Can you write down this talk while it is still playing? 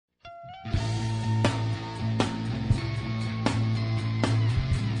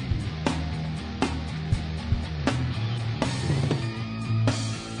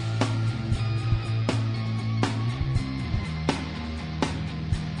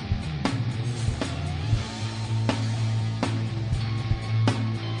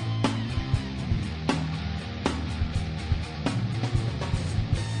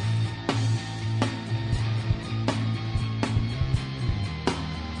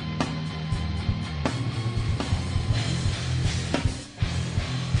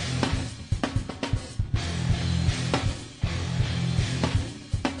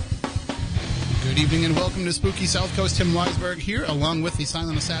evening and welcome to Spooky South Coast. Tim Weisberg here, along with the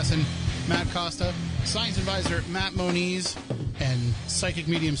silent assassin, Matt Costa, science advisor, Matt Moniz, and psychic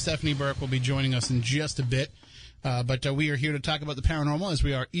medium Stephanie Burke will be joining us in just a bit. But we are here to talk about the paranormal, as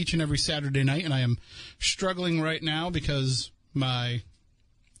we are each and every Saturday night, and I am struggling right now because my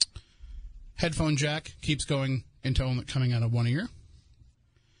headphone jack keeps going into only coming out of one ear,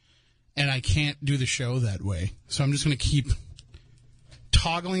 and I can't do the show that way. So I'm just going to keep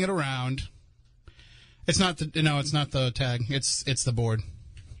toggling it around. It's not the tag. It's the board.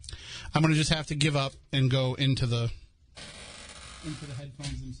 I'm going to just have to give up and go into the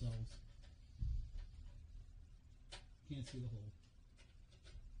headphones themselves. Can't see the hole.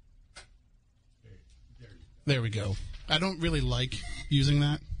 There we go. I don't really like using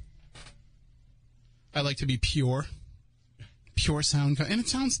that. I like to be pure sound, and it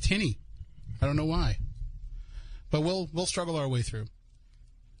sounds tinny. I don't know why, but we'll struggle our way through.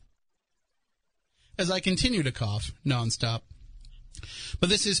 As I continue to cough nonstop. But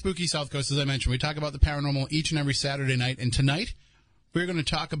this is Spooky South Coast, as I mentioned. We talk about the paranormal each and every Saturday night, and tonight we're going to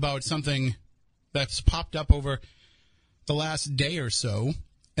talk about something that's popped up over the last day or so,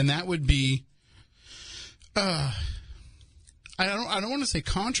 and that would be, I don't want to say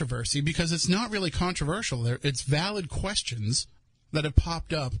controversy, because it's not really controversial. It's valid questions that have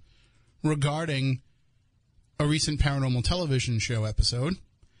popped up regarding a recent paranormal television show episode.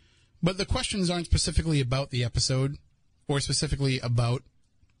 But the questions aren't specifically about the episode or specifically about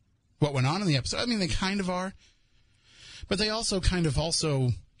what went on in the episode. I mean, they kind of are. But they also kind of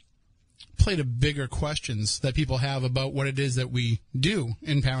play to bigger questions that people have about what it is that we do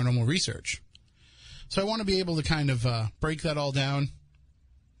in paranormal research. So I want to be able to kind of break that all down,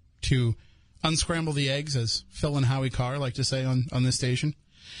 to unscramble the eggs, as Phil and Howie Carr like to say on this station,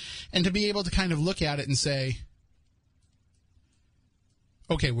 and to be able to kind of look at it and say,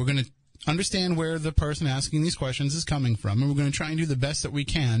 okay, we're going to understand where the person asking these questions is coming from, and we're going to try and do the best that we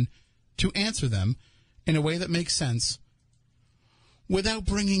can to answer them in a way that makes sense without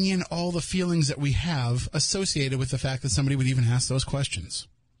bringing in all the feelings that we have associated with the fact that somebody would even ask those questions.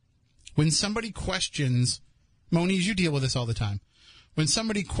 When somebody questions, Moniz, you deal with this all the time. When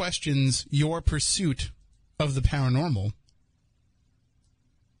somebody questions your pursuit of the paranormal,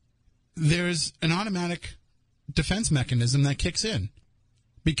 there's an automatic defense mechanism that kicks in.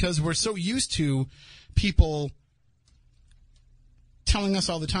 Because we're so used to people telling us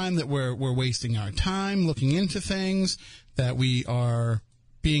all the time that we're wasting our time looking into things, that we are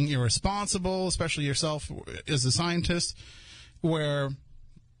being irresponsible, especially yourself as a scientist, where,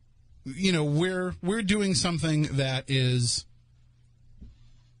 you know, we're doing something that is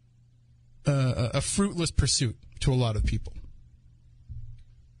a fruitless pursuit to a lot of people.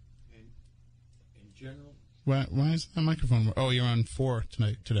 In general. Why is that microphone? Oh, you're on 4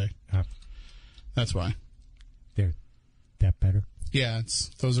 today. That's why. There. That better? Yeah,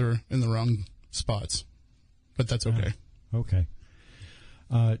 those are in the wrong spots, but that's okay. Okay.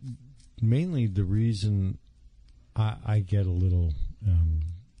 Mainly the reason I get a little,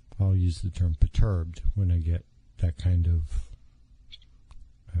 I'll use the term perturbed when I get that kind of,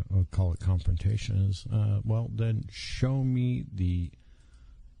 I'll call it confrontation, is, well, then show me the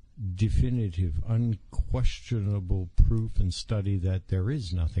definitive, unquestionable proof and study that there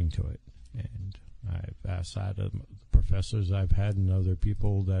is nothing to it. And I've asked that of professors I've had and other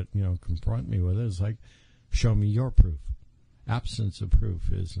people that, you know, confront me with it. It's like, show me your proof. Absence of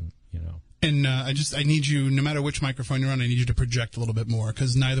proof isn't, you know. And I need you, no matter which microphone you're on, I need you to project a little bit more,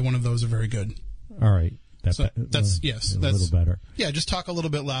 because neither one of those are very good. All right. That's a little better. Yeah, just talk a little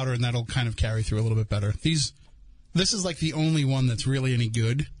bit louder, and that'll kind of carry through a little bit better. This is like the only one that's really any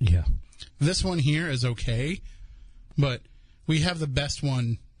good. Yeah. This one here is okay, but we have the best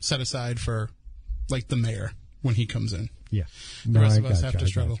one set aside for, like, the mayor when he comes in. Yeah. The rest of us have to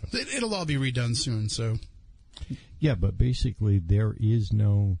struggle. It'll all be redone soon, so. Yeah, but basically there is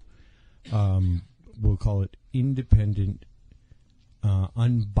no, we'll call it independent,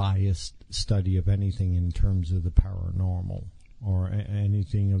 unbiased study of anything in terms of the paranormal or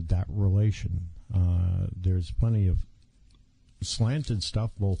anything of that relation. There's plenty of slanted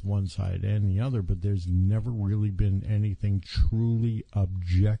stuff, both one side and the other, but there's never really been anything truly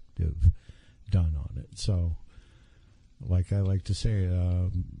objective done on it. So, like I like to say,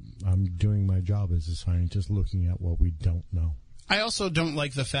 I'm doing my job as a scientist, looking at what we don't know. I also don't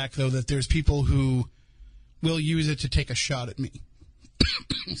like the fact, though, that there's people who will use it to take a shot at me.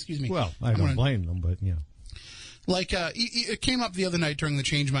 Excuse me. Well, I don't blame them, but, you know. Like, it came up the other night during the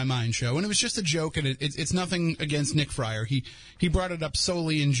Change My Mind show, and it was just a joke, and it's nothing against Nick Fryer. He brought it up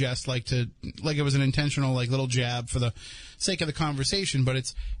solely in jest, like it was an intentional, like, little jab for the sake of the conversation, but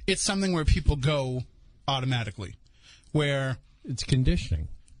it's something where people go automatically, where... It's conditioning.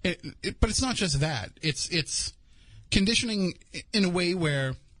 But it's not just that. It's conditioning in a way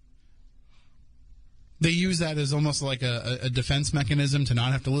where they use that as almost like a defense mechanism to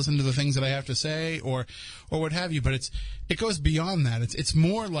not have to listen to the things that I have to say or what have you. But it goes beyond that. It's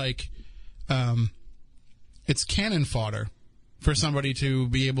more like it's cannon fodder for somebody to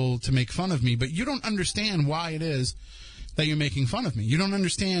be able to make fun of me. But you don't understand why it is that you're making fun of me. You don't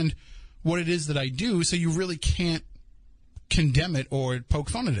understand what it is that I do, so you really can't condemn it or poke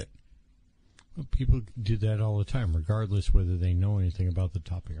fun at it. Well, people do that all the time, regardless whether they know anything about the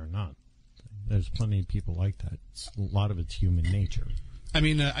topic or not. There's plenty of people like that. A lot of it's human nature. I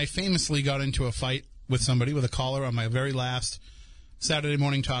mean, I famously got into a fight with somebody, with a caller, on my very last Saturday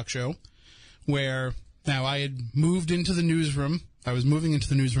morning talk show, where now I had moved into the newsroom. I was moving into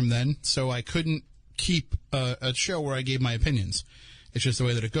the newsroom then, so I couldn't keep a show where I gave my opinions. It's just the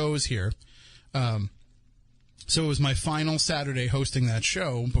way that it goes here. So it was my final Saturday hosting that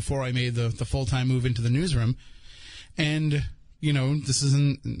show before I made the full-time move into the newsroom. And, you know, this is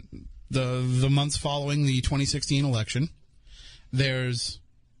in the months following the 2016 election. There's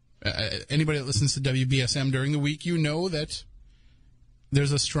anybody that listens to WBSM during the week, you know that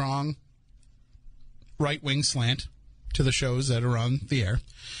there's a strong right-wing slant to the shows that are on the air.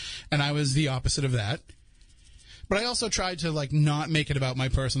 And I was the opposite of that. But I also tried to, like, not make it about my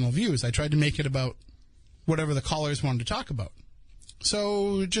personal views. I tried to make it about whatever the callers wanted to talk about.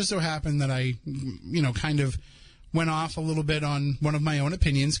 So it just so happened that I, you know, kind of went off a little bit on one of my own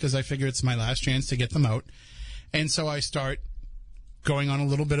opinions because I figure it's my last chance to get them out. And so I start going on a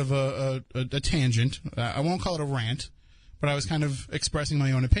little bit of a tangent. I won't call it a rant, but I was kind of expressing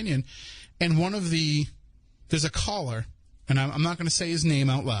my own opinion. And there's a caller, and I'm not going to say his name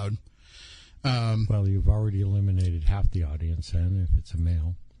out loud. Well, you've already eliminated half the audience then, if it's a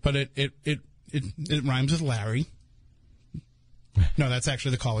male. But it rhymes with Larry. No, that's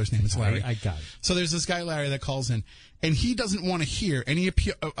actually the caller's name. It's Larry. I got it. So there's this guy, Larry, that calls in, and he doesn't want to hear any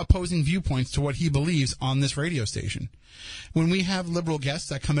opposing viewpoints to what he believes on this radio station. When we have liberal guests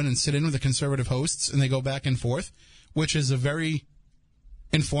that come in and sit in with the conservative hosts, and they go back and forth, which is a very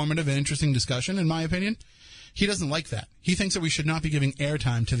informative and interesting discussion, in my opinion, he doesn't like that. He thinks that we should not be giving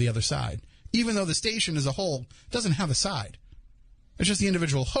airtime to the other side, even though the station as a whole doesn't have a side. It's just the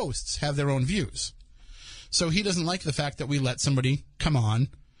individual hosts have their own views. So he doesn't like the fact that we let somebody come on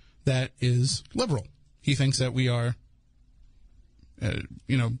that is liberal. He thinks that we are,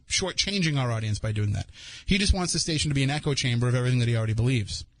 shortchanging our audience by doing that. He just wants the station to be an echo chamber of everything that he already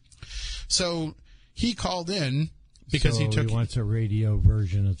believes. So he called in because he wants a radio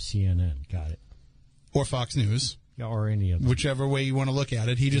version of CNN. Got it. Or Fox News. Or any of them. Whichever way you want to look at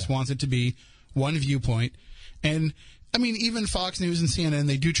it. He just wants it to be one viewpoint. And I mean, even Fox News and CNN,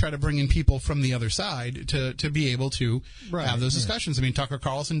 they do try to bring in people from the other side to be able to have those discussions. I mean, Tucker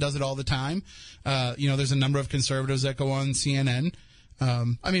Carlson does it all the time. There's a number of conservatives that go on CNN.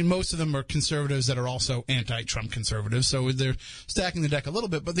 I mean, most of them are conservatives that are also anti-Trump conservatives, so they're stacking the deck a little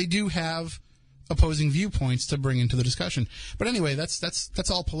bit, but they do have opposing viewpoints to bring into the discussion. But anyway,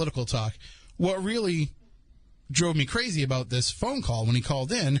 that's all political talk. What really drove me crazy about this phone call when he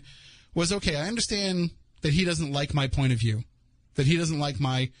called in was, okay, I understand that he doesn't like my point of view, that he doesn't like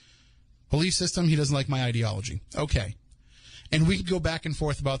my belief system, he doesn't like my ideology. Okay. And we could go back and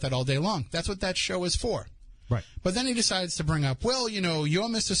forth about that all day long. That's what that show is for. Right. But then he decides to bring up, well, you're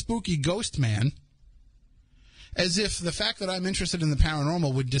Mr. Spooky Ghost Man, as if the fact that I'm interested in the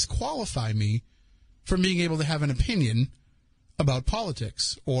paranormal would disqualify me from being able to have an opinion about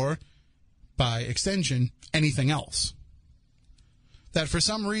politics or, by extension, anything else. That for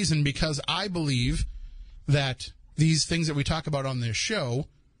some reason, because I believe that these things that we talk about on this show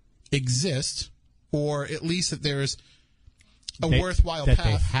exist, or at least that there's a worthwhile path. That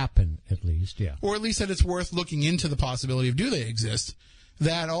they happen, at least, yeah. Or at least that it's worth looking into the possibility of, do they exist,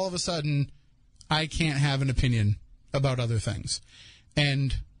 that all of a sudden I can't have an opinion about other things.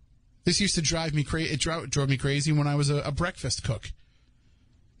 And this used to drive me crazy. It drove me crazy when I was a breakfast cook.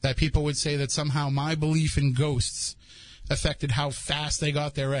 That people would say that somehow my belief in ghosts affected how fast they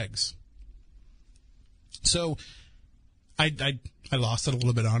got their eggs. So I lost it a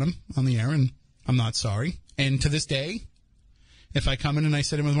little bit on him on the air, and I'm not sorry. And to this day, if I come in and I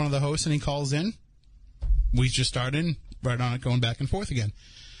sit in with one of the hosts and he calls in, we just start in right on it, going back and forth again.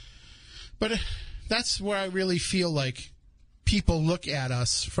 But that's where I really feel like people look at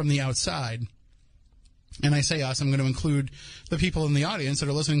us from the outside and I say us, I'm going to include the people in the audience that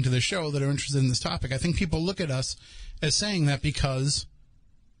are listening to this show that are interested in this topic. I think people look at us as saying that because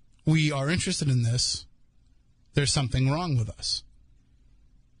we are interested in this, there's something wrong with us.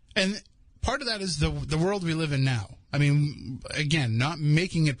 And part of that is the world we live in now. I mean, again, not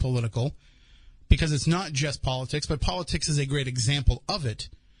making it political, because it's not just politics, but politics is a great example of it.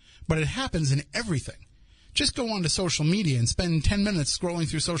 But it happens in everything. Just go onto social media and spend 10 minutes scrolling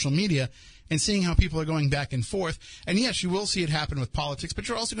through social media and seeing how people are going back and forth. And yes, you will see it happen with politics, but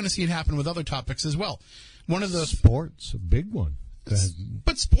you're also going to see it happen with other topics as well. One of the sports, a big one.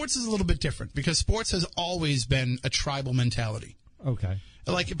 But sports is a little bit different, because sports has always been a tribal mentality. Okay.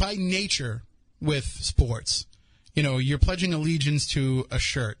 Like, by nature with sports, you know, you're pledging allegiance to a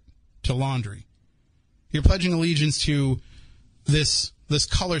shirt, to laundry. You're pledging allegiance to this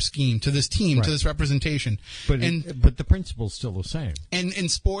color scheme, to this team, right, to this representation. But the principle's still the same.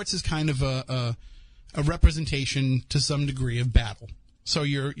 And sports is kind of a representation to some degree of battle. So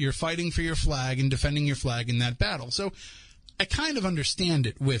you're fighting for your flag and defending your flag in that battle. So I kind of understand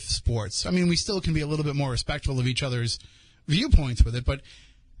it with sports. I mean, we still can be a little bit more respectful of each other's viewpoints with it, but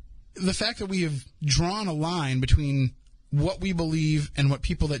the fact that we have drawn a line between what we believe and what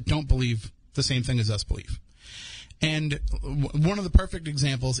people that don't believe the same thing as us believe. And one of the perfect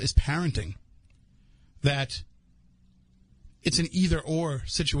examples is parenting. That it's an either-or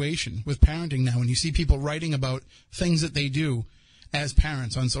situation with parenting now, when you see people writing about things that they do as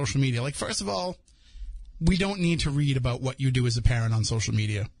parents on social media. Like, first of all, we don't need to read about what you do as a parent on social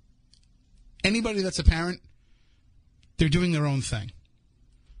media. Anybody that's a parent, they're doing their own thing.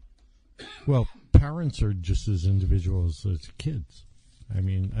 Well, parents are just as individuals as kids. I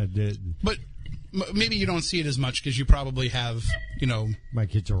mean, but maybe you don't see it as much because you probably have, you know, my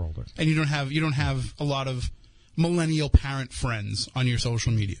kids are older, and you don't have a lot of millennial parent friends on your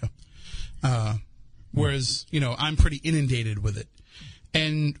social media. Whereas, you know, I'm pretty inundated with it,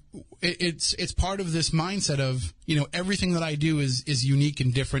 and it's part of this mindset of, you know, everything that I do is unique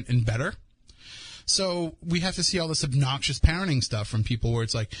and different and better. So we have to see all this obnoxious parenting stuff from people where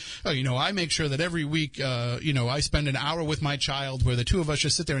it's like, oh, you know, I make sure that every week, you know, I spend an hour with my child where the two of us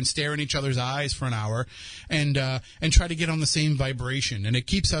just sit there and stare in each other's eyes for an hour and try to get on the same vibration. And it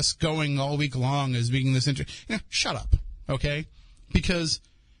keeps us going all week long as being this shut up, okay? Because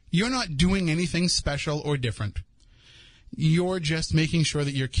you're not doing anything special or different. You're just making sure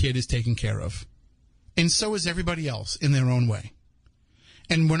that your kid is taken care of. And so is everybody else in their own way.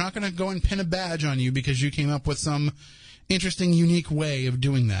 And we're not going to go and pin a badge on you because you came up with some interesting, unique way of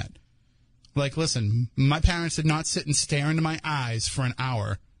doing that. Like, listen, my parents did not sit and stare into my eyes for an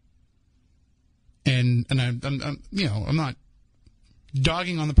hour. And I'm you know, I'm not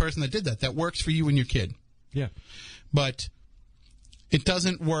dogging on the person that did that. That works for you and your kid. Yeah. But it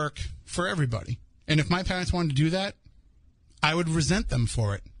doesn't work for everybody. And if my parents wanted to do that, I would resent them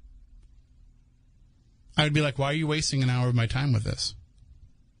for it. I would be like, why are you wasting an hour of my time with this?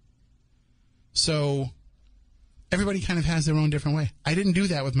 So everybody kind of has their own different way. I didn't do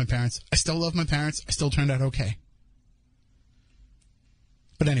that with my parents. I still love my parents. I still turned out okay.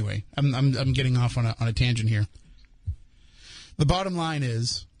 But anyway, I'm getting off on a tangent here. The bottom line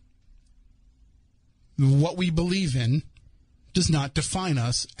is, what we believe in does not define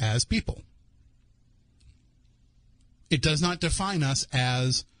us as people. It does not define us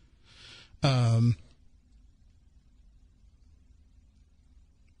as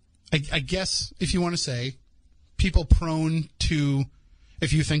I guess, if you want to say, people prone to,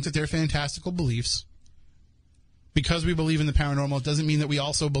 if you think that they're fantastical beliefs, because we believe in the paranormal, it doesn't mean that we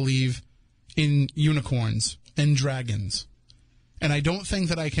also believe in unicorns and dragons. And I don't think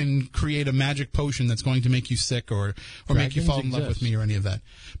that I can create a magic potion that's going to make you sick or make you fall in love with me or any of that.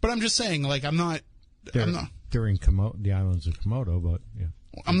 But I'm just saying, like, I'm not. They're in the islands of Komodo, but yeah.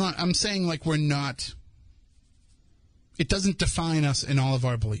 I'm saying, like, we're not. It doesn't define us in all of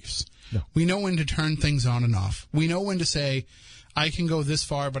our beliefs. No. We know when to turn things on and off. We know when to say, I can go this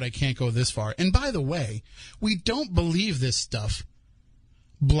far, but I can't go this far. And by the way, we don't believe this stuff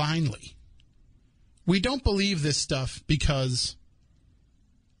blindly. We don't believe this stuff because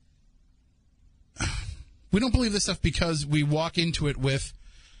we walk into it with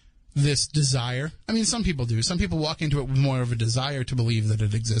this desire. I mean, some people do. Some people walk into it with more of a desire to believe that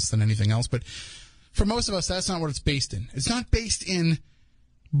it exists than anything else, but for most of us, that's not what it's based in. It's not based in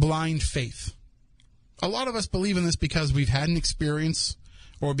blind faith. A lot of us believe in this because we've had an experience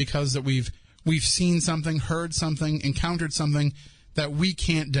or because that we've seen something, heard something, encountered something that we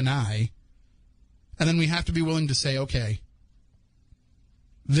can't deny. And then we have to be willing to say, okay,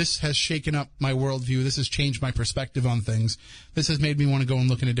 this has shaken up my worldview. This has changed my perspective on things. This has made me want to go and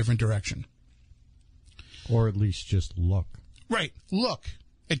look in a different direction. Or at least just look. Right. Look.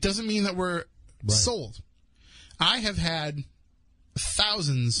 It doesn't mean that we're sold. I have had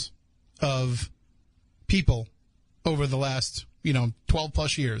thousands of people over the last, 12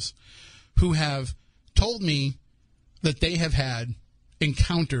 plus years who have told me that they have had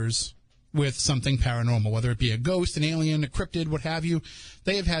encounters with something paranormal, whether it be a ghost, an alien, a cryptid, what have you.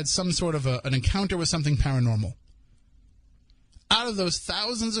 They have had some sort of an encounter with something paranormal. Out of those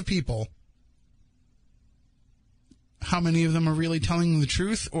thousands of people, how many of them are really telling the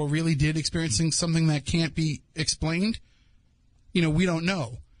truth or really did experiencing something that can't be explained? We don't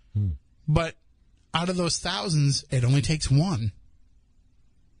know. But out of those thousands, it only takes one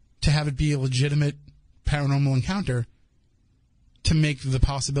to have it be a legitimate paranormal encounter to make the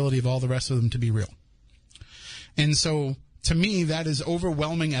possibility of all the rest of them to be real. And so, to me, that is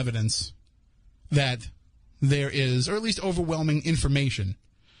overwhelming evidence that there is, or at least overwhelming information,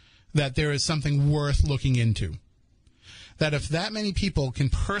 that there is something worth looking into. That if that many people can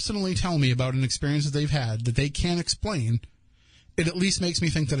personally tell me about an experience that they've had that they can't explain, it at least makes me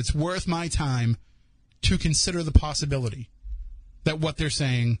think that it's worth my time to consider the possibility that what they're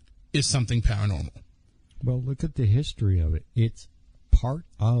saying is something paranormal. Well, look at the history of it. It's part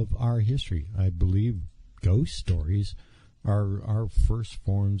of our history. I believe ghost stories are our first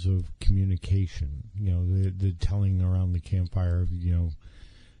forms of communication. The telling around the campfire,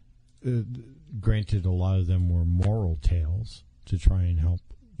 granted, a lot of them were moral tales to try and help,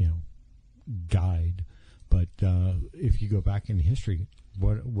 guide. But if you go back in history,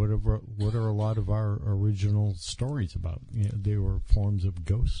 what are a lot of our original stories about? They were forms of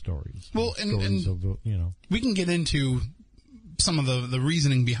ghost stories. Well, and we can get into some of the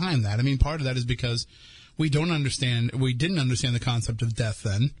reasoning behind that. I mean, part of that is because we didn't understand the concept of death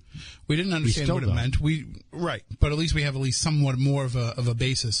then. We didn't understand what it meant. But at least we have somewhat more of a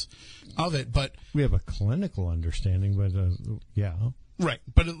basis of it. But we have a clinical understanding, but right.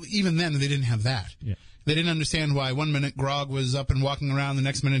 But even then, they didn't have that. Yeah. They didn't understand why 1 minute Grog was up and walking around, the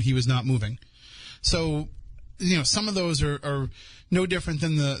next minute he was not moving. So, some of those are no different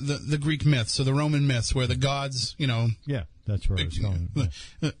than the Greek myths or the Roman myths where the gods, Yeah, that's where I was going.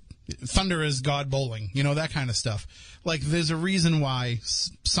 Thunder is God bowling, that kind of stuff. Like, there's a reason why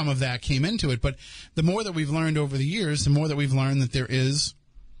some of that came into it. But the more that we've learned over the years, the more that we've learned that there is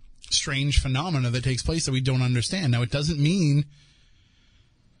strange phenomena that takes place that we don't understand. Now, it doesn't mean...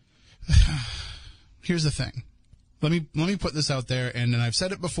 Here's the thing. Let me put this out there, and I've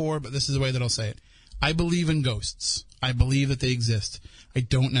said it before, but this is the way that I'll say it. I believe in ghosts. I believe that they exist. I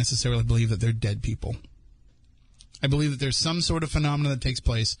don't necessarily believe that they're dead people. I believe that there's some sort of phenomena that takes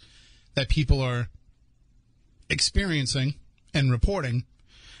place that people are experiencing and reporting,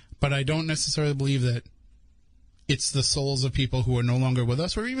 but I don't necessarily believe that it's the souls of people who are no longer with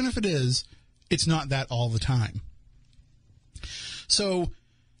us, or even if it is, it's not that all the time. So,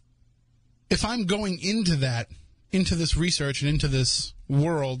 if I'm going into this research and into this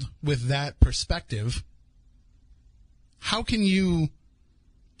world with that perspective, how can you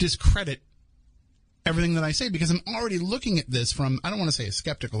discredit everything that I say? Because I'm already looking at this from, I don't want to say a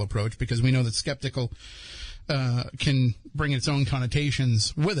skeptical approach, because we know that skeptical can bring its own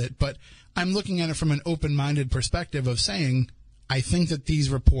connotations with it, but I'm looking at it from an open-minded perspective of saying, I think that these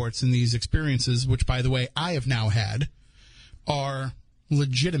reports and these experiences, which, by the way, I have now had, are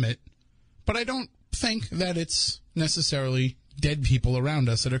legitimate. But I don't think that it's necessarily dead people around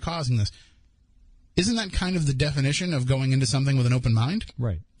us that are causing this. Isn't that kind of the definition of going into something with an open mind?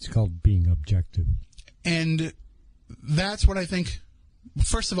 Right. It's called being objective. And that's what I think.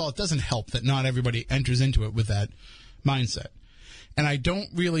 First of all, it doesn't help that not everybody enters into it with that mindset. And I don't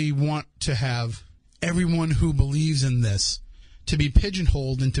really want to have everyone who believes in this to be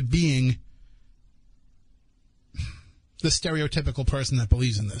pigeonholed into being the stereotypical person that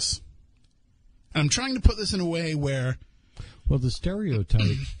believes in this. I'm trying to put this in a way where... Well, the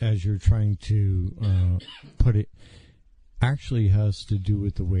stereotype, as you're trying to put it, actually has to do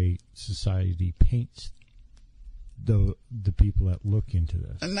with the way society paints the people that look into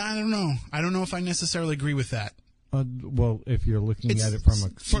this. And I don't know. I don't know if I necessarily agree with that. Well, if you're looking at it from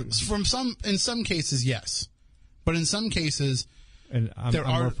a... in some cases, yes. But in some cases... And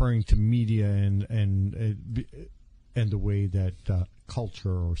I'm referring to media and the way that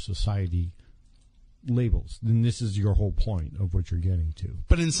culture or society... labels, then this is your whole point of what you're getting to.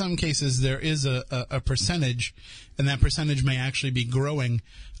 But in some cases, there is a percentage, and that percentage may actually be growing,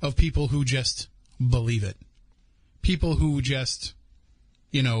 of people who just believe it. People who just,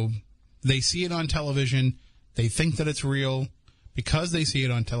 they see it on television, they think that it's real because they see it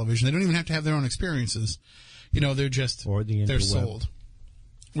on television. They don't even have to have their own experiences. They're just, or the they're sold.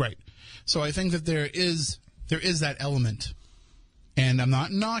 Right. So I think that there is that element. And I'm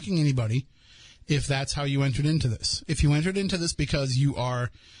not knocking anybody if that's how you entered into this. If you entered into this because you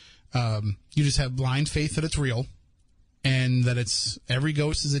are, you just have blind faith that it's real and that it's every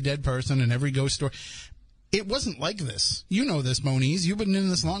ghost is a dead person and every ghost story. It wasn't like this. You know this, Moniz. You've been in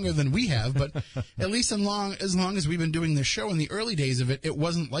this longer than we have, but at least as long as we've been doing this show in the early days of it, it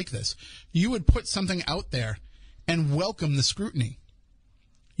wasn't like this. You would put something out there and welcome the scrutiny.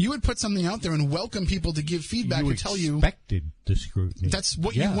 You would put something out there and welcome people to give feedback and tell you. You expected the scrutiny. That's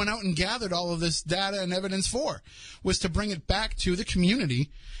what you went out and gathered all of this data and evidence for, was to bring it back to the community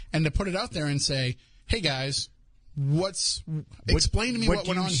and to put it out there and say, hey, guys, explain to me what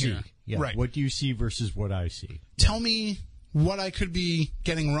went on here. Yeah. Right. What do you see versus what I see? Tell me what I could be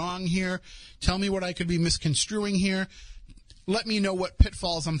getting wrong here. Tell me what I could be misconstruing here. Let me know what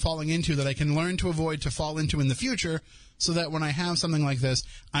pitfalls I'm falling into that I can learn to avoid to fall into in the future, so that when I have something like this,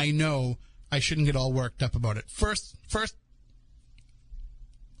 I know I shouldn't get all worked up about it. First,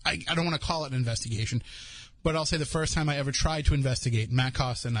 I don't want to call it an investigation, but I'll say the first time I ever tried to investigate, Matt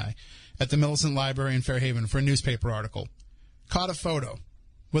Costa and I, at the Millicent Library in Fairhaven for a newspaper article, caught a photo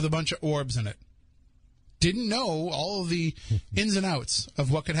with a bunch of orbs in it. Didn't know all of the ins and outs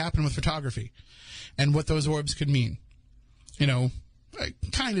of what could happen with photography and what those orbs could mean. You know, I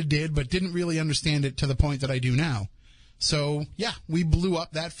kind of did, but didn't really understand it to the point that I do now. So, yeah, we blew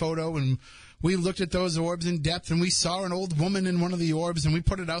up that photo and we looked at those orbs in depth and we saw an old woman in one of the orbs and we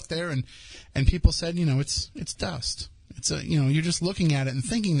put it out there and people said, you know, it's dust. You're just looking at it and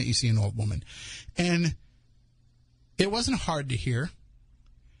thinking that you see an old woman. And it wasn't hard to hear.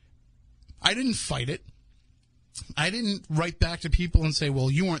 I didn't fight it. I didn't write back to people and say,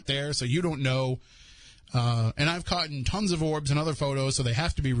 well, you weren't there, so you don't know. And I've caught in tons of orbs and other photos, so they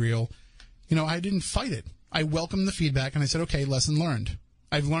have to be real. You know, I didn't fight it. I welcomed the feedback, and I said, okay, lesson learned.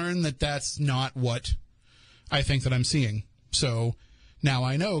 I've learned that that's not what I think that I'm seeing. So now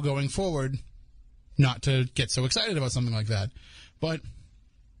I know going forward not to get so excited about something like that. But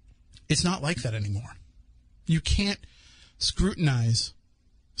it's not like that anymore. You can't scrutinize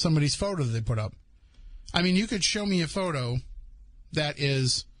somebody's photo that they put up. I mean, you could show me a photo that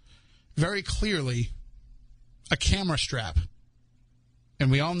is very clearly a camera strap. And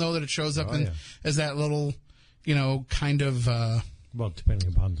we all know that it shows up as that little, kind of... well, depending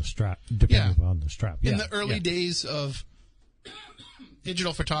upon the strap. Yeah. In the early days of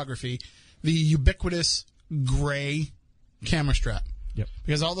digital photography, the ubiquitous gray camera strap. Yep.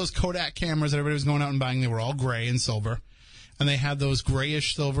 Because all those Kodak cameras that everybody was going out and buying, they were all gray and silver. And they had those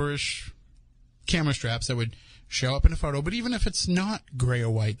grayish, silverish camera straps that would show up in a photo. But even if it's not gray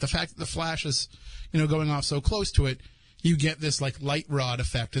or white, the fact that the flash is, going off so close to it, you get this like light rod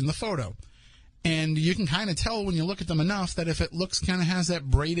effect in the photo. And you can kind of tell when you look at them enough that if it kind of has that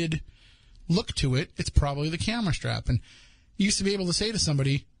braided look to it, it's probably the camera strap. And you used to be able to say to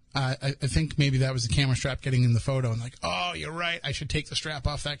somebody, I think maybe that was the camera strap getting in the photo, and like, oh, you're right, I should take the strap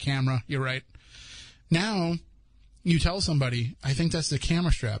off that camera. You're right. Now, you tell somebody, I think that's the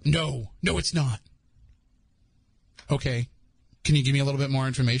camera strap. No, it's not. Okay. Can you give me a little bit more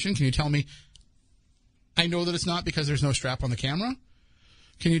information? Can you tell me, I know that it's not because there's no strap on the camera?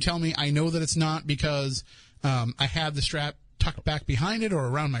 Can you tell me I know that it's not because I had the strap tucked back behind it or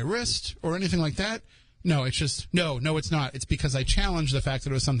around my wrist or anything like that? No, it's just, no, it's not. It's because I challenged the fact that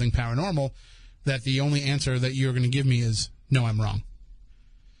it was something paranormal, that the only answer that you're going to give me is, no, I'm wrong.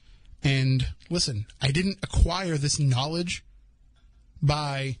 And listen, I didn't acquire this knowledge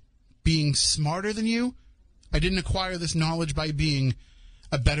by being smarter than you. I didn't acquire this knowledge by being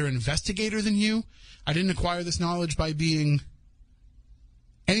a better investigator than you. I didn't acquire this knowledge by being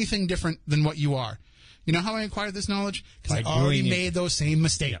anything different than what you are. You know how I acquired this knowledge? Because I already made those same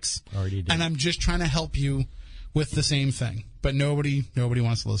mistakes. Yep, already did. And I'm just trying to help you with the same thing. But nobody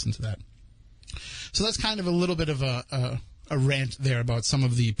wants to listen to that. So that's kind of a little bit of a rant there about some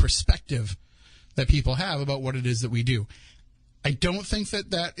of the perspective that people have about what it is that we do. I don't think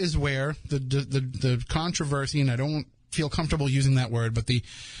that is where the controversy, and I don't feel comfortable using that word, but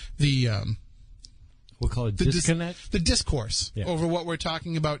we'll call it disconnect? The discourse over what we're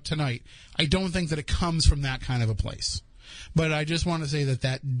talking about tonight. I don't think that it comes from that kind of a place. But I just want to say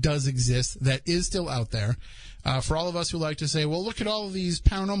that does exist, that is still out there. For all of us who like to say, well, look at all of these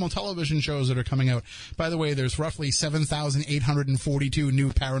paranormal television shows that are coming out. By the way, there's roughly 7,842 new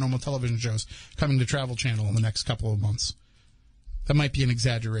paranormal television shows coming to Travel Channel in the next couple of months. That might be an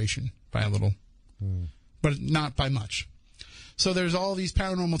exaggeration by a little, but not by much. So there's all these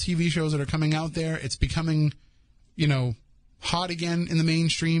paranormal TV shows that are coming out there. It's becoming, hot again in the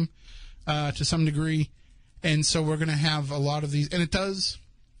mainstream to some degree. And so we're going to have a lot of these. And it does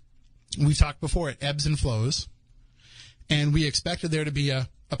we've talked before, it ebbs and flows. And we expected there to be a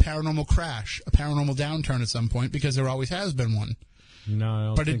paranormal crash, a paranormal downturn at some point, because there always has been one. No, I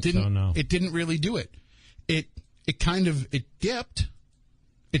don't but think it didn't. so, no. It didn't really do it. It dipped.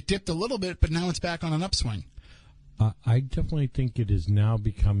 It dipped a little bit, but now it's back on an upswing. I definitely think it has now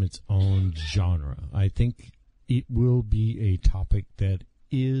become its own genre. I think it will be a topic that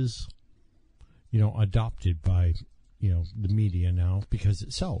is, adopted by, the media now because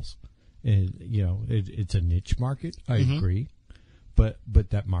it sells. And, it's a niche market. I agree. But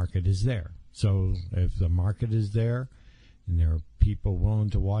that market is there. So if the market is there and there are people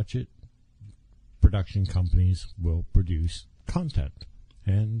willing to watch it, production companies will produce content.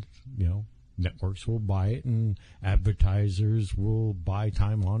 And, networks will buy it and advertisers will buy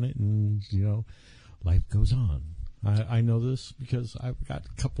time on it and, life goes on. I know this because I've got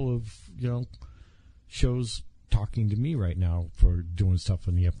a couple of, shows talking to me right now for doing stuff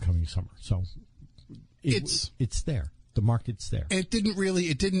in the upcoming summer. So it's there. The market's there.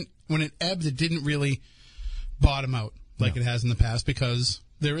 When it ebbed, it didn't really bottom out like it has in the past because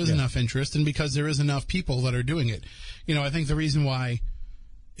there is enough interest and because there is enough people that are doing it. I think the reason why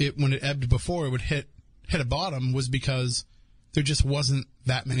when it ebbed before, it would hit a bottom was because there just wasn't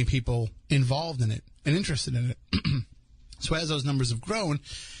that many people involved in it and interested in it. So as those numbers have grown,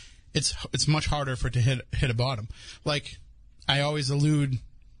 it's much harder for it to hit a bottom. Like, I always allude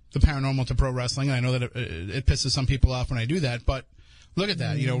the paranormal to pro wrestling, and I know that it pisses some people off when I do that, but look at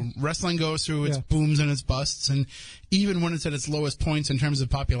that. Wrestling goes through its booms and its busts, and even when it's at its lowest points in terms of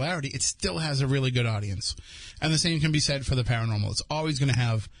popularity, it still has a really good audience. And the same can be said for the paranormal. It's always going to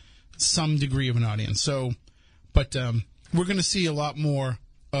have some degree of an audience. So, but we're going to see a lot more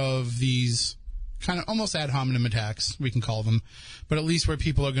of these kind of almost ad hominem attacks, we can call them, but at least where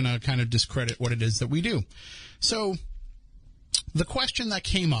people are going to kind of discredit what it is that we do. So the question that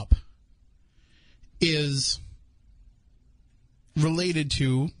came up is related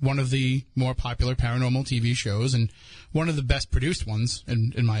to one of the more popular paranormal TV shows and one of the best produced ones,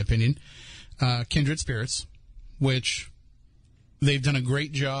 in my opinion, Kindred Spirits, which they've done a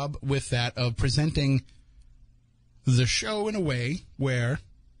great job with that of presenting the show in a way where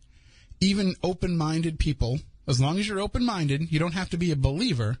even open-minded people, as long as you're open-minded, you don't have to be a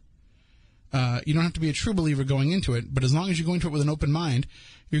believer. You don't have to be a true believer going into it, but as long as you go into it with an open mind,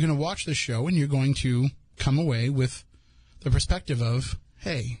 you're going to watch the show and you're going to come away with the perspective of,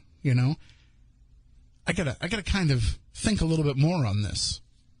 hey, I gotta kind of think a little bit more on this.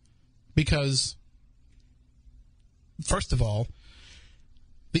 Because, first of all,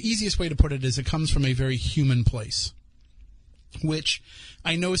 the easiest way to put it is it comes from a very human place. Which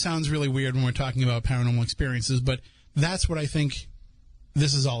I know sounds really weird when we're talking about paranormal experiences, but that's what I think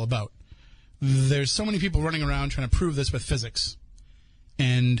this is all about. There's so many people running around trying to prove this with physics.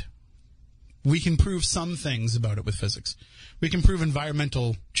 And we can prove some things about it with physics. We can prove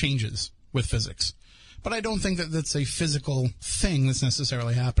environmental changes with physics. But I don't think that that's a physical thing that's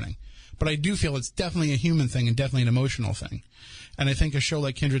necessarily happening. But I do feel it's definitely a human thing and definitely an emotional thing. And I think a show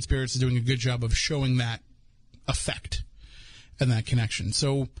like Kindred Spirits is doing a good job of showing that effect and that connection.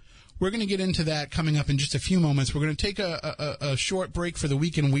 So we're going to get into that coming up in just a few moments. We're going to take a short break for the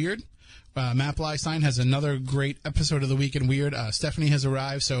Week in Weird. Matt Blystein has another great episode of the Week in Weird. Stephanie has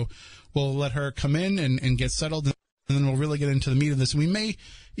arrived, so we'll let her come in and get settled, and then we'll really get into the meat of this. And we may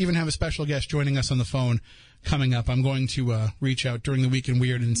even have a special guest joining us on the phone coming up. I'm going to reach out during the Week in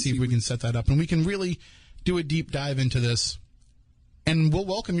Weird and see if we can set that up, and we can really do a deep dive into this. And we'll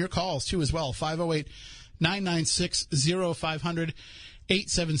welcome your calls, too, as well. 508-996-0500,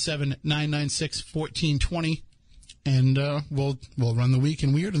 877-996-1420. And we'll run the Week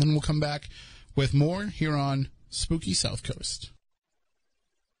in Weird, and then we'll come back with more here on Spooky South Coast.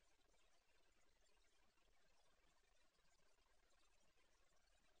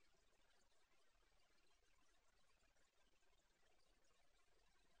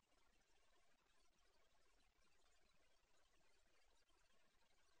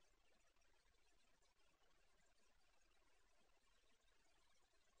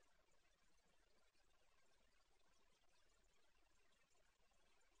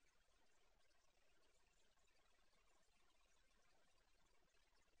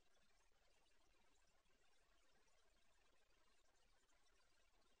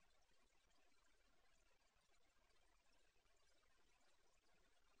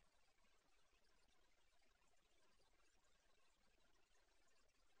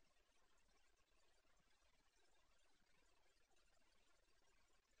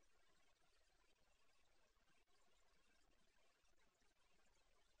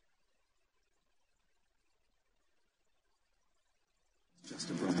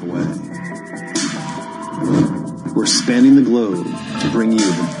 a breath away. We're spanning the globe to bring you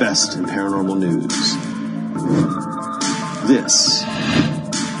the best in paranormal news. This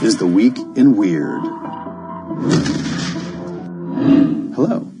is The Week in Weird.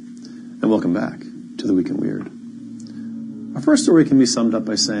 Hello, and welcome back to The Week in Weird. Our first story can be summed up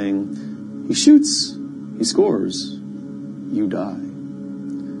by saying, he shoots, he scores, you die.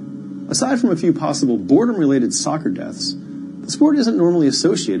 Aside from a few possible boredom-related soccer deaths, the sport isn't normally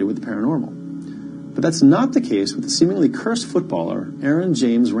associated with the paranormal. But that's not the case with the seemingly cursed footballer Aaron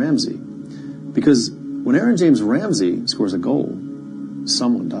James Ramsey. Because when Aaron James Ramsey scores a goal,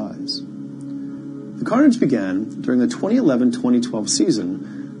 someone dies. The carnage began during the 2011-2012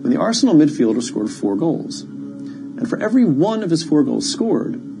 season when the Arsenal midfielder scored 4 goals. And for every one of his 4 goals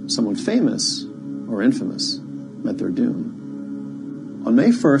scored, someone famous or infamous met their doom. On May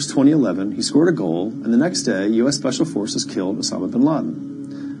 1st, 2011, he scored a goal, and the next day, U.S. Special Forces killed Osama bin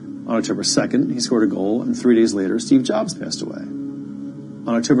Laden. On October 2nd, he scored a goal, and 3 days later, Steve Jobs passed away. On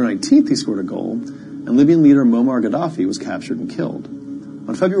October 19th, he scored a goal, and Libyan leader Muammar Gaddafi was captured and killed.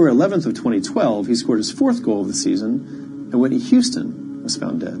 On February 11th of 2012, he scored his 4th goal of the season, and Whitney Houston was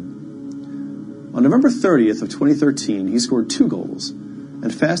found dead. On November 30th of 2013, he scored 2 goals,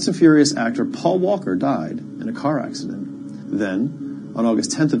 and Fast and Furious actor Paul Walker died in a car accident. Then, on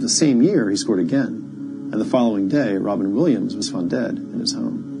August 10th of the same year, he scored again, and the following day, Robin Williams was found dead in his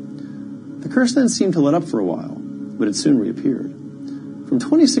home. The curse then seemed to let up for a while, but it soon reappeared. From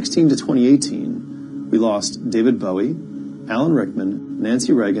 2016 to 2018, we lost David Bowie, Alan Rickman,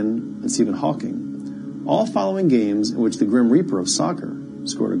 Nancy Reagan, and Stephen Hawking, all following games in which the Grim Reaper of soccer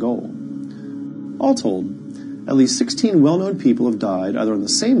scored a goal. All told, at least 16 well-known people have died either on the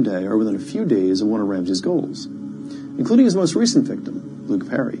same day or within a few days of one of Ramsey's goals, including his most recent victim, Luke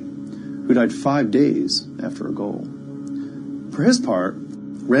Perry, who died 5 days after a goal. For his part,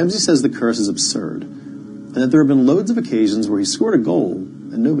 Ramsey says the curse is absurd, and that there have been loads of occasions where he scored a goal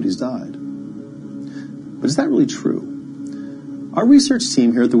and nobody's died. But is that really true? Our research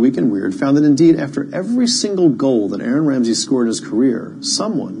team here at The Week in Weird found that indeed after every single goal that Aaron Ramsey scored in his career,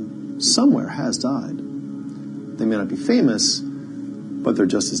 someone, somewhere has died. They may not be famous, but they're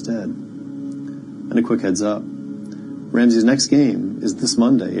just as dead. And a quick heads up. Ramsey's next game is this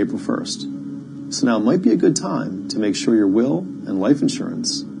Monday, April 1st. So now might be a good time to make sure your will and life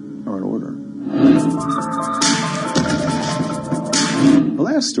insurance are in order. The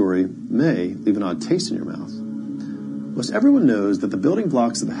last story may leave an odd taste in your mouth. Most everyone knows that the building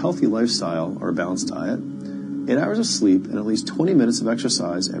blocks of a healthy lifestyle are a balanced diet, 8 hours of sleep, and at least 20 minutes of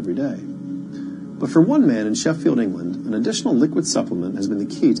exercise every day. But for one man in Sheffield, England, an additional liquid supplement has been the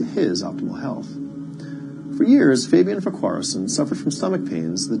key to his optimal health. For years, Fabian Farquharson suffered from stomach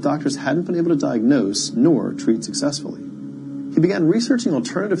pains that doctors hadn't been able to diagnose nor treat successfully. He began researching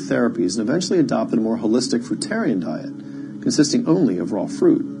alternative therapies and eventually adopted a more holistic fruitarian diet, consisting only of raw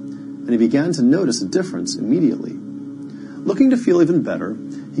fruit, and he began to notice a difference immediately. Looking to feel even better,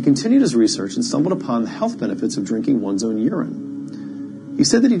 he continued his research and stumbled upon the health benefits of drinking one's own urine. He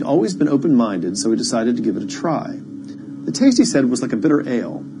said that he'd always been open-minded, so he decided to give it a try. The taste, he said, was like a bitter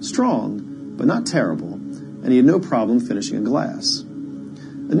ale, strong, but not terrible, and he had no problem finishing a glass.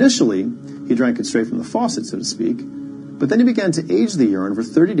 Initially, he drank it straight from the faucet, so to speak, but then he began to age the urine for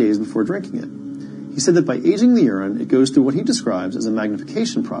 30 days before drinking it. He said that by aging the urine, it goes through what he describes as a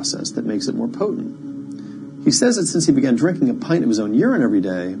magnification process that makes it more potent. He says that since he began drinking a pint of his own urine every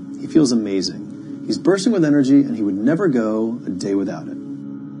day, he feels amazing. He's bursting with energy, and he would never go a day without it.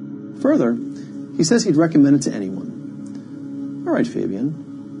 Further, he says he'd recommend it to anyone. All right,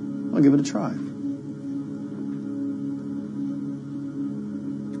 Fabian, I'll give it a try.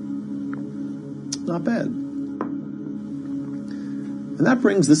 Not bad. And that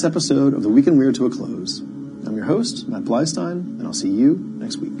brings this episode of The Week in Weird to a close. I'm your host, Matt Bleistein, and I'll see you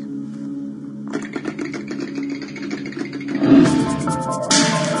next week.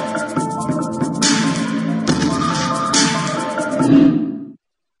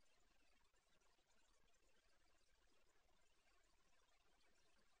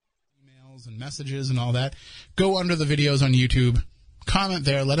 Emails and messages and all that. Go under the videos on YouTube, comment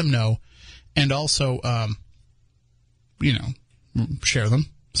there, let them know. And also, share them,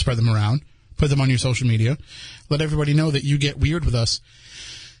 spread them around, put them on your social media. Let everybody know that you get weird with us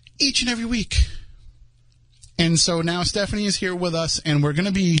each and every week. And so now Stephanie is here with us, and we're going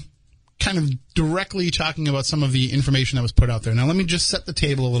to be kind of directly talking about some of the information that was put out there. Now, let me just set the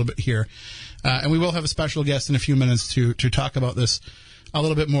table a little bit here. And we will have a special guest in a few minutes to talk about this a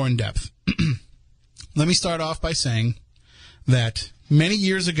little bit more in depth. Let me start off by saying that many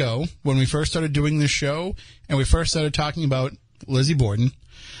years ago, when we first started doing this show and we first started talking about Lizzie Borden,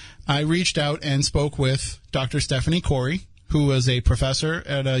 I reached out and spoke with Dr. Stephanie Corey, who was a professor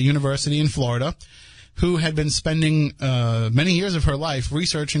at a university in Florida, who had been spending many years of her life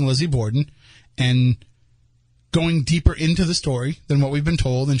researching Lizzie Borden and going deeper into the story than what we've been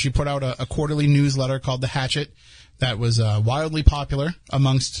told. And she put out a quarterly newsletter called The Hatchet that was wildly popular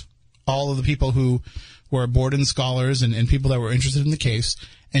amongst all of the people who were Borden scholars and people that were interested in the case.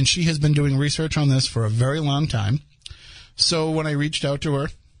 And she has been doing research on this for a very long time. So when I reached out to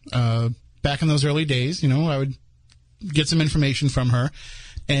her back in those early days, I would get some information from her.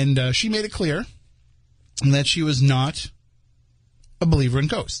 And she made it clear that she was not a believer in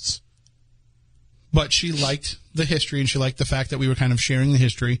ghosts. But she liked the history, and she liked the fact that we were kind of sharing the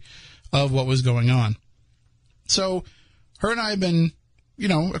history of what was going on. So her and I have been,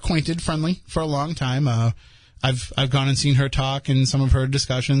 acquainted, friendly for a long time. I've gone and seen her talk in some of her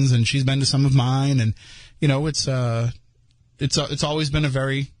discussions, and she's been to some of mine, and it's always been a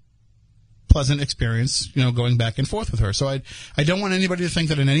very pleasant experience, going back and forth with her. So I don't want anybody to think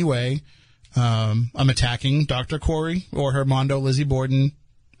that in any way I'm attacking Dr. Corey or her Mondo Lizzie Borden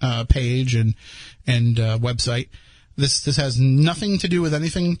page and website. This has nothing to do with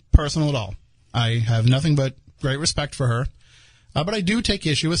anything personal at all. I have nothing but great respect for her. But I do take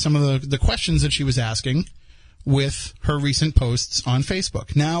issue with some of the questions that she was asking with her recent posts on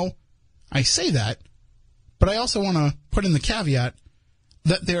Facebook. Now, I say that, but I also want to put in the caveat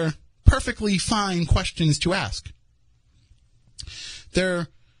that they're perfectly fine questions to ask. They're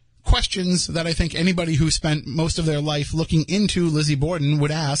questions that I think anybody who spent most of their life looking into Lizzie Borden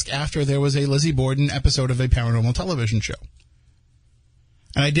would ask after there was a Lizzie Borden episode of a paranormal television show.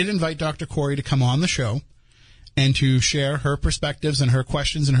 And I did invite Dr. Corey to come on the show and to share her perspectives and her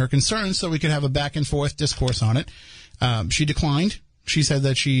questions and her concerns so we could have a back and forth discourse on it. She declined. She said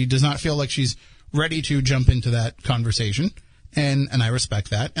that she does not feel like she's ready to jump into that conversation, and I respect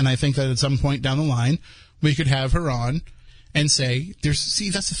that. And I think that at some point down the line, we could have her on and say,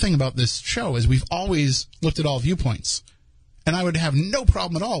 that's the thing about this show is we've always looked at all viewpoints. And I would have no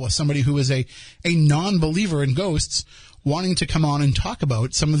problem at all with somebody who is a non-believer in ghosts wanting to come on and talk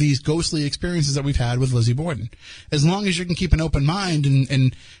about some of these ghostly experiences that we've had with Lizzie Borden. As long as you can keep an open mind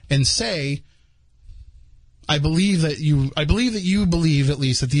and say, I believe that you believe at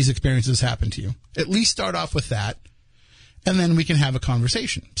least that these experiences happened to you. At least start off with that, and then we can have a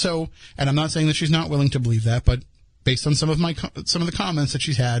conversation. So, and I'm not saying that she's not willing to believe that, but based on some of the comments that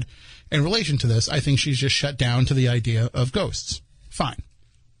she's had in relation to this, I think she's just shut down to the idea of ghosts. Fine.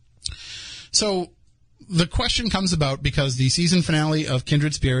 So the question comes about because the season finale of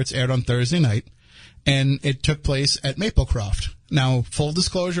Kindred Spirits aired on Thursday night, and it took place at Maplecroft. Now, full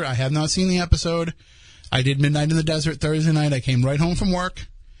disclosure, I have not seen the episode. I did Midnight in the Desert Thursday night. I came right home from work.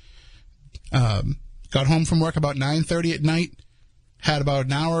 Got home from work about 9:30 at night. Had about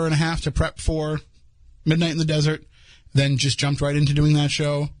an hour and a half to prep for Midnight in the Desert. Then just jumped right into doing that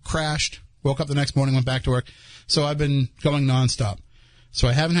show. Crashed. Woke up the next morning, went back to work. So I've been going nonstop. So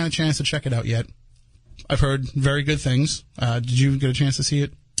I haven't had a chance to check it out yet. I've heard very good things. Did you get a chance to see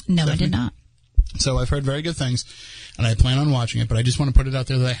it? No, Stephanie? I did not. So I've heard very good things, and I plan on watching it, but I just want to put it out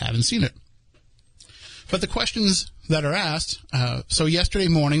there that I haven't seen it. But the questions that are asked, so yesterday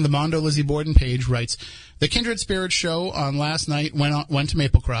morning, the Mondo Lizzie Borden page writes, the Kindred Spirits show on last night went to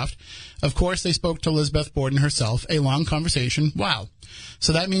Maplecroft. Of course, they spoke to Lizbeth Borden herself, a long conversation. Wow.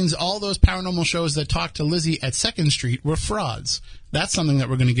 So that means all those paranormal shows that talked to Lizzie at 2nd Street were frauds. That's something that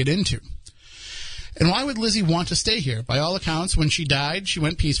we're going to get into. And why would Lizzie want to stay here? By all accounts, when she died, she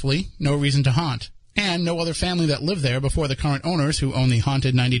went peacefully, no reason to haunt. And no other family that lived there before the current owners, who own the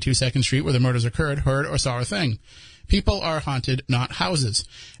haunted 92 2nd Street where the murders occurred, heard or saw a thing. People are haunted, not houses.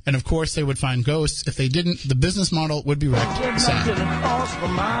 And of course, they would find ghosts. If they didn't, the business model would be wrecked. Sad.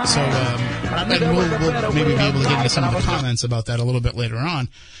 So, and we'll maybe be able to get into some of the comments about that a little bit later on.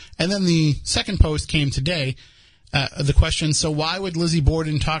 And then the second post came today. The question, so why would Lizzie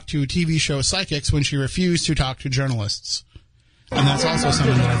Borden talk to TV show psychics when she refused to talk to journalists? And that's also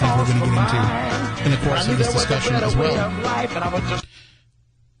something that I think we're going to get into in the course of this discussion as well.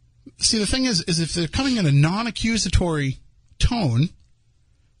 See, the thing is if they're coming in a non-accusatory tone,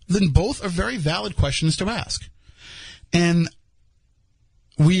 then both are very valid questions to ask. And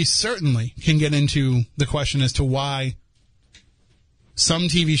we certainly can get into the question as to why some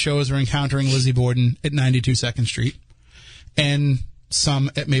TV shows are encountering Lizzie Borden at 92 2nd Street and some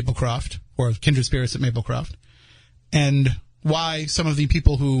at Maplecroft, or Kindred Spirits at Maplecroft, and why some of the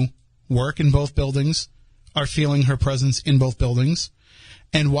people who work in both buildings are feeling her presence in both buildings,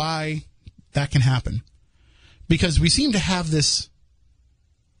 and why that can happen. Because we seem to have this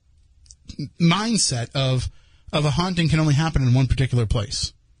mindset of of a haunting can only happen in one particular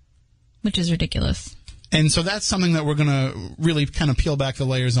place. Which is ridiculous. And so that's something that we're going to really kind of peel back the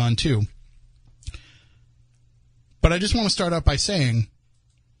layers on, too. But I just want to start out by saying,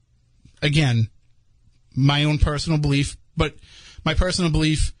 again, my own personal belief, but my personal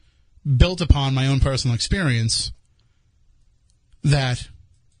belief built upon my own personal experience, that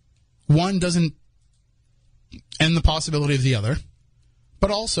one doesn't end the possibility of the other, but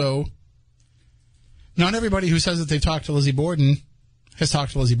also not everybody who says that they've talked to Lizzie Borden has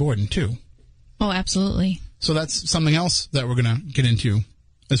talked to Lizzie Borden, too. Oh, absolutely. So that's something else that we're going to get into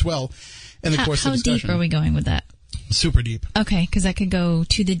as well in the course of the discussion. How deep are we going with that? Super deep. Okay, because that could go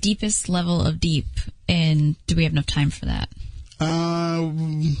to the deepest level of deep, and do we have enough time for that?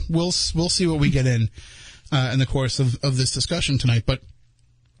 We'll see what we get in the course of this discussion tonight, but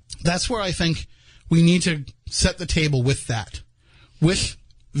that's where I think we need to set the table with that. With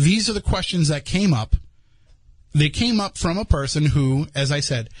these are the questions that came up. They came up from a person who, as I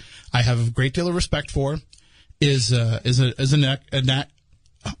said, I have a great deal of respect for, is an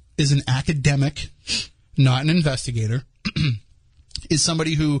academic, not an investigator, is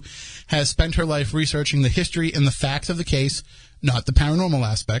somebody who has spent her life researching the history and the facts of the case, not the paranormal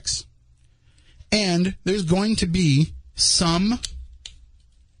aspects. And there's going to be some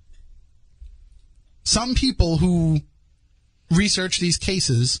people who research these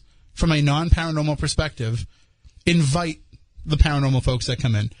cases from a non-paranormal perspective invite the paranormal folks that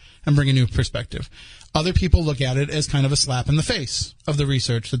come in and bring a new perspective. Other people look at it as kind of a slap in the face of the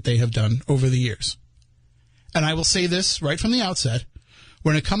research that they have done over the years. And I will say this right from the outset.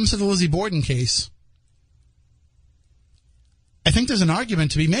 When it comes to the Lizzie Borden case, I think there's an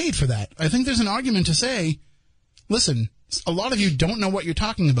argument to be made for that. I think there's an argument to say, listen, a lot of you don't know what you're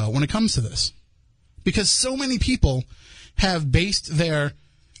talking about when it comes to this. Because so many people have based their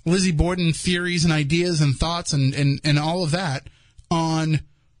Lizzie Borden theories and ideas and thoughts and all of that on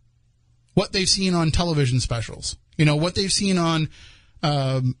what they've seen on television specials. You know, what they've seen on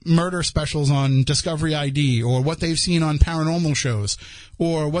murder specials on Discovery ID, or what they've seen on paranormal shows,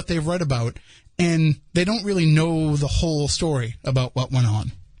 or what they've read about, and they don't really know the whole story about what went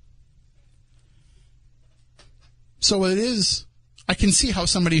on. So it is, I can see how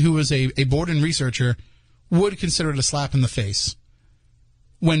somebody who is a Borden researcher would consider it a slap in the face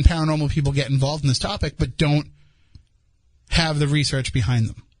when paranormal people get involved in this topic but don't have the research behind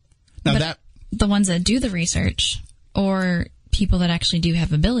them. Now, but the ones that do the research, or people that actually do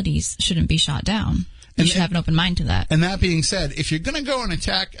have abilities, shouldn't be shot down. You should have an open mind to that. And that being said, if you're going to go and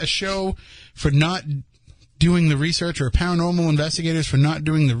attack a show for not doing the research, or paranormal investigators for not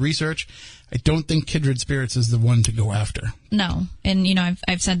doing the research, I don't think Kindred Spirits is the one to go after. No. And, you know,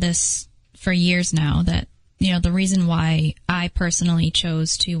 I've said this for years now, that, you know, the reason why I personally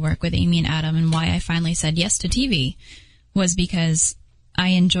chose to work with Amy and Adam and why I finally said yes to TV was because I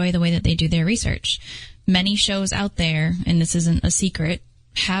enjoy the way that they do their research. Many shows out there, and this isn't a secret,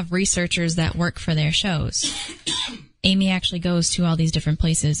 have researchers that work for their shows. Amy actually goes to all these different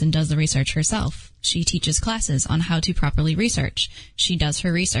places and does the research herself. She teaches classes on how to properly research. She does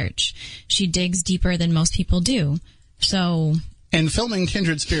her research. She digs deeper than most people do. So, and filming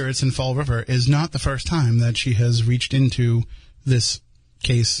Kindred Spirits in Fall River is not the first time that she has reached into this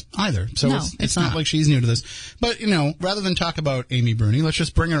case either. So no, it's not like she's new to this. But, you know, rather than talk about Amy Bruni, let's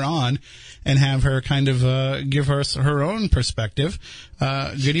just bring her on and have her kind of give her own perspective.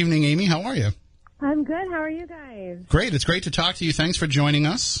 Good evening, Amy. How are you? I'm good. How are you guys? Great. It's great to talk to you. Thanks for joining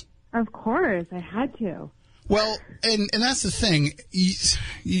us. Of course. I had to. Well, and that's the thing.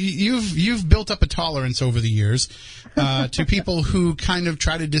 You've built up a tolerance over the years to people who kind of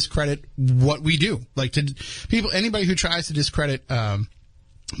try to discredit what we do. Like anybody who tries to discredit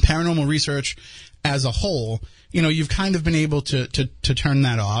paranormal research as a whole, you know, you've kind of been able to turn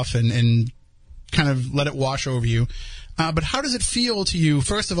that off and kind of let it wash over you. But how does it feel to you,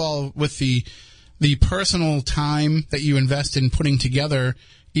 first of all, with the personal time that you invest in putting together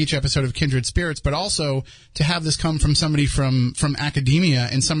each episode of Kindred Spirits, but also to have this come from somebody from academia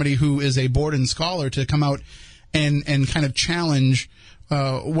and somebody who is a Borden scholar to come out and kind of challenge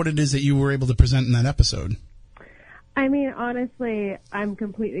what it is that you were able to present in that episode? I mean, honestly, I'm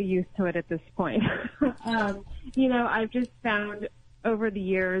completely used to it at this point. You know, I've just found over the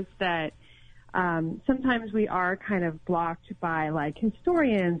years that sometimes we are kind of blocked by, like,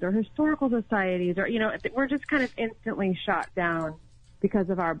 historians or historical societies, or, you know, we're just kind of instantly shot down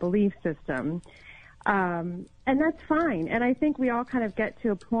because of our belief system. And that's fine. And I think we all kind of get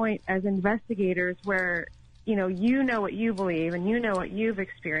to a point as investigators where, you know what you believe and you know what you've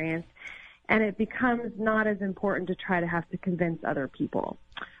experienced, and it becomes not as important to try to have to convince other people.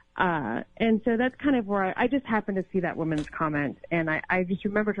 And so that's kind of where I just happened to see that woman's comment, and I just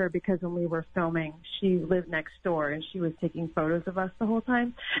remembered her because when we were filming, she lived next door, and she was taking photos of us the whole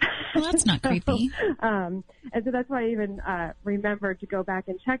time. Well, that's not creepy. And so that's why I even remembered to go back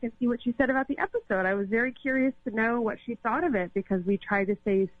and check and see what she said about the episode. I was very curious to know what she thought of it because we tried to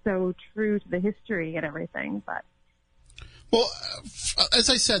stay so true to the history and everything, but... Well, as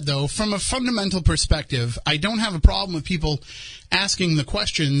I said, though, from a fundamental perspective, I don't have a problem with people asking the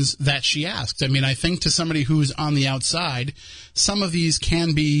questions that she asked. I mean, I think to somebody who's on the outside, some of these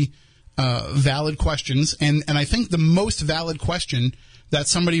can be valid questions, and I think the most valid question that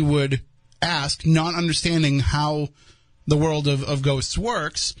somebody would ask, not understanding how the world of ghosts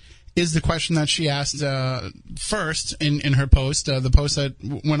works, is the question that she asked first in her post, the post that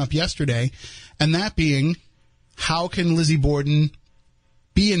went up yesterday, and that being... How can Lizzie Borden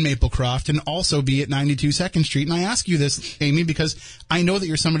be in Maplecroft and also be at 92 2nd Street? And I ask you this, Amy, because I know that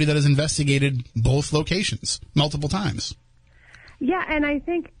you're somebody that has investigated both locations multiple times. Yeah, and I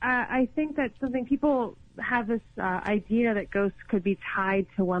think that's something people have this idea that ghosts could be tied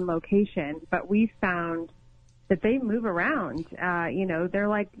to one location, but we found that they move around. They're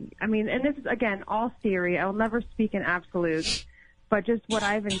like, I mean, and this is, again, all theory. I'll never speak in absolutes. But just what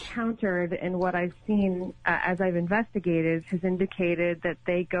I've encountered and what I've seen as I've investigated has indicated that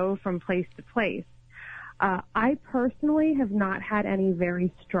they go from place to place. I personally have not had any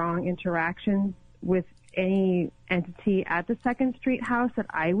very strong interactions with any entity at the 2nd Street house that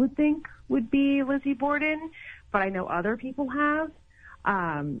I would think would be Lizzie Borden, but I know other people have.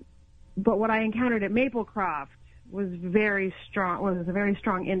 But what I encountered at Maplecroft was a very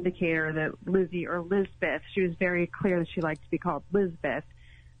strong indicator that Lizzie, or Lizbeth, she was very clear that she liked to be called Lizbeth,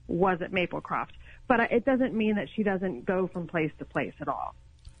 was at Maplecroft. But it doesn't mean that she doesn't go from place to place at all.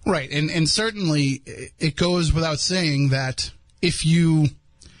 Right, and certainly it goes without saying that if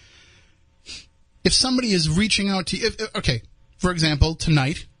somebody is reaching out to you, okay, for example,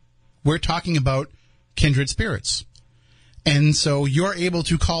 tonight we're talking about kindred spirits. And so you're able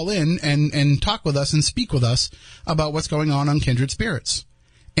to call in and talk with us and speak with us about what's going on Kindred Spirits.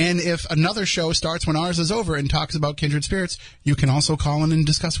 And if another show starts when ours is over and talks about kindred spirits, you can also call in and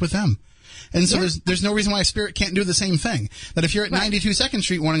discuss with them. And so there's no reason why a spirit can't do the same thing. That if you're at 92 2nd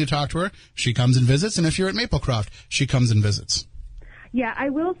Street wanting to talk to her, she comes and visits. And if you're at Maplecroft, she comes and visits. Yeah, I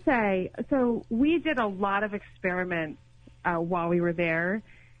will say, so we did a lot of experiments while we were there.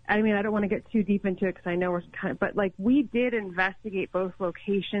 I mean, I don't want to get too deep into it because I know we're but like we did investigate both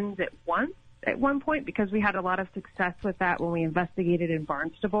locations at one point because we had a lot of success with that when we investigated in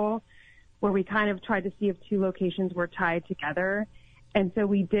Barnstable, where we kind of tried to see if two locations were tied together. And so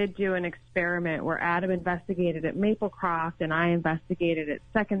we did do an experiment where Adam investigated at Maplecroft and I investigated at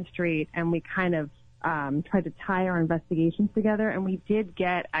 2nd Street, and we kind of tried to tie our investigations together, and we did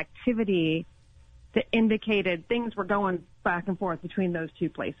get activity that indicated things were going back and forth between those two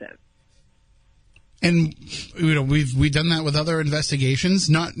places. And we've done that with other investigations.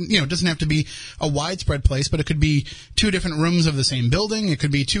 Not it doesn't have to be a widespread place, but it could be two different rooms of the same building. It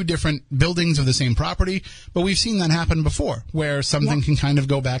could be two different buildings of the same property. But we've seen that happen before, where something can kind of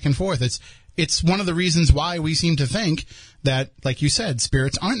go back and forth. It's one of the reasons why we seem to think that, like you said,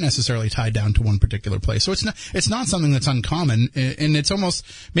 spirits aren't necessarily tied down to one particular place. So it's not something that's uncommon, and it's almost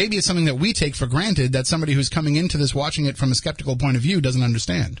maybe it's something that we take for granted that somebody who's coming into this watching it from a skeptical point of view doesn't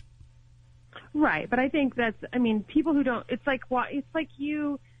understand. Right, but I think people who don't, it's like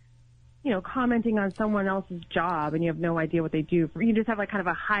you commenting on someone else's job and you have no idea what they do. You just have like kind of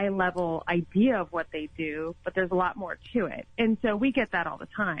a high level idea of what they do, but there's a lot more to it. And so we get that all the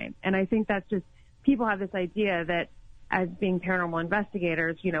time. And I think that's just, people have this idea that as being paranormal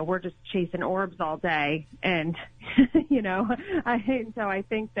investigators, we're just chasing orbs all day. And, so I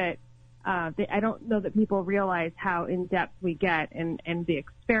think that, I don't know that people realize how in-depth we get and the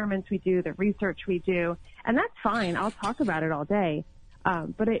experiments we do, the research we do, and that's fine. I'll talk about it all day.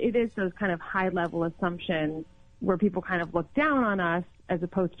 But it is those kind of high-level assumptions where people kind of look down on us as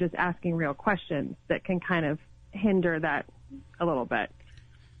opposed to just asking real questions that can kind of hinder that a little bit.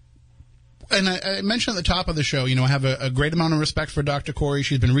 And I mentioned at the top of the show, I have a great amount of respect for Dr. Corey.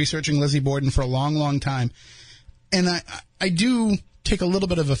 She's been researching Lizzie Borden for a long, long time. And I do take a little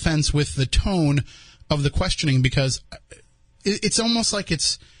bit of offense with the tone of the questioning because it's almost like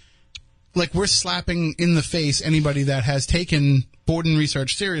it's like we're slapping in the face anybody that has taken Borden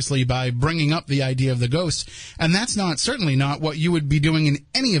research seriously by bringing up the idea of the ghosts. And that's certainly not what you would be doing in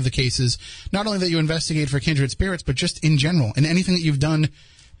any of the cases, not only that you investigate for kindred spirits, but just in general. And anything that you've done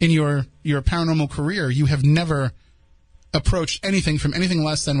in your paranormal career, you have never approached anything from anything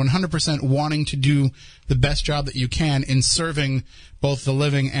less than 100% wanting to do the best job that you can in serving both the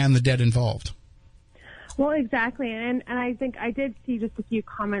living and the dead involved. Well, exactly. And I think I did see just a few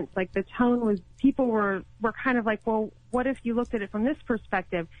comments, like the tone was, people were kind of like, well, what if you looked at it from this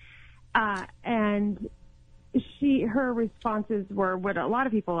perspective? And her responses were what a lot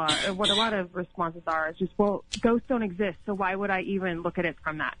of people are, what a lot of responses are, is just, well, ghosts don't exist, so why would I even look at it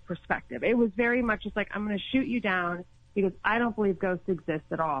from that perspective? It was very much just like, I'm going to shoot you down because I don't believe ghosts exist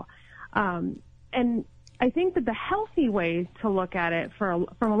at all. And I think that the healthy way to look at it from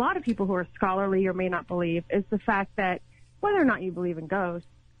a lot of people who are scholarly or may not believe is the fact that whether or not you believe in ghosts,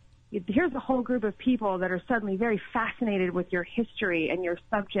 here's a whole group of people that are suddenly very fascinated with your history and your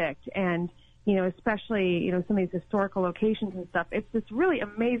subject and, especially, some of these historical locations and stuff. It's this really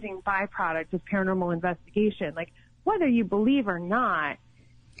amazing byproduct of paranormal investigation. Like, whether you believe or not,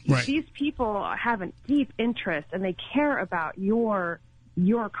 right, these people have a deep interest and they care about your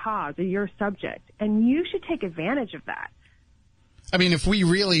cause or your subject, and you should take advantage of that. I mean, if we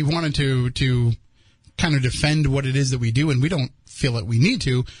really wanted to kind of defend what it is that we do, and we don't feel that we need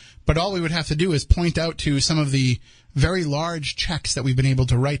to, but all we would have to do is point out to some of the very large checks that we've been able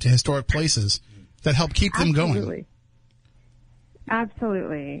to write to historic places that help keep them going.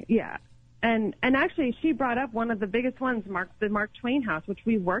 Absolutely. Yeah. And actually, she brought up one of the biggest ones, the Mark Twain house, which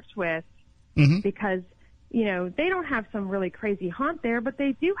we worked with, because, they don't have some really crazy haunt there, but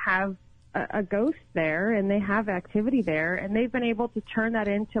they do have a ghost there, and they have activity there, and they've been able to turn that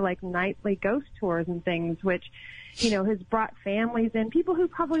into like nightly ghost tours and things, which, has brought families in, people who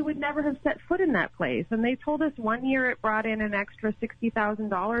probably would never have set foot in that place. And they told us one year it brought in an extra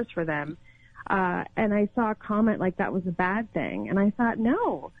 $60,000 for them. And I saw a comment like that was a bad thing. And I thought,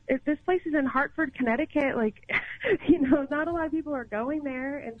 no, if this place is in Hartford, Connecticut, like, not a lot of people are going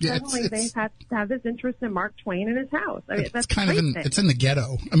there. And suddenly they've had to have this interest in Mark Twain in his house. I mean, that's kind of it's in the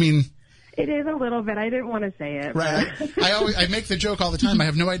ghetto. I mean, it is a little bit. I didn't want to say it. Right. I make the joke all the time. I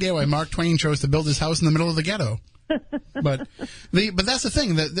have no idea why Mark Twain chose to build his house in the middle of the ghetto. But that's the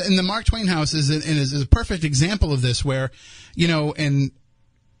thing. And the Mark Twain house is a perfect example of this, where, and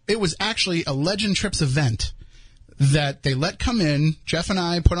it was actually a Legend Trips event that they let come in. Jeff and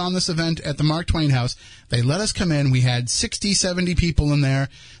I put on this event at the Mark Twain house. They let us come in. We had 60, 70 people in there.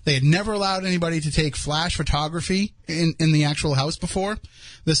 They had never allowed anybody to take flash photography in the actual house before.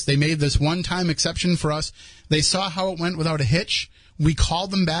 They made this one-time exception for us. They saw how it went without a hitch. We called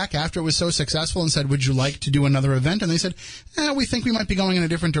them back after it was so successful and said, would you like to do another event? And they said, we think we might be going in a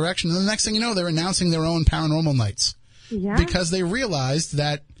different direction. And the next thing you know, they're announcing their own paranormal nights. Yeah. Because they realized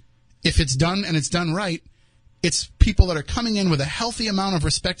that if it's done and it's done right, it's people that are coming in with a healthy amount of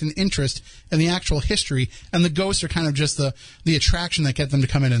respect and interest in the actual history, and the ghosts are kind of just the attraction that get them to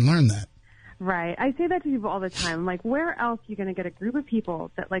come in and learn that. Right. I say that to people all the time. I'm like, where else are you going to get a group of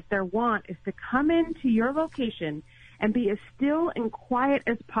people that, like, their want is to come into your location and be as still and quiet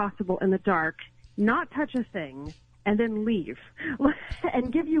as possible in the dark, not touch a thing, and then leave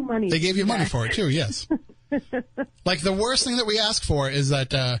and give you money. They gave you money for it, too, yes. Like, the worst thing that we ask for is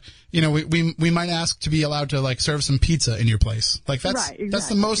that, we might ask to be allowed to, like, serve some pizza in your place. Like, that's right, exactly. That's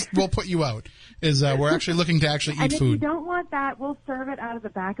the most we'll put you out, is we're actually looking to actually eat and if food. You don't want that, we'll serve it out of the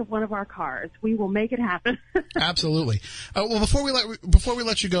back of one of our cars. We will make it happen. Absolutely. Well, before we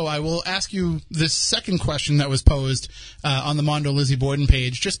let you go, I will ask you this second question that was posed on the Mondo Lizzie Borden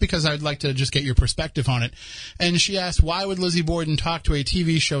page, just because I'd like to just get your perspective on it. And she asked, why would Lizzie Borden talk to a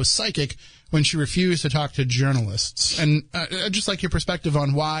TV show psychic when she refused to talk to journalists? And I'd just like your perspective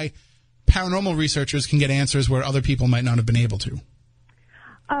on why paranormal researchers can get answers where other people might not have been able to.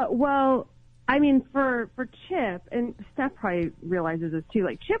 Well, I mean, for Chip, and Steph probably realizes this too,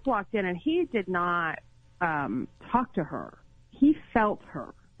 like, Chip walked in and he did not talk to her. He felt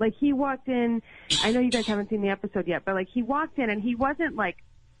her. Like, he walked in, I know you guys haven't seen the episode yet, but, like, he walked in and he wasn't, like,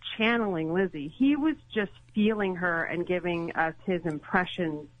 channeling Lizzie. He was just feeling her and giving us his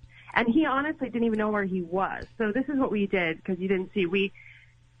impressions. And he honestly didn't even know where he was. So this is what we did, because you didn't see. We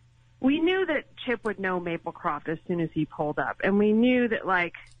knew that Chip would know Maplecroft as soon as he pulled up. And we knew that,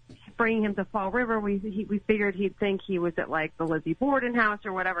 like, bringing him to Fall River, we figured he'd think he was at, like, the Lizzie Borden house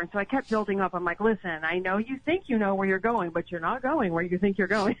or whatever. And so I kept building up. I'm like, listen, I know you think you know where you're going, but you're not going where you think you're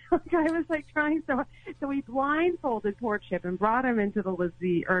going. I was, like, trying. So we blindfolded poor Chip and brought him into the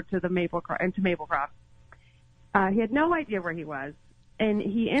Lizzie, or to the Maplecroft. He had no idea where he was. And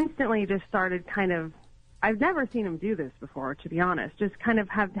he instantly just started kind of, I've never seen him do this before, to be honest, just kind of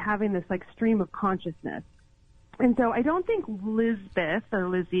having this, like, stream of consciousness. And so I don't think Lizbeth or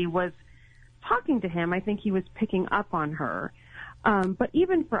Lizzie was talking to him. I think he was picking up on her. But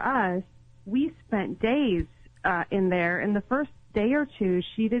even for us, we spent days in there. And the first day or two,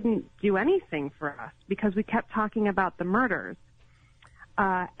 she didn't do anything for us because we kept talking about the murders.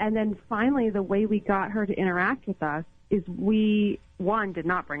 And then finally, the way we got her to interact with us is we, one, did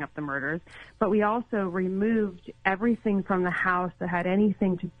not bring up the murders, but we also removed everything from the house that had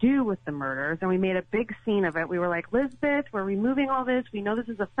anything to do with the murders, and we made a big scene of it. We were like, Lisbeth, we're removing all this. We know this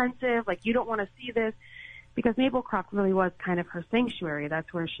is offensive. Like, you don't want to see this. Because Maplecroft really was kind of her sanctuary.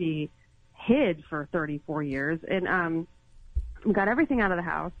 That's where she hid for 34 years. And we got everything out of the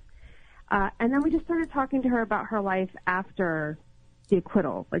house. And then we just started talking to her about her life after the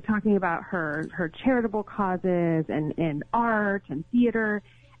acquittal, like talking about her charitable causes and art and theater.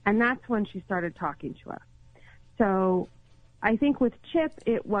 And that's when she started talking to us. So I think with Chip,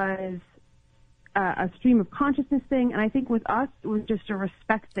 it was a stream of consciousness thing. And I think with us, it was just a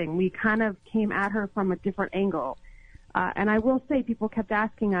respect thing. We kind of came at her from a different angle. And I will say people kept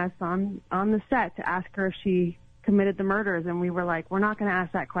asking us on the set to ask her if she committed the murders. And we were like, we're not going to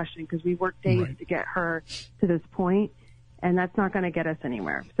ask that question because we worked days to get her to this point. And that's not going to get us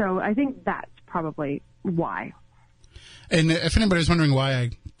anywhere. So I think that's probably why. And if anybody's wondering why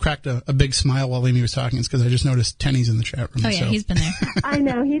I cracked a big smile while Amy was talking, it's because I just noticed Tenny's in the chat room. Oh, yeah, he's been there. I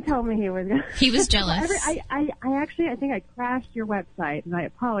know. He told me he was going to. He was jealous. I think I crashed your website, and I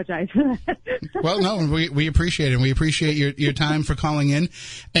apologize for that. Well, no, we appreciate it. We appreciate your time for calling in.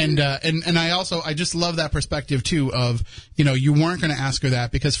 And I just love that perspective, too, of, you weren't going to ask her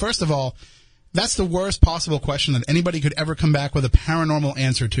that because, first of all, that's the worst possible question that anybody could ever come back with a paranormal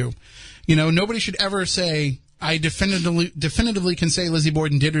answer to. Nobody should ever say, I definitively can say Lizzie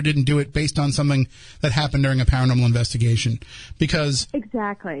Borden did or didn't do it based on something that happened during a paranormal investigation. Because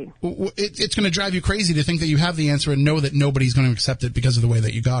exactly, it's going to drive you crazy to think that you have the answer and know that nobody's going to accept it because of the way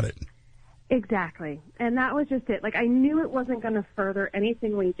that you got it. Exactly. And that was just it. Like, I knew it wasn't going to further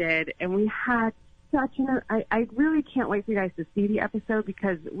anything we did, and we had I really can't wait for you guys to see the episode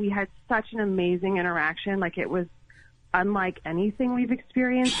because we had such an amazing interaction. Like, it was unlike anything we've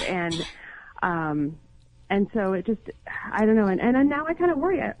experienced, and so it just, I don't know. And now I kind of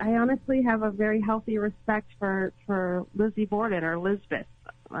worry. I honestly have a very healthy respect for Lizzie Borden or Lisbeth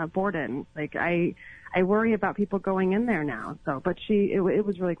Borden. Like, I worry about people going in there now. So, but it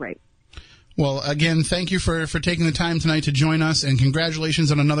was really great. Well, again, thank you for taking the time tonight to join us, and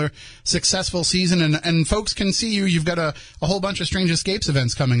congratulations on another successful season. And folks can see you. You've got a whole bunch of Strange Escapes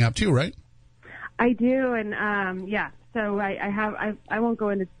events coming up too, right? I do, and yeah. So I won't go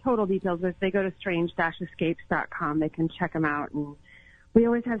into total details, but if they go to strange-escapes.com, they can check them out, and we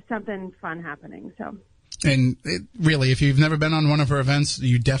always have something fun happening. So. And really, if you've never been on one of her events,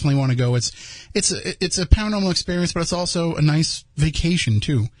 you definitely want to go. It's a paranormal experience, but it's also a nice vacation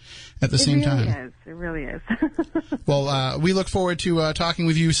too. At the same time, it really is. Well, we look forward to talking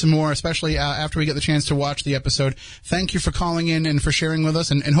with you some more, especially after we get the chance to watch the episode. Thank you for calling in and for sharing with us,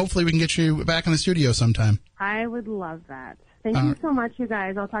 and hopefully we can get you back in the studio sometime. I would love that. Thank you so much, you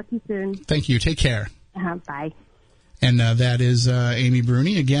guys. I'll talk to you soon. Thank you. Take care. Bye. And that is Amy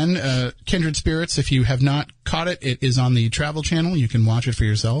Bruni. Again, Kindred Spirits, if you have not caught it, it is on the Travel Channel. You can watch it for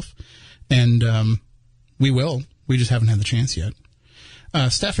yourself. And we will. We just haven't had the chance yet.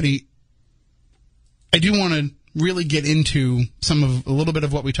 Stephanie, I do want to really get into a little bit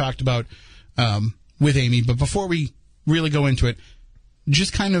of what we talked about with Amy. But before we really go into it,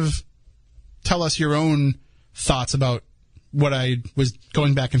 just kind of tell us your own thoughts about what I was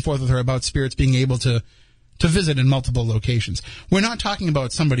going back and forth with her about spirits being able to visit in multiple locations. We're not talking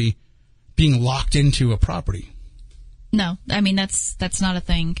about somebody being locked into a property. No, I mean, that's not a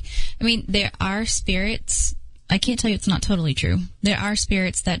thing. I mean, there are spirits. I can't tell you it's not totally true. There are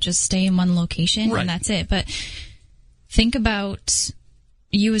spirits that just stay in one location and that's it. But think about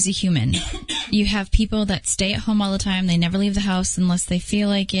you as a human. You have people that stay at home all the time. They never leave the house unless they feel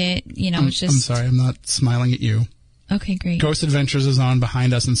like it. It's just... I'm sorry, I'm not smiling at you. Okay, great. Ghost Adventures is on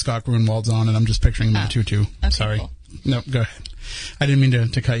behind us, and Scott Grunwald's on, and I'm just picturing him in a tutu. Okay, sorry. Cool. No, go ahead. I didn't mean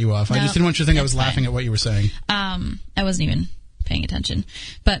to cut you off. No, I just didn't want you to think I was laughing at what you were saying. I wasn't even paying attention.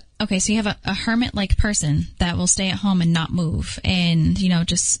 But, okay, so you have a hermit-like person that will stay at home and not move and,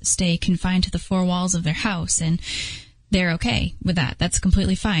 just stay confined to the four walls of their house, and they're okay with that. That's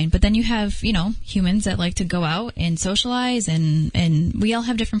completely fine. But then you have, humans that like to go out and socialize, and we all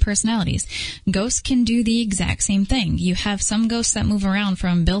have different personalities. Ghosts can do the exact same thing. You have some ghosts that move around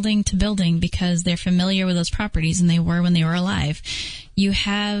from building to building because they're familiar with those properties and they were when they were alive. You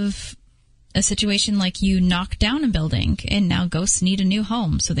have a situation like you knock down a building and now ghosts need a new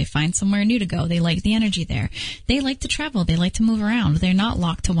home, so they find somewhere new to go. They like the energy there. They like to travel. They like to move around. They're not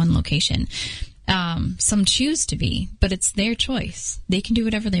locked to one location. Some choose to be, but it's their choice. They can do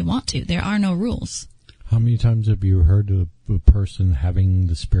whatever they want to. There are no rules. How many times have you heard of a person having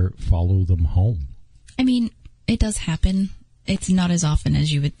the spirit follow them home? I mean, it does happen. It's not as often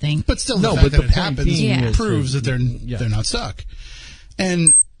as you would think. But still, the fact that it happens proves that they're not stuck.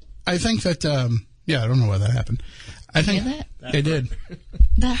 And I think that, I don't know why that happened. I think it did.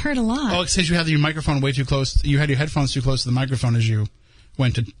 That hurt a lot. Oh, it says you had your microphone way too close. You had your headphones too close to the microphone as you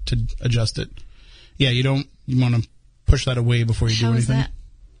went to adjust it. Yeah, you want to push that away before you do anything. How is that?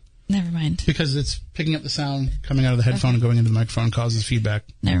 Never mind. Because it's picking up the sound coming out of the headphone and going into the microphone and causes feedback.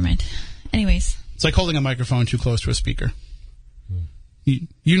 Never mind. Anyways. It's like holding a microphone too close to a speaker.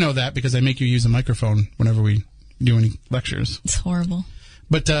 You know that because I make you use a microphone whenever we do any lectures. It's horrible.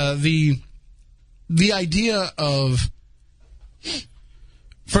 But the idea of,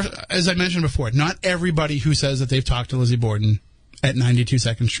 as I mentioned before, not everybody who says that they've talked to Lizzie Borden at 92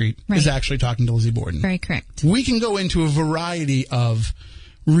 2nd Street is actually talking to Lizzie Borden. Very correct. We can go into a variety of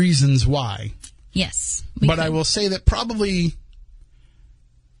reasons why. Yes. But I will say that probably,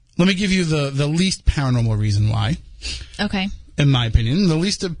 let me give you the least paranormal reason why. Okay. In my opinion, the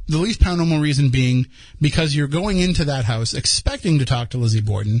least paranormal reason being because you're going into that house expecting to talk to Lizzie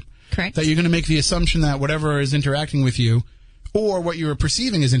Borden. Correct. That you're going to make the assumption that whatever is interacting with you, or what you're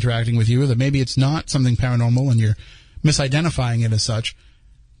perceiving is interacting with you, that maybe it's not something paranormal and you're misidentifying it as such.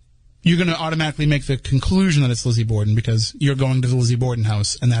 You're going to automatically make the conclusion that it's Lizzie Borden because you're going to the Lizzie Borden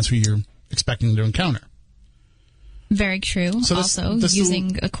house and that's who you're expecting to encounter. Very true. So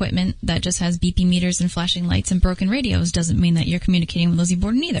using equipment that just has beeping meters and flashing lights and broken radios doesn't mean that you're communicating with Lizzie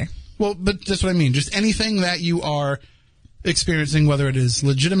Borden either. Well, but that's what I mean. Just anything that you are experiencing, whether it is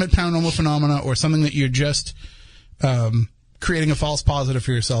legitimate paranormal phenomena or something that you're just creating a false positive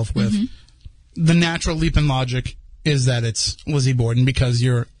for yourself with, the natural leap in logic is that it's Lizzie Borden because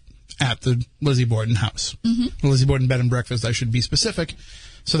you're at the Lizzie Borden house. The Lizzie Borden bed and breakfast, I should be specific,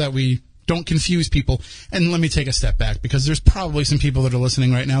 so that we don't confuse people. And let me take a step back, because there's probably some people that are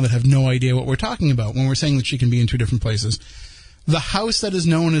listening right now that have no idea what we're talking about when we're saying that she can be in two different places. The house that is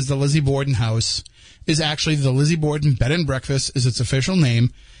known as the Lizzie Borden house is actually the Lizzie Borden Bed and Breakfast is its official name.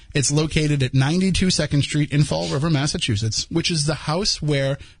 It's located at 92 2nd Street in Fall River, Massachusetts, which is the house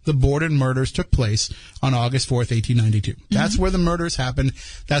where the Borden murders took place on August 4th, 1892. That's where the murders happened.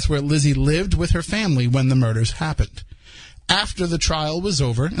 That's where Lizzie lived with her family when the murders happened. After the trial was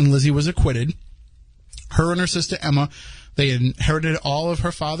over and Lizzie was acquitted, her and her sister Emma, they inherited all of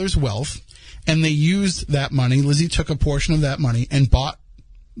her father's wealth, and they used that money. Lizzie took a portion of that money and bought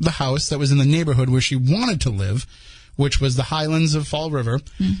the house that was in the neighborhood where she wanted to live, which was the Highlands of Fall River,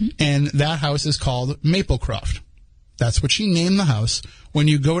 and that house is called Maplecroft. That's what she named the house. When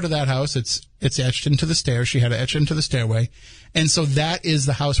you go to that house, it's etched into the stairs. She had to etch into the stairway. And so that is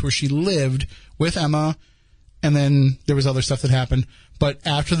the house where she lived with Emma, and then there was other stuff that happened. But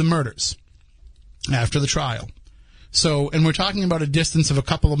after the murders, after the trial. So, and we're talking about a distance of a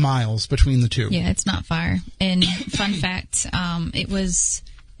couple of miles between the two. Yeah, it's not far. And fun fact, it was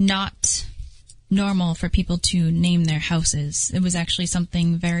not normal for people to name their houses. It was actually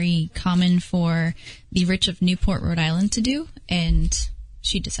something very common for the rich of Newport, Rhode Island to do, and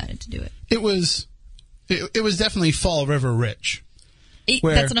she decided to do it. It was definitely Fall River rich.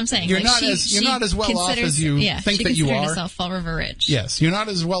 That's what I'm saying. You're not as well off as you think that you are. She considered herself Fall River rich. Yes, you're not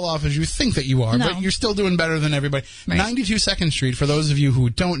as well off as you think that you are, but you're still doing better than everybody. Right. 92 2nd Street, for those of you who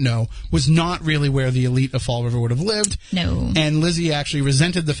don't know, was not really where the elite of Fall River would have lived. No. And Lizzie actually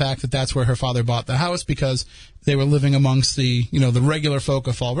resented the fact that that's where her father bought the house because they were living amongst the regular folk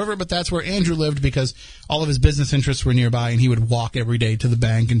of Fall River, but that's where Andrew lived because all of his business interests were nearby, and he would walk every day to the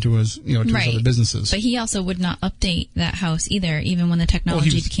bank and to his his other businesses. But he also would not update that house either, even when the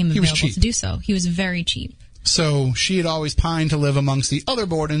technology became available to do so. He was very cheap. So she had always pined to live amongst the other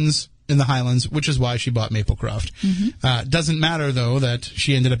Bordens in the Highlands, which is why she bought Maplecroft. Doesn't matter, though, that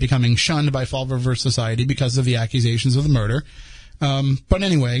she ended up becoming shunned by Fall River society because of the accusations of the murder. But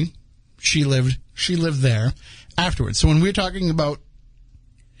anyway, she lived there afterwards. So when we're talking about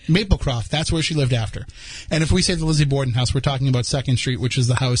Maplecroft, that's where she lived after. And if we say the Lizzie Borden house, we're talking about 2nd Street, which is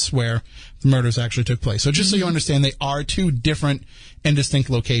the house where the murders actually took place. So just so you understand, they are two different and distinct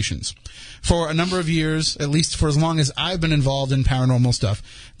locations. For a number of years, at least for as long as I've been involved in paranormal stuff,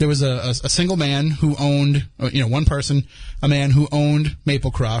 there was a single man who owned, one person, a man who owned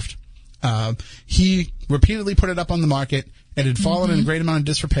Maplecroft. He repeatedly put it up on the market. It had fallen in a great amount of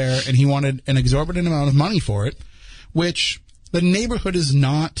disrepair, and he wanted an exorbitant amount of money for it, which the neighborhood is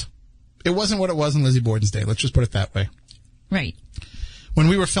not. It wasn't what it was in Lizzie Borden's day. Let's just put it that way. Right. When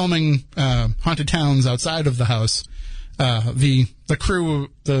we were filming Haunted Towns outside of the house, the crew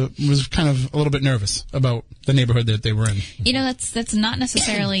was kind of a little bit nervous about the neighborhood that they were in. That's not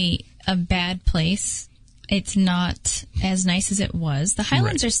necessarily a bad place It's not as nice as it was. The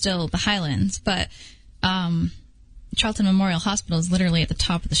Highlands are still the Highlands, but Charlton Memorial Hospital is literally at the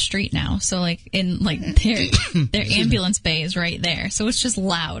top of the street now. So their ambulance bay is right there. So it's just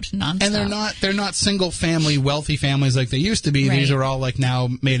loud nonstop. And they're not single family wealthy families like they used to be. Right. These are all now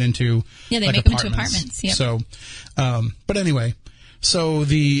made into they make apartments. them into apartments. Yep. So, but anyway, so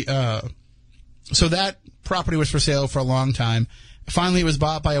so that property was for sale for a long time. Finally, it was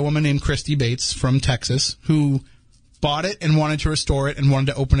bought by a woman named Christy Bates from Texas, who bought it and wanted to restore it and wanted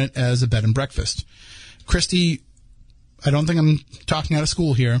to open it as a bed and breakfast. Christy, I don't think I'm talking out of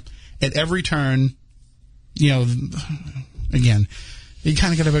school here. At every turn, again, you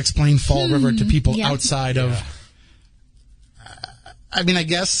kind of got to explain Fall River to people outside of. I mean, I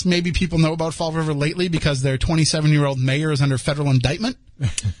guess maybe people know about Fall River lately because their 27-year-old mayor is under federal indictment.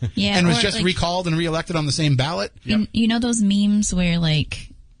 Yeah, and was just recalled and reelected on the same ballot. You know those memes where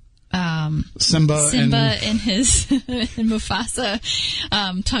Simba and his and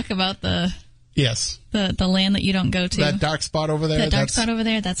Mufasa talk about the land that you don't go to. That dark spot over there. That's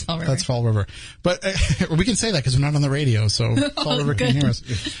Fall River. That's Fall River. But we can say that because we're not on the radio, so Fall River can hear us.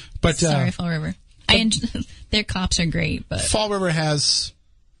 But sorry, Fall River. Their cops are great, but Fall River has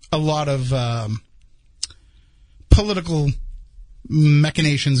a lot of political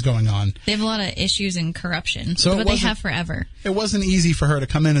machinations going on. They have a lot of issues and corruption, so but they have forever. It wasn't easy for her to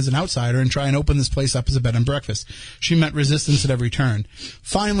come in as an outsider and try and open this place up as a bed and breakfast. She met resistance at every turn.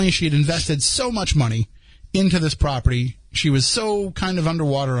 Finally, she had invested so much money into this property. She was so kind of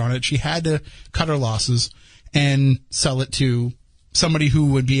underwater on it. She had to cut her losses and sell it to somebody who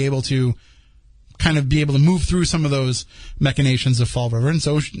would be able to move through some of those machinations of Fall River. And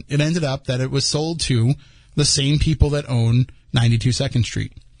so it ended up that it was sold to the same people that own 92 2nd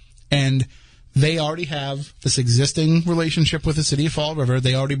Street. And they already have this existing relationship with the city of Fall River.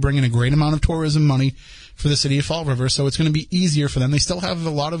 They already bring in a great amount of tourism money for the city of Fall River, so it's going to be easier for them. They still have a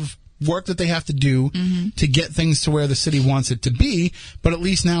lot of work that they have to do to get things to where the city wants it to be, but at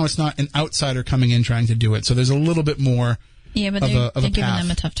least now it's not an outsider coming in trying to do it. So there's a little bit more but they're giving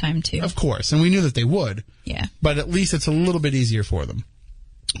them a tough time too. Of course, and we knew that they would. Yeah. But at least it's a little bit easier for them.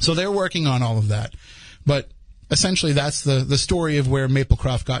 So they're working on all of that. But essentially, that's the story of where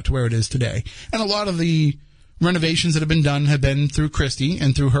Maplecroft got to where it is today. And a lot of the renovations that have been done have been through Christy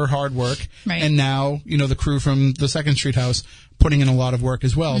and through her hard work. Right. And now, the crew from the 2nd Street house putting in a lot of work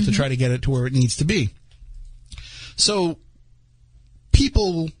as well to try to get it to where it needs to be. So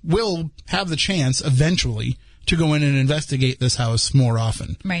people will have the chance eventually to go in and investigate this house more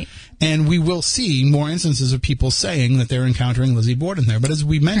often. Right. And we will see more instances of people saying that they're encountering Lizzie Borden there. But as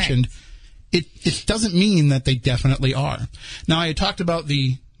we mentioned, it doesn't mean that they definitely are. Now, I had talked about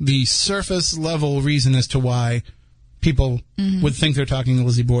the surface level reason as to why people would think they're talking to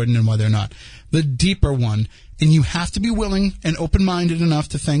Lizzie Borden and why they're not. The deeper one, and you have to be willing and open-minded enough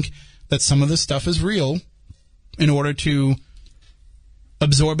to think that some of this stuff is real in order to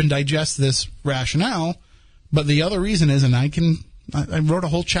absorb and digest this rationale. But the other reason is, and I wrote a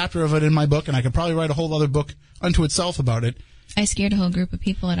whole chapter of it in my book, and I could probably write a whole other book unto itself about it. I scared a whole group of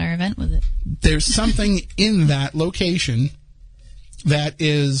people at our event with it. There's something in that location that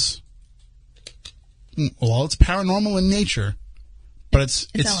is, it's paranormal in nature, but it's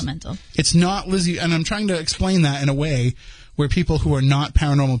elemental. It's not Lizzie, and I'm trying to explain that in a way where people who are not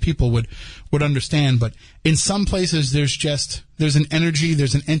paranormal people would understand. But in some places, there's an energy,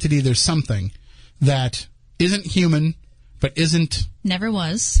 there's an entity, there's something that isn't human, but never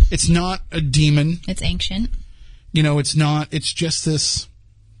was. It's not a demon. It's ancient. It's not. It's just this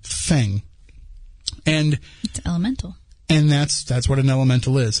thing, and it's elemental. And that's what an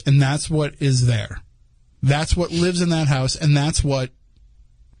elemental is, and that's what is there. That's what lives in that house, and that's what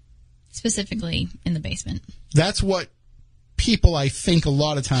specifically in the basement. That's what people, I think, a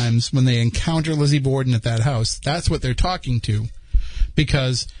lot of times when they encounter Lizzie Borden at that house, that's what they're talking to,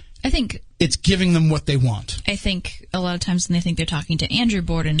 because I think it's giving them what they want. I think a lot of times when they think they're talking to Andrew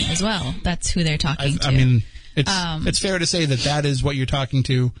Borden as well, that's who they're talking to. I mean, it's fair to say that is what you're talking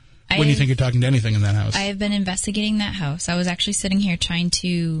to when you think you're talking to anything in that house. I have been investigating that house. I was actually sitting here trying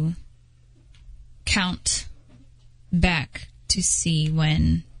to count back to see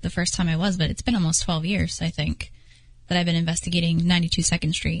when the first time I was, but it's been almost 12 years, I think, that I've been investigating 92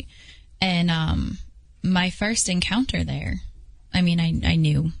 2nd Street. And my first encounter there, I mean, I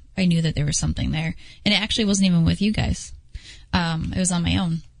knew that there was something there. And it actually wasn't even with you guys. It was on my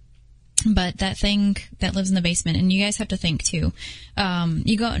own. But that thing that lives in the basement, and you guys have to think too,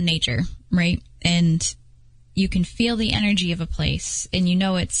 you go out in nature, right? And you can feel the energy of a place, and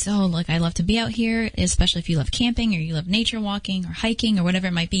it's, I love to be out here, especially if you love camping or you love nature walking or hiking or whatever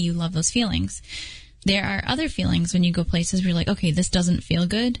it might be, you love those feelings. there are other feelings when you go places where you're like, okay, this doesn't feel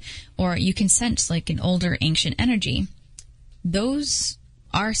good, or you can sense like an older ancient energy. Those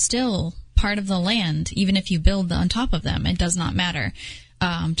are still part of the land, even if you build on top of them. It does not matter.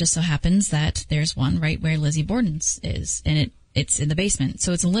 Just so happens that there's one right where Lizzie Borden's is, and it's in the basement.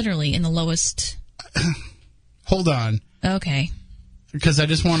 So it's literally in the lowest... Hold on. Okay. Because I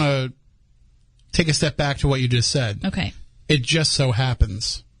just want to take a step back to what you just said. Okay. It just so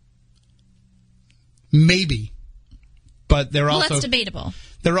happens. Maybe. But there also... that's debatable.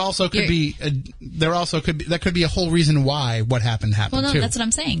 There also could be that could be a whole reason why what happened Well, no, too. that's what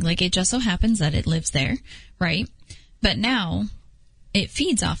I'm saying. Like, it just so happens that it lives there, right? But now it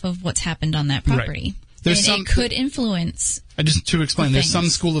feeds off of what's happened on that property. Right. It could influence. Just to explain, there's some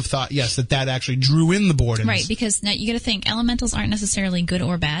school of thought, yes, that actually drew in the Bordens. Right, because now you got to think, elementals aren't necessarily good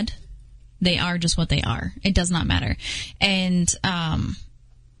or bad. They are just what they are. It does not matter. And,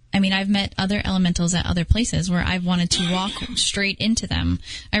 I mean, I've met other elementals at other places where I've wanted to walk straight into them.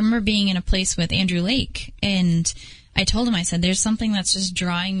 I remember being in a place with Andrew Lake, and I told him, I said, there's something that's just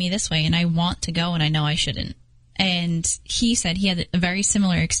drawing me this way, and I want to go, and I know I shouldn't. And he said he had a very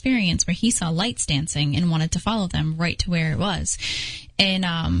similar experience where he saw lights dancing and wanted to follow them right to where it was.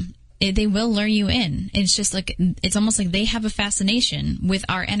 And they will lure you in. It's just like, it's almost like they have a fascination with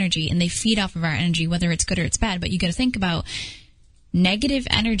our energy, and they feed off of our energy, whether it's good or it's bad. But you got to think about negative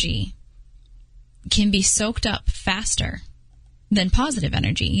energy can be soaked up faster than positive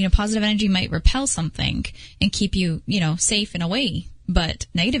energy. You know, positive energy might repel something and keep you, safe and away. But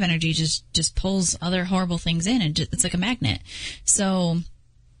negative energy just pulls other horrible things in, and it's like a magnet. So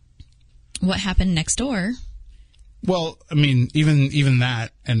what happened next door? Well, I mean, even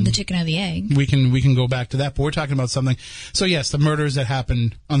that, and the chicken or the egg. We can go back to that, but we're talking about something. So yes, the murders that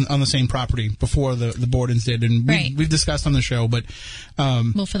happened on the same property before the Bordens did, and we've discussed on the show. But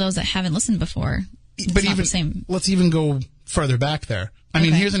well, for those that haven't listened before, it's not the same. Let's even go further back there. I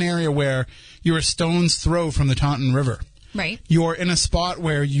mean, here's an area where you're a stone's throw from the Taunton River. Right. You're in a spot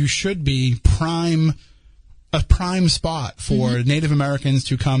where you should be a prime spot for Native Americans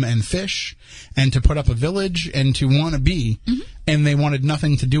to come and fish and to put up a village and to want to be, and they wanted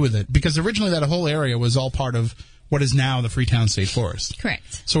nothing to do with it, because originally that whole area was all part of what is now the Freetown State Forest.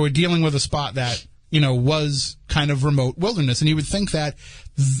 Correct. So we're dealing with a spot that, was kind of remote wilderness, and you would think that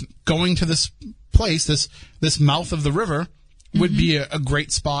going to this place, this mouth of the river, would be a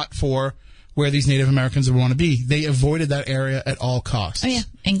great spot for where these Native Americans would want to be. They avoided that area at all costs. Oh, yeah.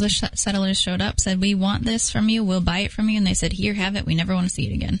 English settlers showed up, said, we want this from you, we'll buy it from you, and they said, here, have it, we never want to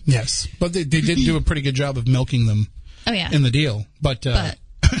see it again. Yes, but they did do a pretty good job of milking them in the deal. But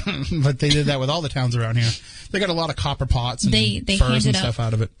but they did that with all the towns around here. They got a lot of copper pots and they furs and stuff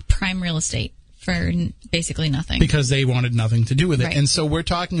out of it. Prime real estate for basically nothing. Because they wanted nothing to do with it. Right. And so we're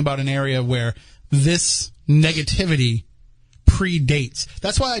talking about an area where this negativity predates.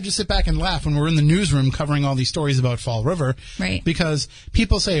 That's why I just sit back and laugh when we're in the newsroom covering all these stories about Fall River. Right. Because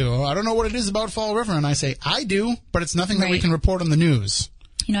people say, oh, I don't know what it is about Fall River. And I say, I do, but it's nothing that we can report on the news.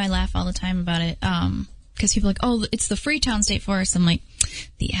 I laugh all the time about it because people are like, oh, it's the Freetown State Forest. I'm like,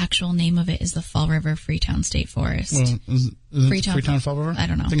 the actual name of it is the Fall River Freetown State Forest. Well, is Freetown Fall River? I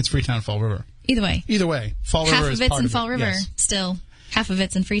don't know. I think it's Freetown Fall River. Either way. Fall River is part of it. Half of it's in Fall River. Yes. Still, half of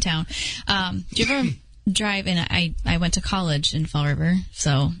it's in Freetown. Do you ever drive? And I went to college in Fall River,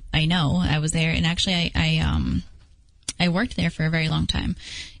 so I know. I was there, and actually I worked there for a very long time.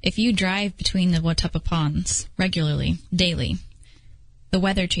 If you drive between the Watuppa ponds regularly, daily, the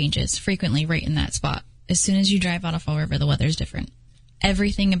weather changes frequently right in that spot. As soon as you drive out of Fall River, the weather's different.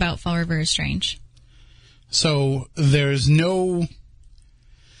 Everything about Fall River is strange. So there's no,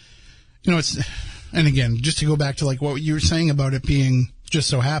 it's, and again, just to go back to like what you were saying about it being just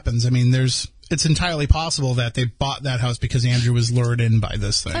so happens. I mean, it's entirely possible that they bought that house because Andrew was lured in by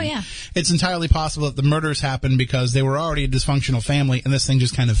this thing. Oh, yeah. It's entirely possible that the murders happened because they were already a dysfunctional family and this thing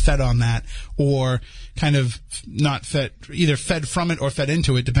just kind of fed on that, or kind of not fed, either fed from it or fed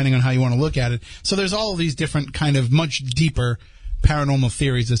into it, depending on how you want to look at it. So there's all of these different kind of much deeper paranormal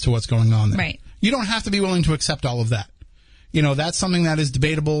theories as to what's going on there. Right. You don't have to be willing to accept all of that. That's something that is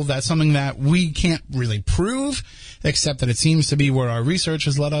debatable. That's something that we can't really prove, except that it seems to be where our research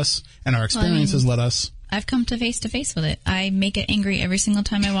has led us and our experience has led us. I've come to face with it. I make it angry every single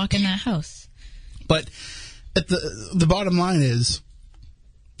time I walk in that house. But at the bottom line is,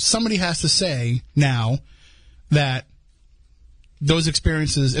 somebody has to say now that those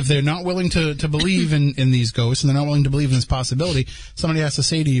experiences, if they're not willing to believe in these ghosts and they're not willing to believe in this possibility, somebody has to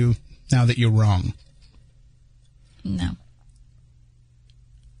say to you now that you're wrong. No.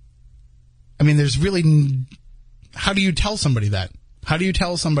 I mean, there's really... How do you tell somebody that? How do you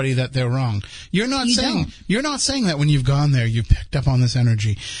tell somebody that they're wrong? You're not You saying don't. you're not saying that when you've gone there you've picked up on this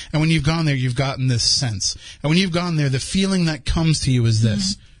energy, and when you've gone there you've gotten this sense, and when you've gone there the feeling that comes to you is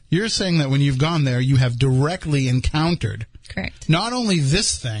this. You're saying that when you've gone there you have directly encountered Correct. not only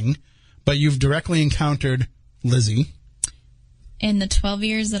this thing, but you've directly encountered Lizzie. In the 12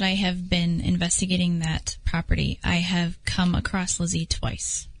 years that I have been investigating that property, I have come across Lizzie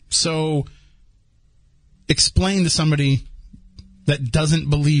twice. So explain to somebody that doesn't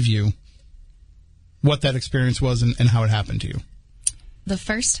believe you what that experience was and how it happened to you. The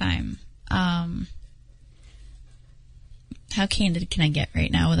first time, how candid can I get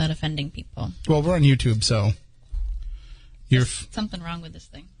right now without offending people? Well, we're on YouTube, so you're Something wrong with this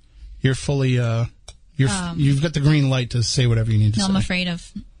thing. you're fully you've got the green light to say whatever you need to No, say. I'm afraid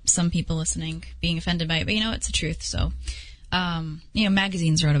of some people listening being offended by it, but it's the truth. So,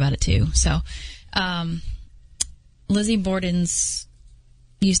 magazines wrote about it too. So, Lizzie Borden's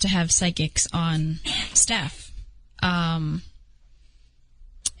used to have psychics on staff.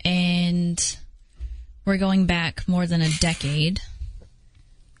 And we're going back more than a decade.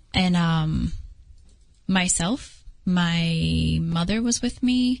 And myself, my mother was with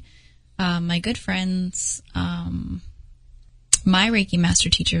me, my good friends, my Reiki master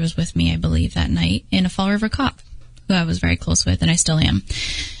teacher was with me, I believe, that night, and a Fall River cop who I was very close with, and I still am.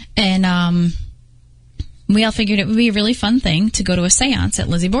 And we all figured it would be a really fun thing to go to a seance at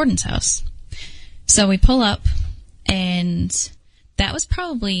Lizzie Borden's house. So we pull up, and that was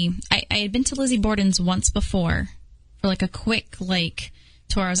probably, I had been to Lizzie Borden's once before for like a quick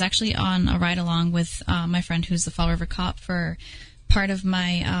tour. I was actually on a ride along with my friend who's the Fall River cop for part of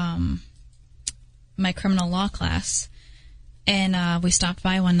my my criminal law class. And we stopped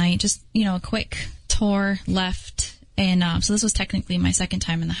by one night, just, a quick tour, left. And so this was technically my second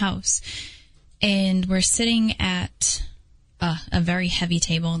time in the house. And we're sitting at a very heavy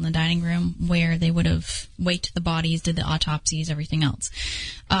table in the dining room where they would have weighed the bodies, did the autopsies, everything else.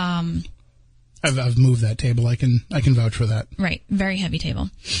 I've moved that table. I can vouch for that. Right, very heavy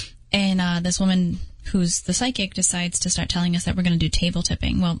table. And this woman who's the psychic decides to start telling us that we're going to do table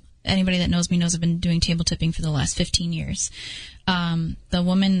tipping. Well, anybody that knows me knows I've been doing table tipping for the last 15 years. The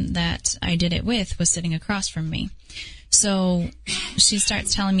woman that I did it with was sitting across from me. So she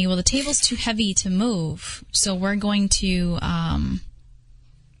starts telling me, well, the table's too heavy to move, so we're going to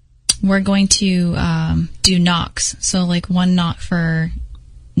do knocks. So like 1 knock for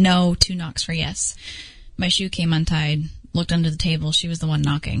no, 2 knocks for yes. My shoe came untied, looked under the table, she was the one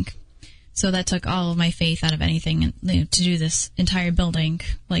knocking. So that took all of my faith out of anything to do this entire building,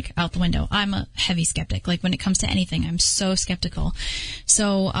 out the window. I'm a heavy skeptic. When it comes to anything, I'm so skeptical.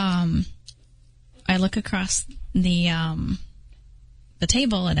 So I look across the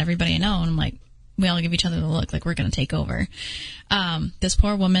table at everybody I know, and I'm like, we all give each other the look, we're going to take over. This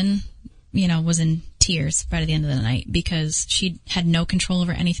poor woman, was in tears by the end of the night because she had no control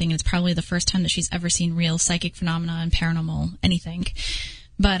over anything, and it's probably the first time that she's ever seen real psychic phenomena and paranormal anything.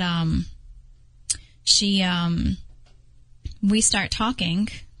 But we start talking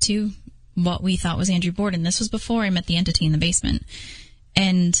to what we thought was Andrew Borden. This was before I met the entity in the basement.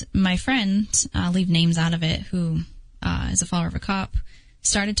 And my friend, I'll leave names out of it, who is a Fall River cop,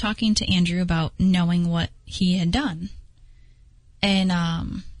 started talking to Andrew about knowing what he had done. And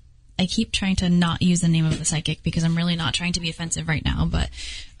I keep trying to not use the name of the psychic because I'm really not trying to be offensive right now. But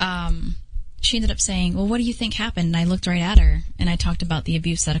she ended up saying, well, what do you think happened? And I looked right at her, and I talked about the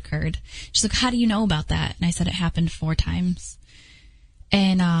abuse that occurred. She's like, how do you know about that? And I said it happened 4 times.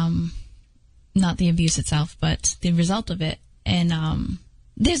 And not the abuse itself, but the result of it. And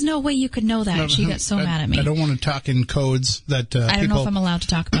there's no way you could know that. She got so mad at me. I don't want to talk in codes that I don't know if I'm allowed to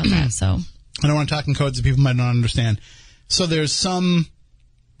talk about that. So I don't want to talk in codes that people might not understand. So there's some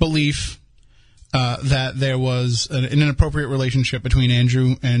belief that there was an inappropriate relationship between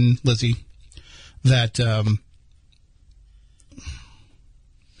Andrew and Lizzie, that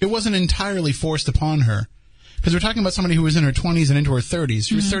it wasn't entirely forced upon her. Because we're talking about somebody who was in her 20s and into her 30s.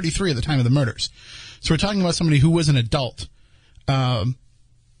 She was 33 at the time of the murders. So we're talking about somebody who was an adult. And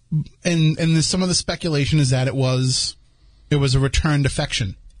some of the speculation is that it was a returned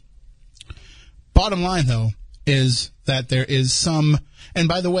affection. Bottom line, though, is that there is some, and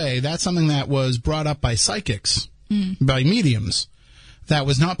by the way, that's something that was brought up by psychics, by mediums, that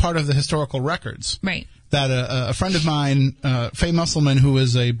was not part of the historical records. right. That a friend of mine, Faye Musselman, who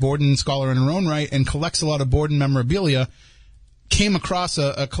is a Borden scholar in her own right and collects a lot of Borden memorabilia, came across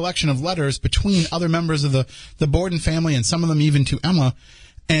a collection of letters between other members of the Borden family, and some of them even to Emma.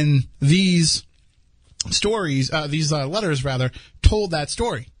 And these stories, these letters rather, told that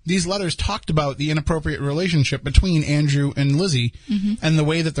story. These letters talked about the inappropriate relationship between Andrew and Lizzie and the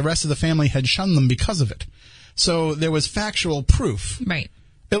way that the rest of the family had shunned them because of it. So there was factual proof. Right.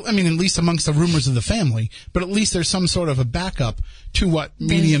 I mean, at least amongst the rumors of the family, but at least there's some sort of a backup to what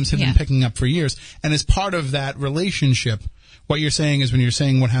mediums had been picking up for years. And as part of that relationship, what you're saying is when you're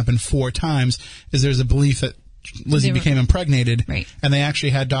saying what happened 4 times, is there's a belief that Lizzie became impregnated, and they actually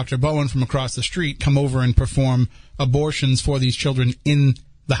had Dr. Bowen from across the street come over and perform abortions for these children in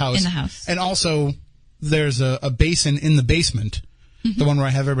the house. In the house. And also, there's a basin in the basement, the one where I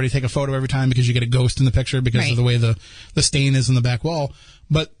have everybody take a photo every time because you get a ghost in the picture because of the way the stain is in the back wall.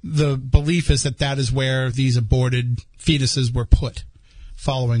 But the belief is that that is where these aborted fetuses were put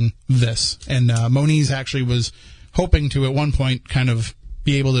following this. And Moniz actually was hoping to, at one point, kind of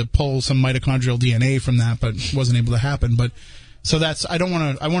be able to pull some mitochondrial DNA from that, but wasn't able to happen. But so that's, I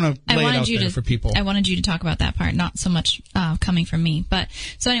want to lay it out there for people. I wanted you to talk about that part, not so much coming from me. But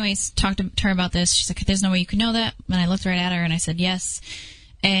so anyways, talked to her about this. She's like, there's no way you could know that. And I looked right at her and I said, yes.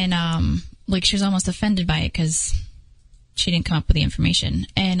 And like she was almost offended by it because she didn't come up with the information.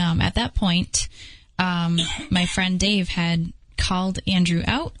 And at that point, my friend Dave had called Andrew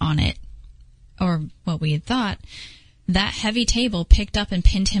out on it, or what we had thought. That heavy table picked up and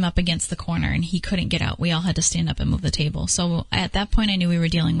pinned him up against the corner, and he couldn't get out. We all had to stand up and move the table. So at that point, I knew we were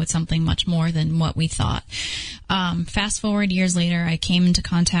dealing with something much more than what we thought. Fast forward years later, I came into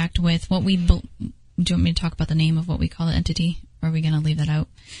contact with what we... Do you want me to talk about the name of what we call the entity? Or are we going to leave that out?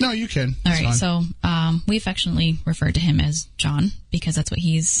 No, you can. All right, so we affectionately refer to him as John because that's what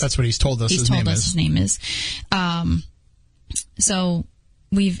he's told us his name is. So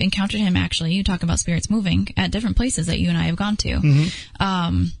we've encountered him, actually, you talk about spirits moving, at different places that you and I have gone to.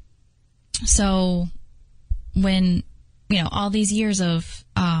 So when, all these years of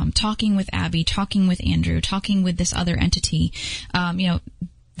talking with Abby, talking with Andrew, talking with this other entity,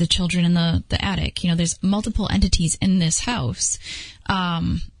 the children in the attic, there's multiple entities in this house.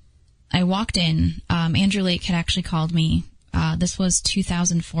 I walked in, Andrew Lake had actually called me. This was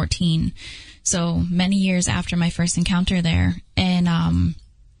 2014, so many years after my first encounter there. And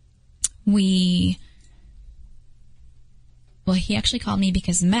he actually called me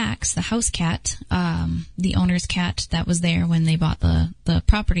because Max, the house cat, the owner's cat that was there when they bought the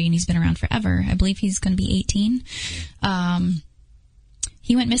property, and he's been around forever. I believe he's going to be 18.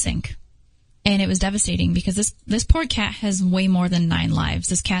 He went missing. And it was devastating because this poor cat has way more than 9 lives.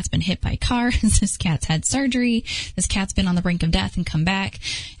 This cat's been hit by cars. This cat's had surgery. This cat's been on the brink of death and come back.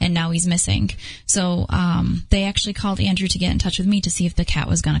 And now he's missing. So, they actually called Andrew to get in touch with me to see if the cat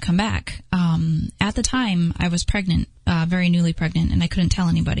was going to come back. At the time, I was pregnant, very newly pregnant, and I couldn't tell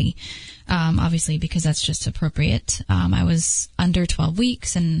anybody, obviously, because that's just appropriate. I was under 12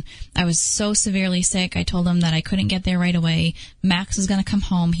 weeks, and I was so severely sick. I told him that I couldn't get there right away. Max was going to come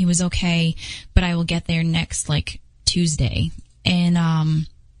home. He was okay, but I will get there next, Tuesday. And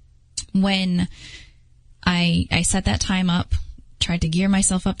when I set that time up, tried to gear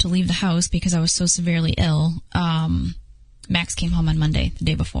myself up to leave the house because I was so severely ill, Max came home on Monday, the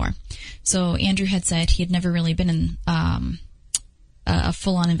day before. So Andrew had said he had never really been in a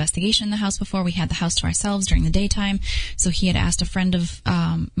full-on investigation in the house before. We had the house to ourselves during the daytime. So he had asked a friend of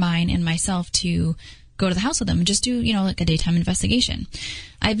mine and myself to go to the house with him and just do, a daytime investigation.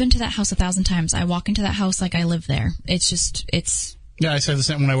 I've been to that house 1,000 times. I walk into that house like I live there. It's... Yeah, I say the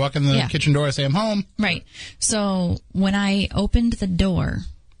same when I walk in the kitchen door. I say I'm home. Right. So when I opened the door,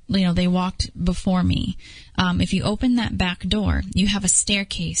 they walked before me. If you open that back door, you have a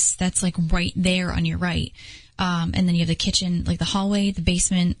staircase that's right there on your right. And then you have the kitchen, the hallway, the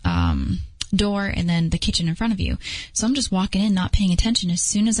basement, door, and then the kitchen in front of you. So I'm just walking in, not paying attention. As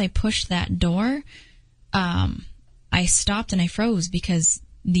soon as I pushed that door, I stopped and I froze because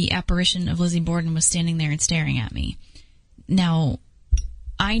the apparition of Lizzie Borden was standing there and staring at me. Now,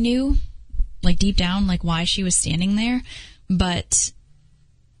 I knew, deep down, why she was standing there, but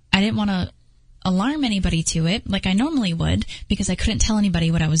I didn't want to alarm anybody to it like I normally would because I couldn't tell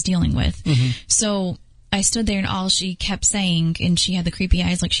anybody what I was dealing with. So I stood there, and all she kept saying, and she had the creepy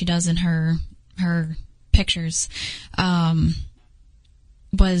eyes like she does in her pictures,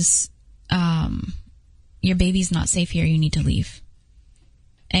 was, your baby's not safe here, you need to leave.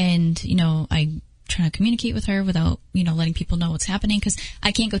 And, I trying to communicate with her without, letting people know what's happening, because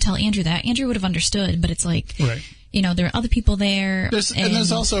I can't go tell Andrew that. Andrew would have understood, but it's right. There are other people there. And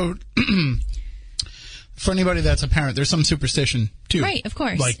there's also... for anybody that's a parent, there's some superstition too. Right, of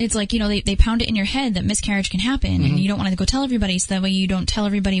course. It's like, they pound it in your head that miscarriage can happen, and you don't want to go tell everybody, so that way you don't tell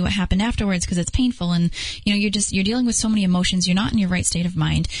everybody what happened afterwards because it's painful, and you're dealing with so many emotions. You're not in your right state of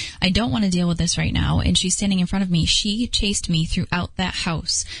mind. I don't want to deal with this right now. And she's standing in front of me. She chased me throughout that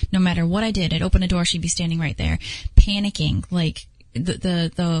house. No matter what I did, I'd open a door, she'd be standing right there, panicking, like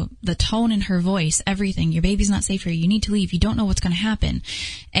the tone in her voice, everything. Your baby's not safe here. You need to leave. You don't know what's going to happen.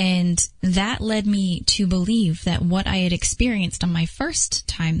 And that led me to believe that what I had experienced on my first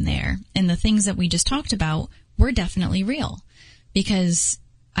time there and the things that we just talked about were definitely real, because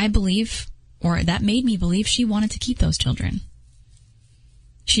I believe, or that made me believe, she wanted to keep those children.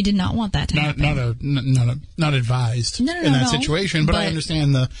 She did not want that to happen. Not advised in that situation, but I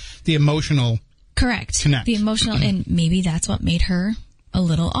understand the emotional. Correct. Connect. The emotional, and maybe that's what made her a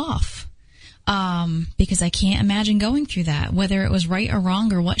little off. Because I can't imagine going through that, whether it was right or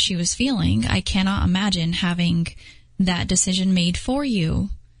wrong or what she was feeling. I cannot imagine having that decision made for you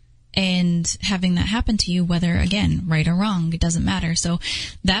and having that happen to you, whether, again, right or wrong, it doesn't matter. So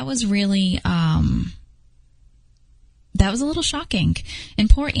that was really, that was a little shocking. And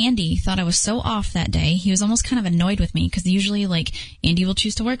poor Andy thought I was so off that day. He was almost kind of annoyed with me, because usually, Andy will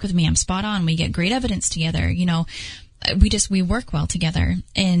choose to work with me. I'm spot on. We get great evidence together. We work well together.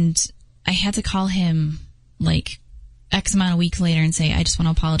 And I had to call him X amount of weeks later and say, I just want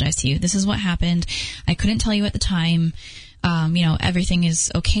to apologize to you. This is what happened. I couldn't tell you at the time. Everything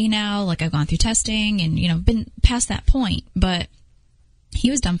is okay now. I've gone through testing and, been past that point. But he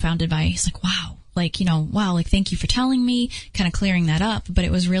was dumbfounded by it. He's like, wow. Thank you for telling me, kind of clearing that up. But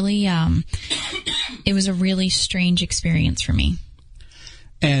it was really, it was a really strange experience for me.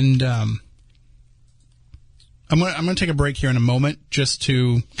 And I'm going to take a break here in a moment just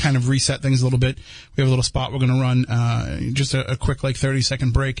to kind of reset things a little bit. We have a little spot we're going to run, just a quick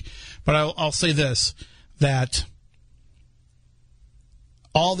 30-second break. But I'll say this, that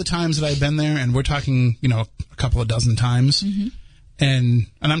all the times that I've been there, and we're talking, a couple of dozen times, and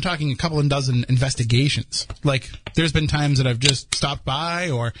I'm talking a couple of dozen investigations. There's been times that I've just stopped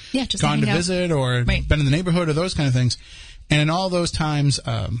by or gone to visit or been in the neighborhood or those kind of things. And in all those times,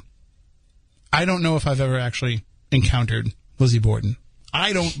 I don't know if I've ever actually encountered Lizzie Borden.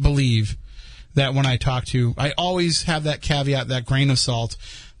 I don't believe that when I talk to, I always have that caveat, that grain of salt,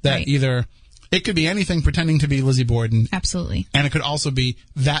 that either it could be anything pretending to be Lizzie Borden. Absolutely. And it could also be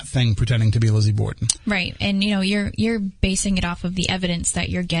that thing pretending to be Lizzie Borden. Right. And, you're basing it off of the evidence that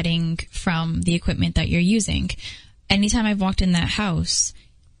you're getting from the equipment that you're using. Anytime I've walked in that house,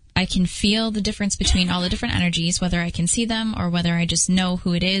 I can feel the difference between all the different energies, whether I can see them or whether I just know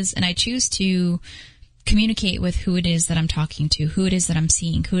who it is. And I choose to communicate with who it is that I'm talking to, who it is that I'm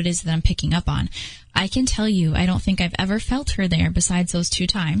seeing, who it is that I'm picking up on. I can tell you, I don't think I've ever felt her there besides those 2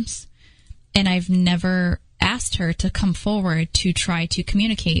 times. And I've never asked her to come forward to try to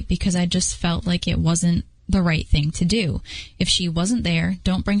communicate, because I just felt like it wasn't the right thing to do. If she wasn't there,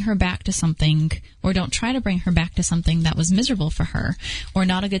 don't bring her back to something, or don't try to bring her back to something that was miserable for her or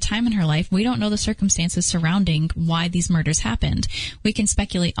not a good time in her life. We don't know the circumstances surrounding why these murders happened. We can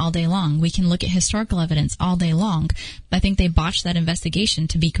speculate all day long. We can look at historical evidence all day long. I think they botched that investigation,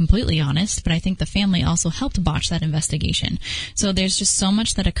 to be completely honest, but I think the family also helped botch that investigation. So there's just so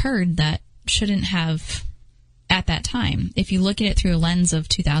much that occurred that shouldn't have at that time. If you look at it through a lens of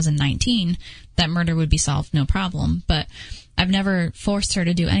 2019, that murder would be solved, no problem. But I've never forced her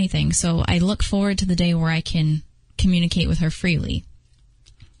to do anything, so I look forward to the day where I can communicate with her freely.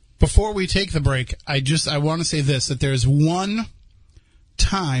 Before we take the break, I want to say this, that there's one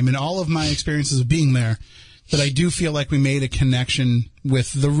time in all of my experiences of being there that I do feel like we made a connection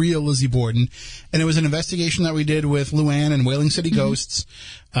with the real Lizzie Borden. And it was an investigation that we did with Luann and Whaling City Ghosts.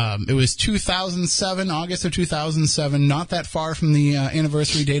 It was 2007, August of 2007, not that far from the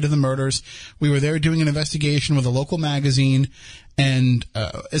anniversary date of the murders. We were there doing an investigation with a local magazine. And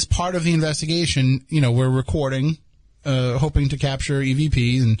as part of the investigation, we're recording, hoping to capture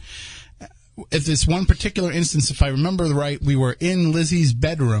EVPs. And at this one particular instance, if I remember right, we were in Lizzie's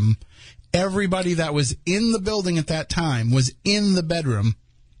bedroom. Everybody that was in the building at that time was in the bedroom,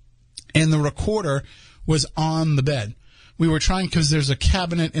 and the recorder was on the bed. We were trying, because there's a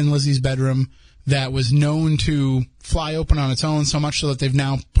cabinet in Lizzie's bedroom that was known to fly open on its own, so much so that they've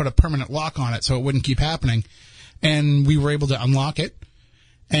now put a permanent lock on it so it wouldn't keep happening. And we were able to unlock it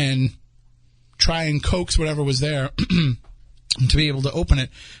and try and coax whatever was there to be able to open it.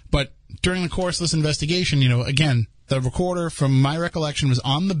 But during the course of this investigation, again, the recorder, from my recollection, was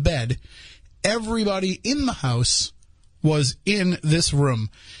on the bed. Everybody in the house was in this room.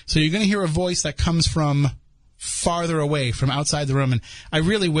 So you're going to hear a voice that comes from farther away from outside the room. And I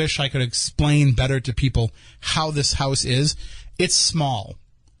really wish I could explain better to people how this house is. It's small.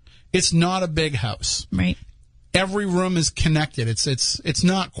 It's not a big house. Right. Every room is connected. It's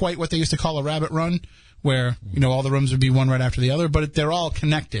not quite what they used to call a rabbit run, where, all the rooms would be one right after the other, but they're all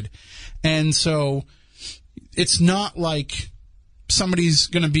connected. And so it's not like somebody's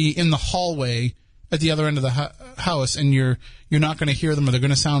going to be in the hallway at the other end of the house and you're not going to hear them, or they're going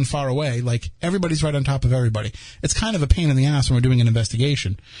to sound far away. Like, everybody's right on top of everybody. It's kind of a pain in the ass when we're doing an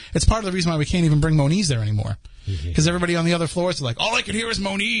investigation. It's part of the reason why we can't even bring Moniz there anymore. Because everybody on the other floors is like, all I can hear is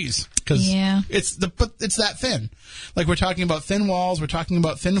Moniz. Because it's that thin. Like, we're talking about thin walls. We're talking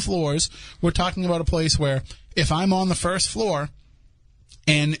about thin floors. We're talking about a place where if I'm on the first floor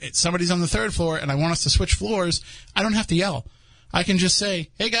and somebody's on the third floor and I want us to switch floors, I don't have to yell. I can just say,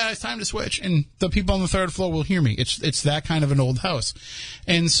 hey guys, time to switch, and the people on the third floor will hear me. It's that kind of an old house.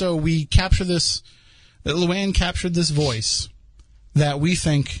 And so we capture this, Luann captured this voice that we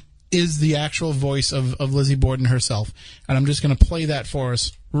think is the actual voice of Lizzie Borden herself. And I'm just going to play that for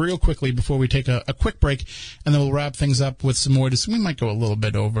us real quickly before we take a quick break, and then we'll wrap things up with some more. We might go a little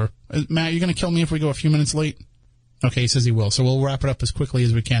bit over. Matt, you're going to kill me if we go a few minutes late? Okay, he says he will, so we'll wrap it up as quickly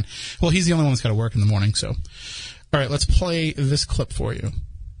as we can. Well, he's the only one that's got to work in the morning, so... All right, let's play this clip for you.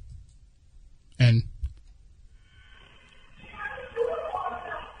 And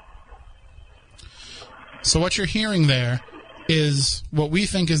so what you're hearing there is what we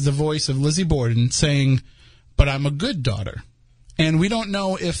think is the voice of Lizzie Borden saying, but I'm a good daughter. And we don't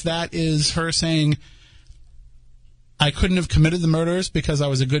know if that is her saying, I couldn't have committed the murders because I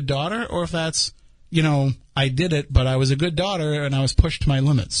was a good daughter, or if that's, I did it, but I was a good daughter and I was pushed to my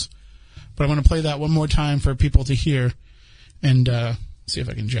limits. But I'm going to play that one more time for people to hear and see if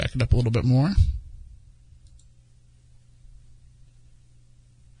I can jack it up a little bit more.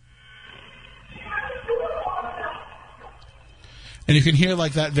 And you can hear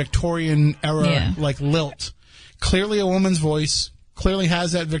like that Victorian era, like lilt. Clearly a woman's voice, clearly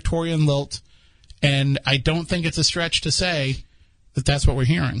has that Victorian lilt, and I don't think it's a stretch to say that that's what we're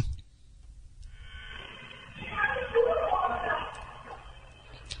hearing.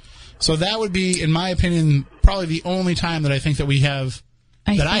 So that would be, in my opinion, probably the only time that I think that we have,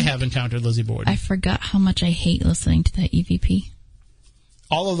 I have encountered Lizzie Borden. I forgot how much I hate listening to that EVP.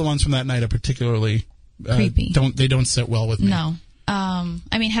 All of the ones from that night are particularly creepy. They don't sit well with me. No.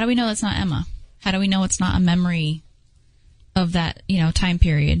 I mean, how do we know it's not Emma? How do we know it's not a memory of that, time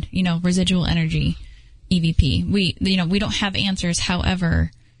period? Residual energy, EVP. We don't have answers.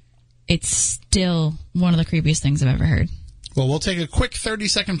 However, it's still one of the creepiest things I've ever heard. Well, we'll take a quick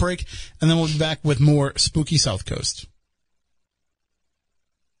 30-second break, and then we'll be back with more Spooky South Coast.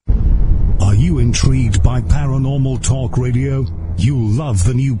 Are you intrigued by Paranormal Talk Radio? You'll love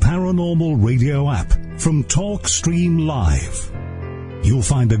the new Paranormal Radio app from TalkStream Live. You'll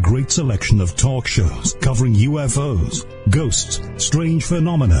find a great selection of talk shows covering UFOs, ghosts, strange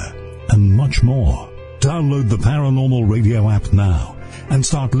phenomena, and much more. Download the Paranormal Radio app now and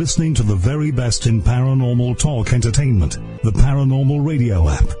start listening to the very best in paranormal talk entertainment. The Paranormal Radio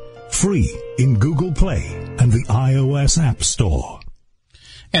app, free in Google Play and the iOS App Store.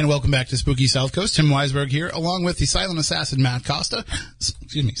 And welcome back to Spooky South Coast. Tim Weisberg here, along with the silent assassin Matt Costa,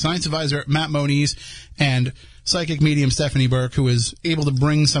 science advisor Matt Moniz, and psychic medium Stephanie Burke, who is able to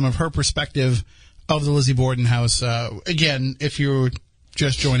bring some of her perspective of the Lizzie Borden house. Again, if you're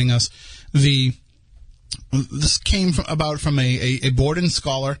just joining us, this came from a Borden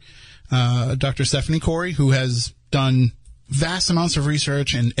scholar, Dr. Stephanie Corey, who has done vast amounts of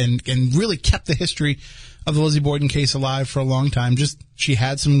research and really kept the history of the Lizzie Borden case alive for a long time. She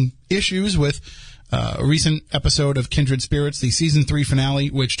had some issues with a recent episode of Kindred Spirits, the season 3 finale,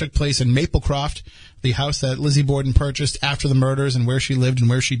 which took place in Maplecroft, the house that Lizzie Borden purchased after the murders and where she lived and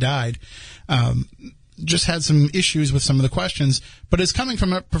where she died. Just had some issues with some of the questions, but it's coming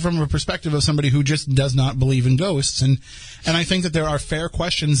from a perspective of somebody who just does not believe in ghosts. And I think that there are fair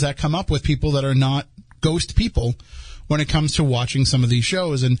questions that come up with people that are not ghost people when it comes to watching some of these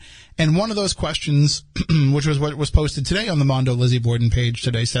shows. And one of those questions, which was what was posted today on the Mondo Lizzie Borden page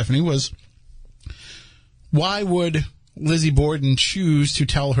today, Stephanie, was why would Lizzie Borden choose to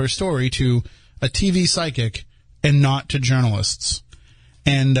tell her story to a TV psychic and not to journalists?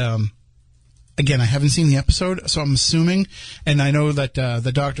 And again, I haven't seen the episode, so I'm assuming, and I know that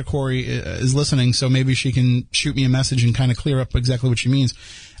the Dr. Corey is listening, so maybe she can shoot me a message and kind of clear up exactly what she means.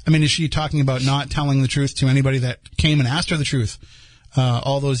 I mean, is she talking about not telling the truth to anybody that came and asked her the truth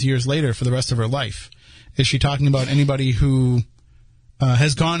all those years later for the rest of her life? Is she talking about anybody who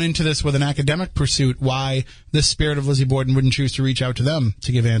has gone into this with an academic pursuit, why the spirit of Lizzie Borden wouldn't choose to reach out to them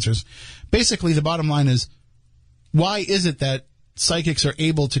to give answers? Basically, the bottom line is, why is it that psychics are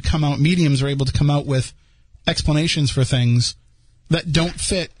able to come out, mediums are able to come out with explanations for things that don't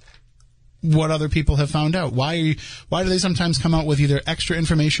fit what other people have found out? Why do they sometimes come out with either extra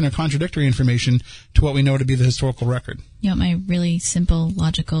information or contradictory information to what we know to be the historical record? You want my really simple,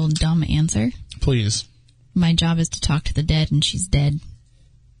 logical, dumb answer? Please. My job is to talk to the dead, and she's dead.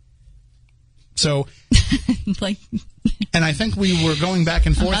 So, like, and I think we were going back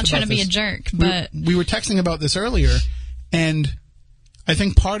and forth about this. I'm not trying to be a jerk, but... We were texting about this earlier, and I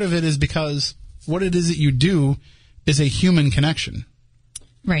think part of it is because what it is that you do is a human connection.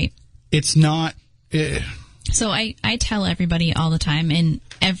 Right. It's not... So I tell everybody all the time, and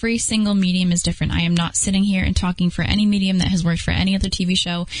every single medium is different. I am not sitting here and talking for any medium that has worked for any other TV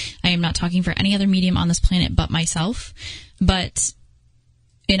show. I am not talking for any other medium on this planet but myself. But...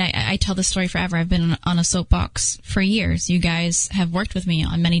 And I tell this story forever. I've been on a soapbox for years. You guys have worked with me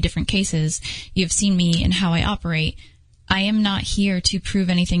on many different cases. You've seen me and how I operate. I am not here to prove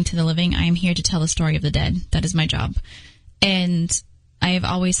anything to the living. I am here to tell the story of the dead. That is my job. And I have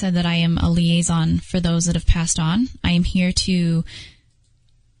always said that I am a liaison for those that have passed on. I am here to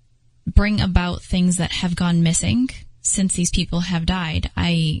bring about things that have gone missing since these people have died.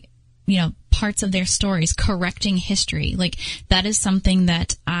 Parts of their stories, correcting history. Like, that is something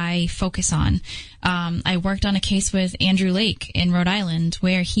that I focus on. I worked on a case with Andrew Lake in Rhode Island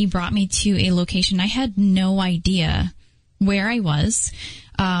where he brought me to a location. I had no idea where I was.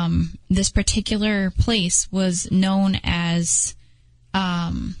 This particular place was known as,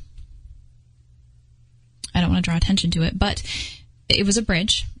 I don't want to draw attention to it, but it was a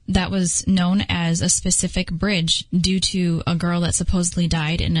bridge that was known as a specific bridge due to a girl that supposedly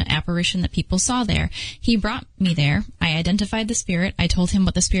died in an apparition that people saw there. He brought me there. I identified the spirit. I told him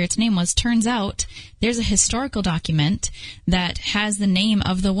what the spirit's name was. Turns out there's a historical document that has the name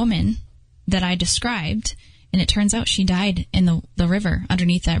of the woman that I described, and it turns out she died in the river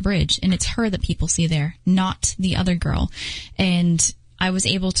underneath that bridge, and it's her that people see there, not the other girl. And I was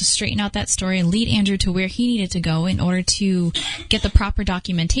able to straighten out that story and lead Andrew to where he needed to go in order to get the proper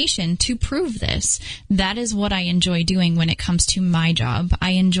documentation to prove this. That is what I enjoy doing when it comes to my job.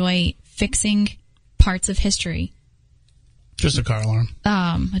 I enjoy fixing parts of history. Just a car alarm.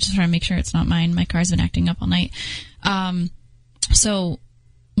 I just want to make sure it's not mine. My car's been acting up all night. So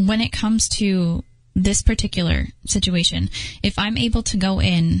when it comes to this particular situation, if I'm able to go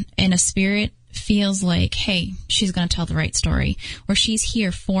in and a spirit feels like, hey, she's going to tell the right story, or she's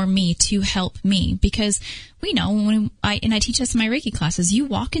here for me to help me, because we know when I teach this in my Reiki classes, you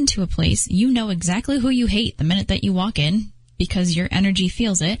walk into a place, you know exactly who you hate the minute that you walk in because your energy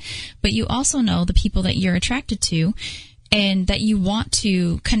feels it, but you also know the people that you're attracted to and that you want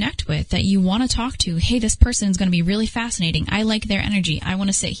to connect with, that you want to talk to. Hey, this person is going to be really fascinating. I like their energy. I want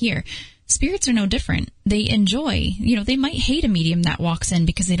to sit here. Spirits are no different. They enjoy, they might hate a medium that walks in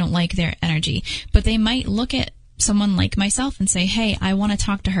because they don't like their energy, but they might look at someone like myself and say, hey, I want to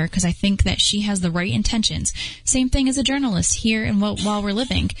talk to her because I think that she has the right intentions. Same thing as a journalist here and while we're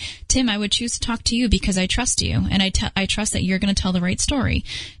living. Tim, I would choose to talk to you because I trust you, and I trust that you're going to tell the right story.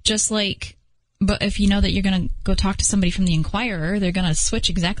 Just like, but if you know that you're going to go talk to somebody from the Inquirer, they're going to switch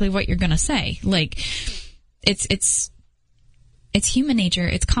exactly what you're going to say. Like, it's human nature.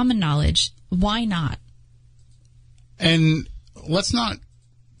 It's common knowledge. Why not? And let's not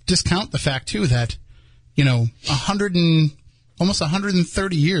discount the fact, too, that, almost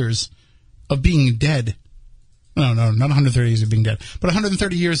 130 years of being dead. No, not 130 years of being dead, but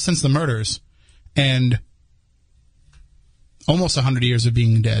 130 years since the murders, and almost 100 years of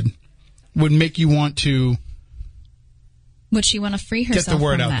being dead would make you want to... Would she want to free herself get the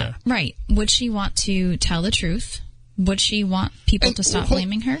word from out that? there? Right. Would she want to tell the truth? Would she want people to stop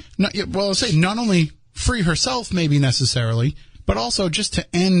blaming her? I'll say not only free herself, maybe necessarily, but also just to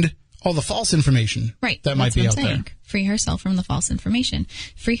end all the false information that might be out there. Free herself from the false information.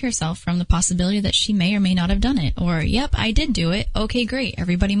 Free herself from the possibility that she may or may not have done it. Or, yep, I did do it. Okay, great.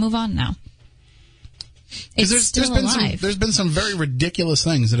 Everybody move on now. There's been some very ridiculous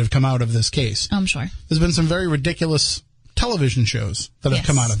things that have come out of this case. I'm sure. There's been some very ridiculous television shows that have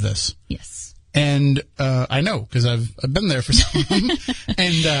come out of this. Yes. And I know, because I've been there for some.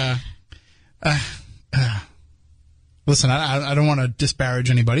 And listen, I don't want to disparage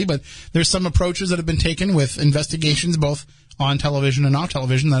anybody, but there's some approaches that have been taken with investigations, both on television and off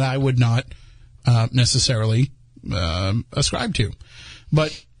television, that I would not necessarily ascribe to.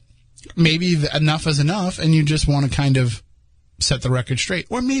 But maybe enough is enough, and you just want to kind of set the record straight.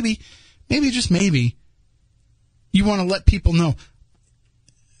 Or maybe just maybe, you want to let people know.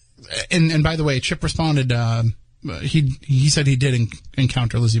 And by the way, Chip responded he said he did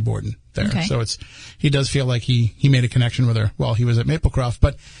encounter Lizzie Borden there. Okay. So he does feel like he made a connection with her while he was at Maplecroft.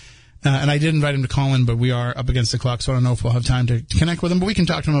 But and I did invite him to call in, but we are up against the clock, so I don't know if we'll have time to connect with him. But we can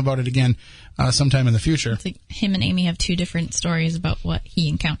talk to him about it again sometime in the future. It's like him and Amy have two different stories about what he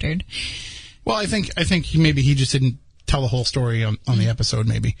encountered. Well, I think maybe he just didn't tell the whole story on the episode,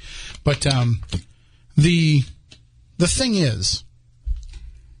 maybe. But the thing is,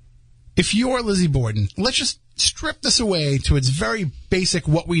 if you're Lizzie Borden, let's just strip this away to its very basic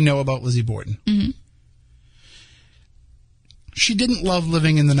what we know about Lizzie Borden. Mm-hmm. She didn't love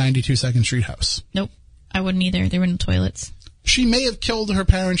living in the 92 2nd Street house. Nope. I wouldn't either. There were no toilets. She may have killed her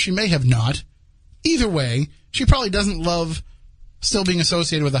parents. She may have not. Either way, she probably doesn't love still being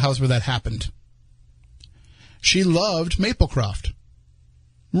associated with the house where that happened. She loved Maplecroft.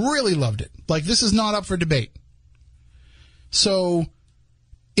 Really loved it. Like, this is not up for debate. So,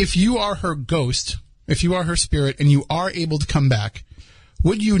 if you are her ghost, if you are her spirit, and you are able to come back,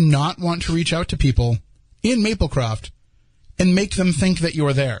 would you not want to reach out to people in Maplecroft and make them think that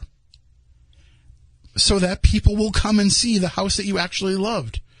you're there? So that people will come and see the house that you actually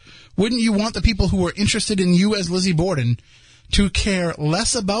loved. Wouldn't you want the people who were interested in you as Lizzie Borden to care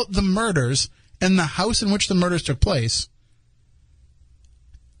less about the murders and the house in which the murders took place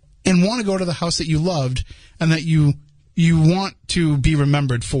and want to go to the house that you loved and that you want to be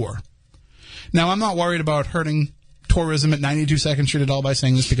remembered for? Now, I'm not worried about hurting tourism at 92 2nd Street at all by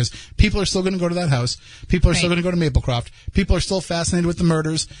saying this, because people are still going to go to that house. People are still going to go to Maplecroft. People are still fascinated with the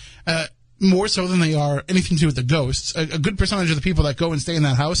murders, more so than they are anything to do with the ghosts. A good percentage of the people that go and stay in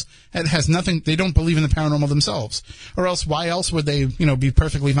that house, it has nothing, they don't believe in the paranormal themselves. Or else, why else would they, be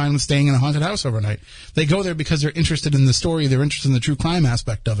perfectly fine with staying in a haunted house overnight? They go there because they're interested in the story, they're interested in the true crime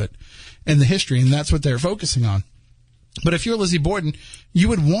aspect of it, and the history, and that's what they're focusing on. But if you're Lizzie Borden, you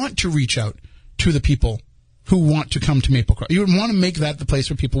would want to reach out to the people who want to come to Maplecroft. You would want to make that the place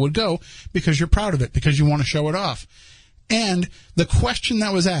where people would go because you're proud of it, because you want to show it off. And the question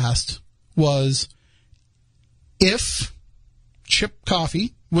that was asked was, if Chip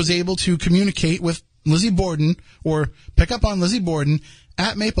Coffey was able to communicate with Lizzie Borden or pick up on Lizzie Borden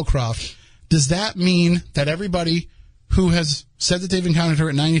at Maplecroft, does that mean that everybody who has said that they've encountered her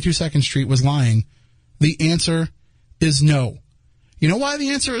at 92 2nd Street was lying? The answer is no. You know why the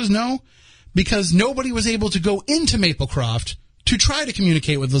answer is no? Because nobody was able to go into Maplecroft to try to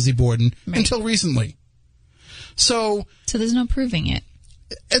communicate with Lizzie Borden until recently. So there's no proving it.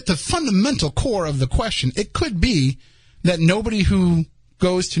 At the fundamental core of the question, it could be that nobody who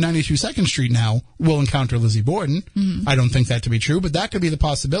goes to 92 2nd Street now will encounter Lizzie Borden. Mm-hmm. I don't think that to be true, but that could be the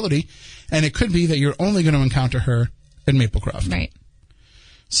possibility. And it could be that you're only going to encounter her at Maplecroft. Right.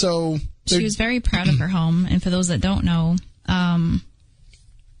 So she was very proud of her home. And for those that don't know,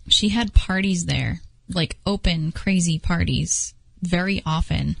 she had parties there, like open, crazy parties, very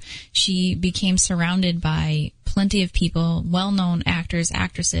often. She became surrounded by plenty of people, well-known actors,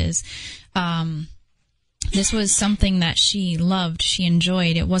 actresses. This was something that she loved, she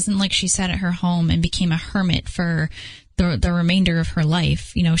enjoyed. It wasn't like she sat at her home and became a hermit for the remainder of her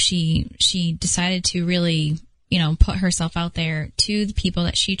life. She decided to really, put herself out there to the people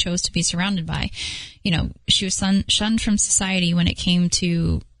that she chose to be surrounded by. She was shunned from society when it came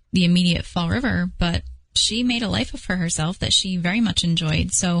to the immediate Fall River, but she made a life for herself that she very much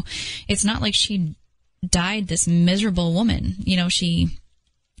enjoyed. So it's not like she died this miserable woman. She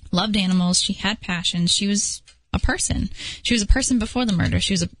loved animals. She had passions. She was a person. She was a person before the murder.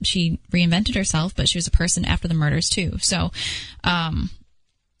 She reinvented herself, but she was a person after the murders too. So,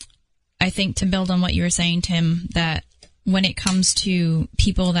 I think, to build on what you were saying, Tim, that when it comes to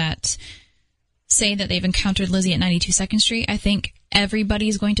people that say that they've encountered Lizzie at 92 2nd Street, I think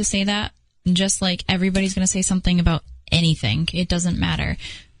everybody's going to say that, just like everybody's going to say something about anything. It doesn't matter.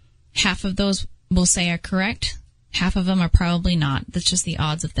 Half of those will say are correct. Half of them are probably not. That's just the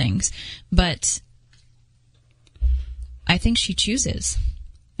odds of things. But I think she chooses,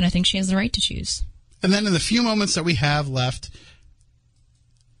 and I think she has the right to choose. And then in the few moments that we have left,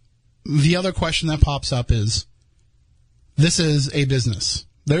 the other question that pops up is, this is a business.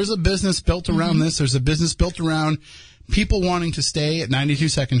 There's a business built around this. There's a business built around people wanting to stay at 92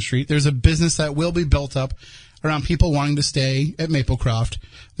 2nd Street. There's a business that will be built up around people wanting to stay at Maplecroft.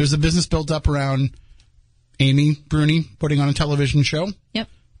 There's a business built up around Amy Bruni putting on a television show. Yep.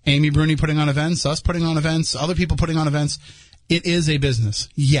 Amy Bruni putting on events, us putting on events, other people putting on events. It is a business.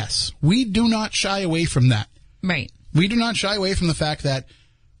 Yes. We do not shy away from that. Right. We do not shy away from the fact that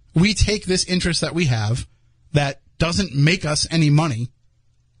we take this interest that we have that doesn't make us any money,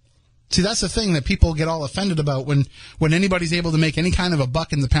 See, that's the thing that people get all offended about when anybody's able to make any kind of a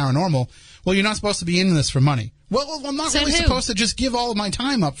buck in the paranormal. Well, you're not supposed to be in this for money. Well, I'm not really supposed to just give all of my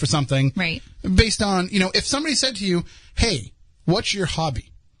time up for something. Right. Based on, if somebody said to you, hey, what's your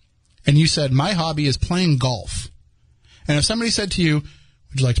hobby? And you said, my hobby is playing golf. And if somebody said to you,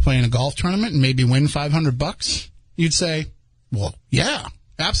 would you like to play in a golf tournament and maybe win $500? You'd say, well, yeah,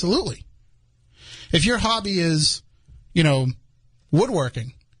 absolutely. If your hobby is,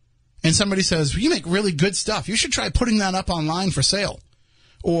 woodworking, and somebody says, well, you make really good stuff, you should try putting that up online for sale.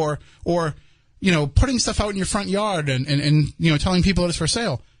 Or putting stuff out in your front yard and telling people it's for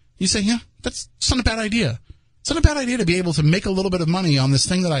sale. You say, yeah, that's not a bad idea. It's not a bad idea to be able to make a little bit of money on this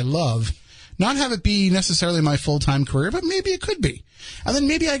thing that I love. Not have it be necessarily my full-time career, but maybe it could be. And then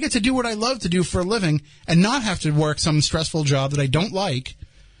maybe I get to do what I love to do for a living and not have to work some stressful job that I don't like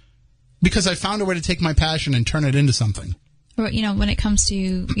because I found a way to take my passion and turn it into something. Or, when it comes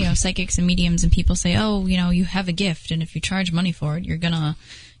to, psychics and mediums and people say, oh, you have a gift and if you charge money for it, you're gonna,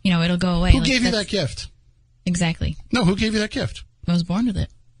 it'll go away. Who gave you that gift? Exactly. No, who gave you that gift? I was born with it.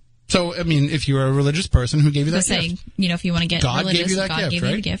 So, if you're a religious person, who gave you that gift? If you want to get God religious, gave you that God gift, gave right?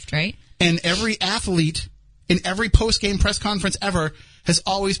 you the gift, right? And every athlete in every post-game press conference ever has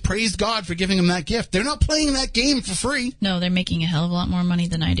always praised God for giving them that gift. They're not playing that game for free. No, they're making a hell of a lot more money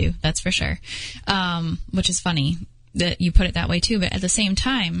than I do. That's for sure. Which is funny that you put it that way too. But at the same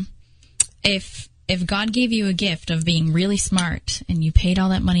time, if God gave you a gift of being really smart and you paid all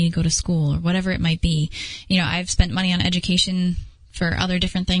that money to go to school or whatever it might be, I've spent money on education for other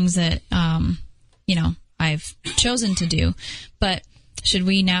different things that, I've chosen to do. But should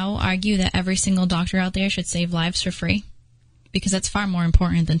we now argue that every single doctor out there should save lives for free? Because that's far more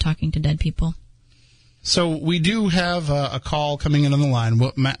important than talking to dead people. So we do have a call coming in on the line.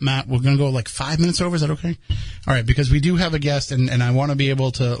 Well, Matt, we're going to go like 5 minutes over. Is that okay? All right, because we do have a guest, and I want to be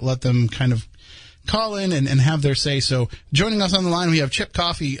able to let them kind of call in and have their say. So joining us on the line, we have Chip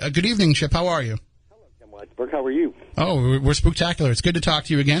Coffey. Good evening, Chip. How are you? Hello, Tim Weisberg. How are you? Oh, we're spooktacular. It's good to talk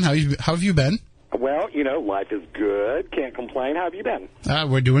to you again. How have you been? Well, life is good. Can't complain. How have you been?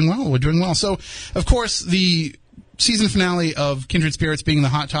 We're doing well. We're doing well. So, of course, the season finale of Kindred Spirits being the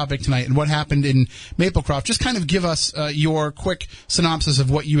hot topic tonight and what happened in Maplecroft, just kind of give us your quick synopsis of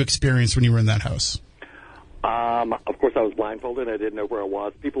what you experienced when you were in that house. Of course, I was blindfolded. I didn't know where I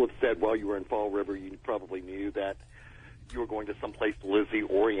was. People have said, well, you were in Fall River. You probably knew that you were going to someplace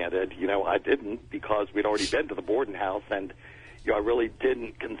Lizzie-oriented. I didn't because we'd already been to the Borden house, and I really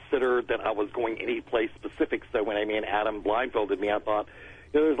didn't consider that I was going any place specific. So when Amy and Adam blindfolded me, I thought,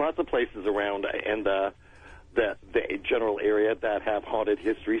 there's lots of places around in the general area that have haunted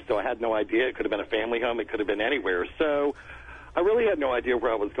history. So I had no idea. It could have been a family home. It could have been anywhere. So I really had no idea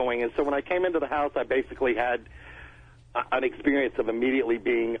where I was going. And so when I came into the house, I basically had an experience of immediately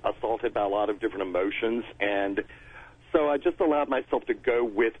being assaulted by a lot of different emotions. And so I just allowed myself to go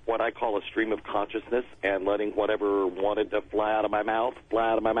with what I call a stream of consciousness and letting whatever wanted to fly out of my mouth, fly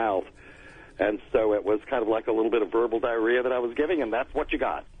out of my mouth. And so it was kind of like a little bit of verbal diarrhea that I was giving, and that's what you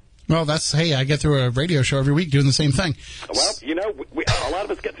got. Well, hey, I get through a radio show every week doing the same thing. Well, a lot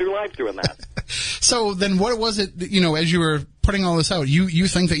of us get through life doing that. So then what was it, as you were putting all this out, you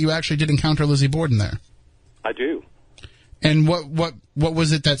think that you actually did encounter Lizzie Borden there? I do. And what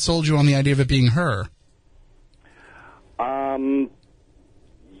was it that sold you on the idea of it being her?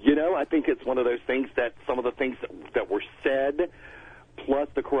 I think it's one of those things that some of the things that were said, plus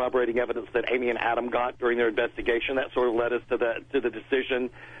the corroborating evidence that Amy and Adam got during their investigation, that sort of led us to the decision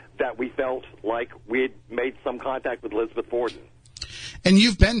that we felt like we had made some contact with Elizabeth Borden. And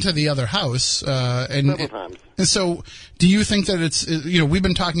you've been to the other house, several times. And so, do you think that it's we've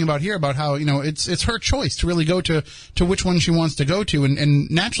been talking about here about how it's her choice to really go to which one she wants to go to, and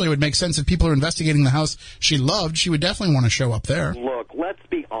naturally it would make sense if people are investigating the house she loved, she would definitely want to show up there. Look, let's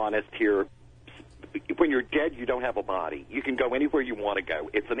be honest here. When you're dead, you don't have a body. You can go anywhere you want to go.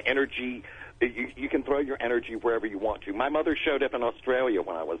 It's an energy. You can throw your energy wherever you want to. My mother showed up in Australia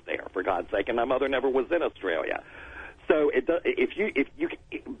when I was there, for God's sake, and my mother never was in Australia. So if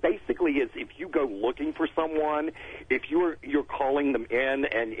you go looking for someone, if you're calling them in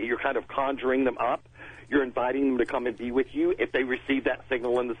and you're kind of conjuring them up, you're inviting them to come and be with you. If they receive that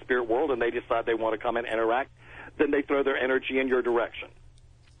signal in the spirit world and they decide they want to come and interact, then they throw their energy in your direction.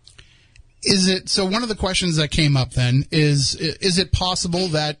 So one of the questions that came up then is it possible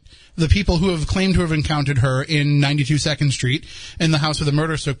that the people who have claimed to have encountered her in 92 2nd Street in the house where the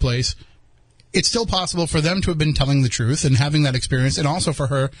murder took place, it's still possible for them to have been telling the truth and having that experience, and also for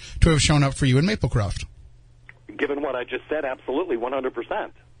her to have shown up for you in Maplecroft? Given what I just said, absolutely,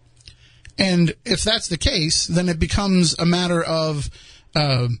 100%. And if that's the case, then it becomes a matter of,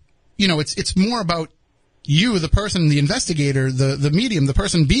 it's more about you, the person, the investigator, the medium, the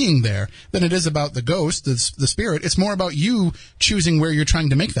person being there, than it is about the ghost, the spirit. It's more about you choosing where you're trying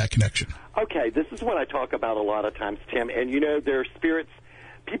to make that connection. Okay, this is what I talk about a lot of times, Tim. And, there are spirits.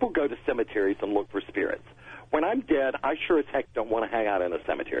 People go to cemeteries and look for spirits. When I'm dead, I sure as heck don't want to hang out in a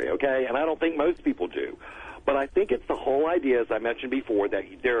cemetery, okay? And I don't think most people do. But I think it's the whole idea, as I mentioned before, that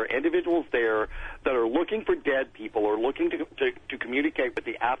there are individuals there that are looking for dead people or looking to communicate with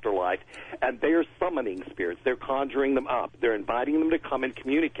the afterlife, and they are summoning spirits. They're conjuring them up. They're inviting them to come and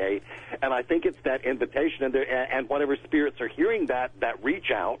communicate. And I think it's that invitation, and whatever spirits are hearing that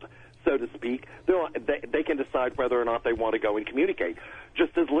reach out, so to speak, they can decide whether or not they want to go and communicate.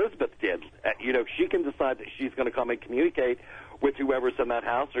 Just as Elizabeth did. She can decide that she's going to come and communicate with whoever's in that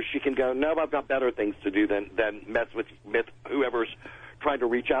house, or she can go, no, I've got better things to do than mess with whoever's trying to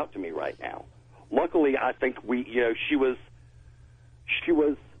reach out to me right now. Luckily, I think she was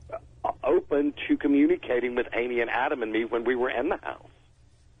open to communicating with Amy and Adam and me when we were in the house.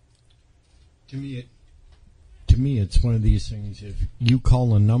 To me, it's one of these things. If you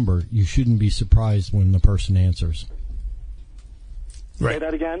call a number, you shouldn't be surprised when the person answers. Right. Say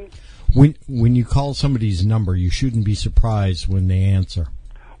that again? When you call somebody's number, you shouldn't be surprised when they answer.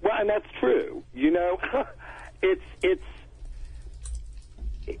 Well, and that's true. There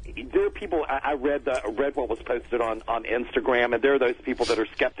are people. I read what was posted on Instagram, and there are those people that are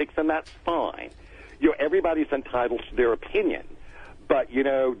skeptics, and that's fine. Everybody's entitled to their opinion, but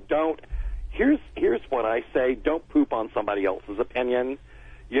don't. Here's what I say: don't poop on somebody else's opinion.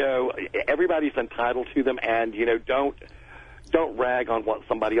 Everybody's entitled to them, and don't rag on what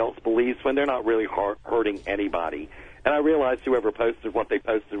somebody else believes when they're not really hurting anybody. And I realized whoever posted what they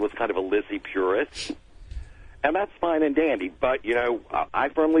posted was kind of a Lizzie purist, and that's fine and dandy. But I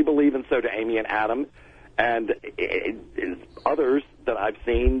firmly believe, and so do Amy and Adam, and others that I've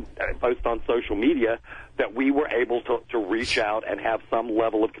seen post on social media, that we were able to reach out and have some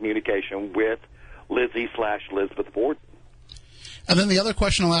level of communication with Lizzie/Elizabeth Borden. And then the other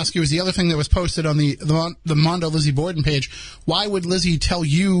question I'll ask you is the other thing that was posted on the Mondo Lizzie Borden page. Why would Lizzie tell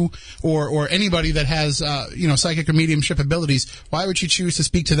you or anybody that has psychic or mediumship abilities, why would she choose to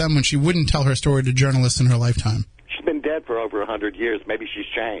speak to them when she wouldn't tell her story to journalists in her lifetime? She's been dead for over 100 years. Maybe she's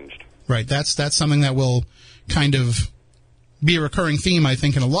changed. Right. That's something that will kind of be a recurring theme, I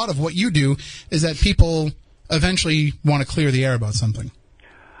think, in a lot of what you do, is that people eventually want to clear the air about something.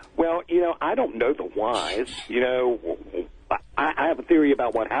 Well, I don't know the whys. I have a theory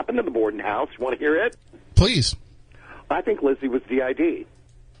about what happened in the Borden house. You want to hear it? Please. I think Lizzie was DID.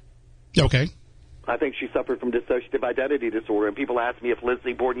 Okay. I think she suffered from dissociative identity disorder, and people ask me if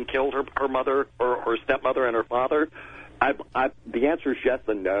Lizzie Borden killed her mother or her stepmother and her father. The answer is yes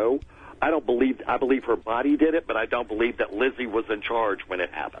and no. I believe her body did it, but I don't believe that Lizzie was in charge when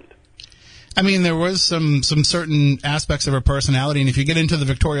it happened. I mean, there was some certain aspects of her personality, and if you get into the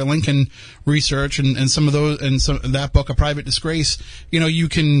Victoria Lincoln research and some of those, and that book, A Private Disgrace, you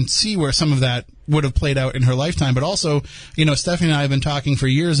can see where some of that would have played out in her lifetime. But also, Stephanie and I have been talking for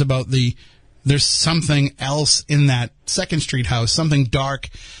years about there's something else in that Second Street house, something dark,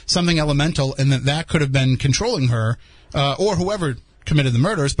 something elemental, and that could have been controlling her, or whoever committed the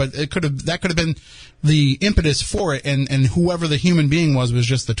murders, but that could have been the impetus for it, and whoever the human being was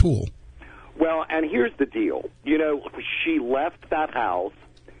just the tool. Well, and here's the deal. She left that house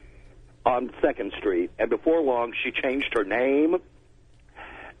on 2nd Street, and before long, she changed her name,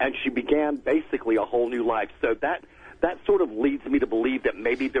 and she began basically a whole new life. So that sort of leads me to believe that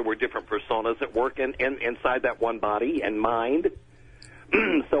maybe there were different personas at work inside that one body and mind.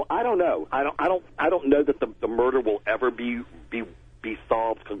 So I don't know. I don't know that the murder will ever be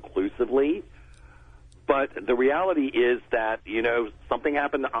solved conclusively. But the reality is that, something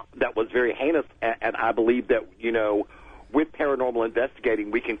happened that was very heinous, and I believe that, with paranormal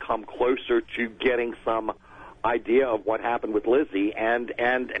investigating, we can come closer to getting some idea of what happened with Lizzie, and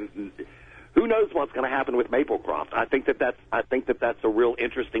who knows what's going to happen with Maplecroft. I think that's a real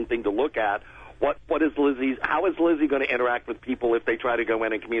interesting thing to look at. How is Lizzie going to interact with people if they try to go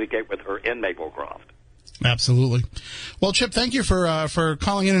in and communicate with her in Maplecroft? Absolutely. Well, Chip, thank you for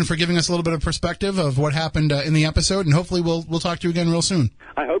calling in and for giving us a little bit of perspective of what happened in the episode, and hopefully we'll talk to you again real soon.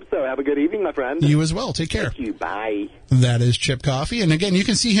 I hope so. Have a good evening, my friend. You as well. Take care. Thank you. Bye. That is Chip Coffey, and again, you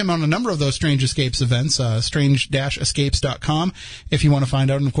can see him on a number of those Strange Escapes events, strange-escapes.com if you want to find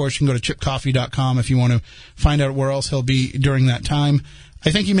out, and of course you can go to chipcoffey.com if you want to find out where else he'll be during that time.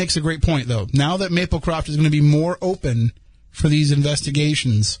 I think he makes a great point, though. Now that Maplecroft is going to be more open for these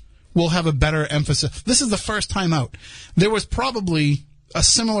investigations, we'll have a better emphasis. This is the first time out. There was probably a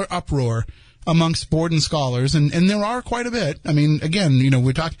similar uproar amongst Borden scholars, and there are quite a bit. I mean, again, you know,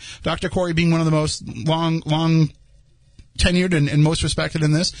 we talk Dr. Corey being one of the most long tenured and most respected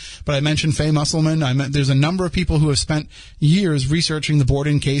in this, but I mentioned Faye Musselman. There's a number of people who have spent years researching the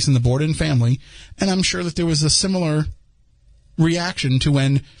Borden case and the Borden family, and I'm sure that there was a similar reaction to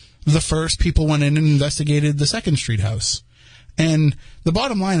when the first people went in and investigated the 2nd Street house. And the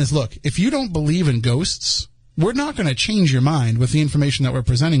bottom line is, look, if you don't believe in ghosts, we're not going to change your mind with the information that we're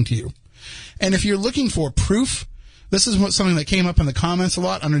presenting to you. And if you're looking for proof, this is something that came up in the comments a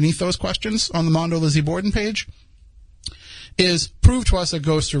lot underneath those questions on the Mondo Lizzie Borden page, is prove to us that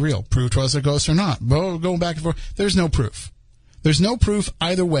ghosts are real. Prove to us that ghosts are not. Go back and forth. There's no proof. There's no proof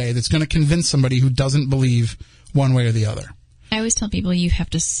either way that's going to convince somebody who doesn't believe one way or the other. I always tell people you have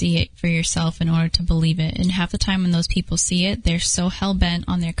to see it for yourself in order to believe it. And half the time when those people see it, they're so hell-bent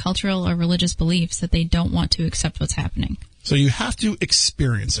on their cultural or religious beliefs that they don't want to accept what's happening. So you have to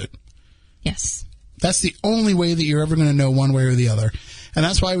experience it. Yes. That's the only way that you're ever going to know one way or the other. And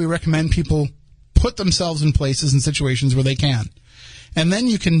that's why we recommend people put themselves in places and situations where they can. And then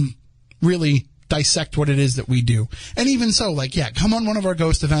you can really dissect what it is that we do. And even so, like, yeah, come on one of our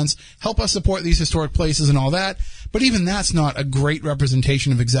ghost events, help us support these historic places and all that. But even that's not a great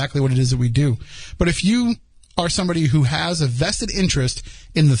representation of exactly what it is that we do. But if you are somebody who has a vested interest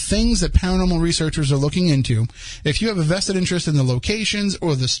in the things that paranormal researchers are looking into, if you have a vested interest in the locations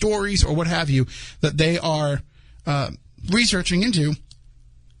or the stories or what have you that they are researching into,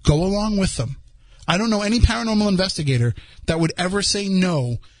 go along with them. I don't know any paranormal investigator that would ever say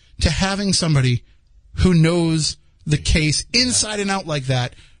no to having somebody who knows the case inside and out like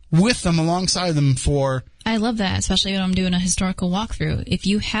that with them, alongside them for... I love that, especially when I'm doing a historical walkthrough. If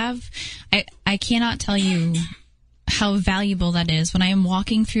you have... I cannot tell you how valuable that is when I am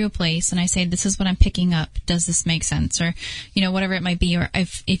walking through a place and I say, this is what I'm picking up. Does this make sense? Or, you know, whatever it might be. Or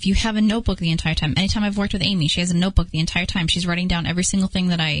if you have a notebook the entire time. Anytime I've worked with Amy, she has a notebook the entire time. She's writing down every single thing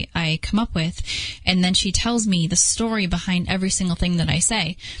that I come up with. And then she tells me the story behind every single thing that I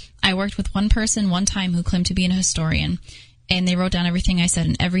say. I worked with one person one time who claimed to be a historian. And they wrote down everything I said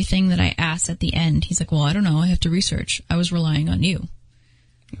and everything that I asked at the end. He's like, well, I don't know. I have to research. I was relying on you.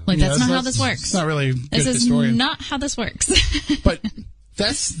 Like, yeah, that's not how this works. It's not really a good This is historian. not how this works. But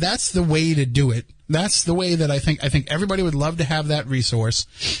that's the way to do it. That's the way that I think everybody would love to have that resource.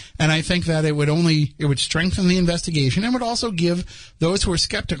 And I think that it would strengthen the investigation and would also give those who are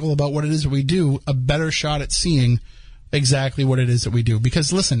skeptical about what it is that we do a better shot at seeing exactly what it is that we do.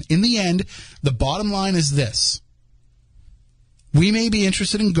 Because listen, in the end, the bottom line is this. We may be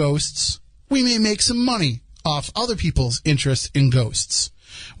interested in ghosts. We may make some money off other people's interest in ghosts.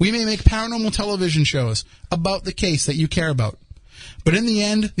 We may make paranormal television shows about the case that you care about. But in the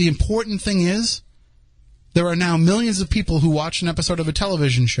end, the important thing is there are now millions of people who watch an episode of a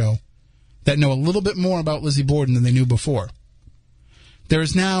television show that know a little bit more about Lizzie Borden than they knew before. There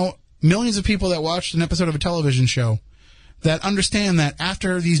is now millions of people that watched an episode of a television show that understand that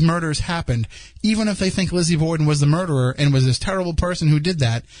after these murders happened, even if they think Lizzie Borden was the murderer and was this terrible person who did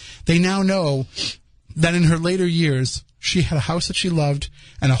that, they now know that in her later years, she had a house that she loved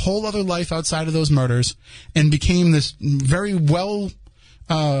and a whole other life outside of those murders and became this very well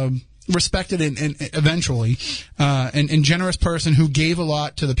respected and eventually and generous person who gave a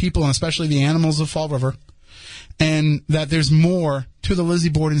lot to the people and especially the animals of Fall River, and that there's more to the Lizzie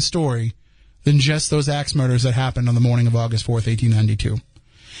Borden story than just those axe murders that happened on the morning of August 4th, 1892.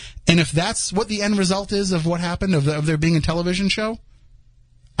 And if that's what the end result is of what happened, of there being a television show,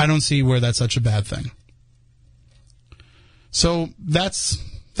 I don't see where that's such a bad thing. So that's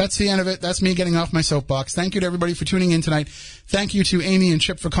the end of it. That's me getting off my soapbox. Thank you to everybody for tuning in tonight. Thank you to Amy and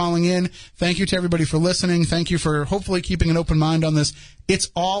Chip for calling in. Thank you to everybody for listening. Thank you for hopefully keeping an open mind on this.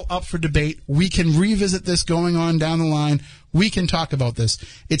 It's all up for debate. We can revisit this going on down the line. We can talk about this.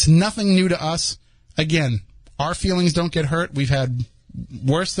 It's nothing new to us. Again, our feelings don't get hurt. We've had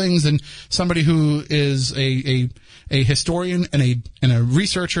worse things than somebody who is a historian and a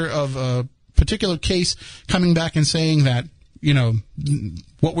researcher of a particular case coming back and saying that, you know,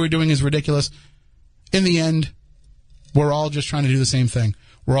 what we're doing is ridiculous. In the end, we're all just trying to do the same thing.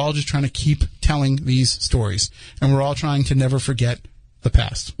 We're all just trying to keep telling these stories. And we're all trying to never forget the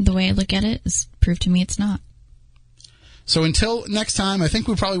past. The way I look at it is prove to me it's not. So until next time, I think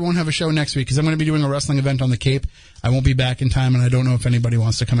we probably won't have a show next week because I'm going to be doing a wrestling event on the Cape. I won't be back in time, and I don't know if anybody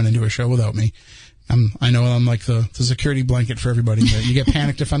wants to come in and do a show without me. I know I'm like the security blanket for everybody. You get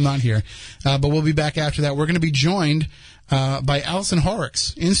panicked if I'm not here. But we'll be back after that. We're going to be joined by Alison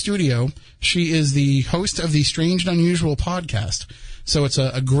Horrocks in studio. She is the host of the Strange and Unusual podcast. So it's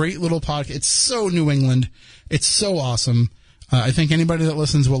a great little podcast. It's so New England. It's so awesome. I think anybody that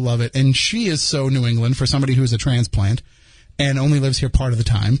listens will love it. And she is so New England for somebody who's a transplant and only lives here part of the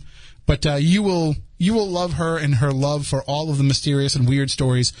time. But you will love her and her love for all of the mysterious and weird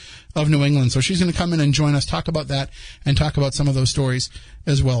stories of New England. So she's going to come in and join us, talk about that, and talk about some of those stories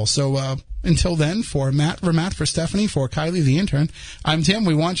as well. So until then, for Matt, for Stephanie, for Kylie, the intern, I'm Tim.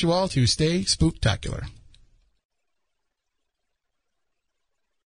 We want you all to stay spooktacular.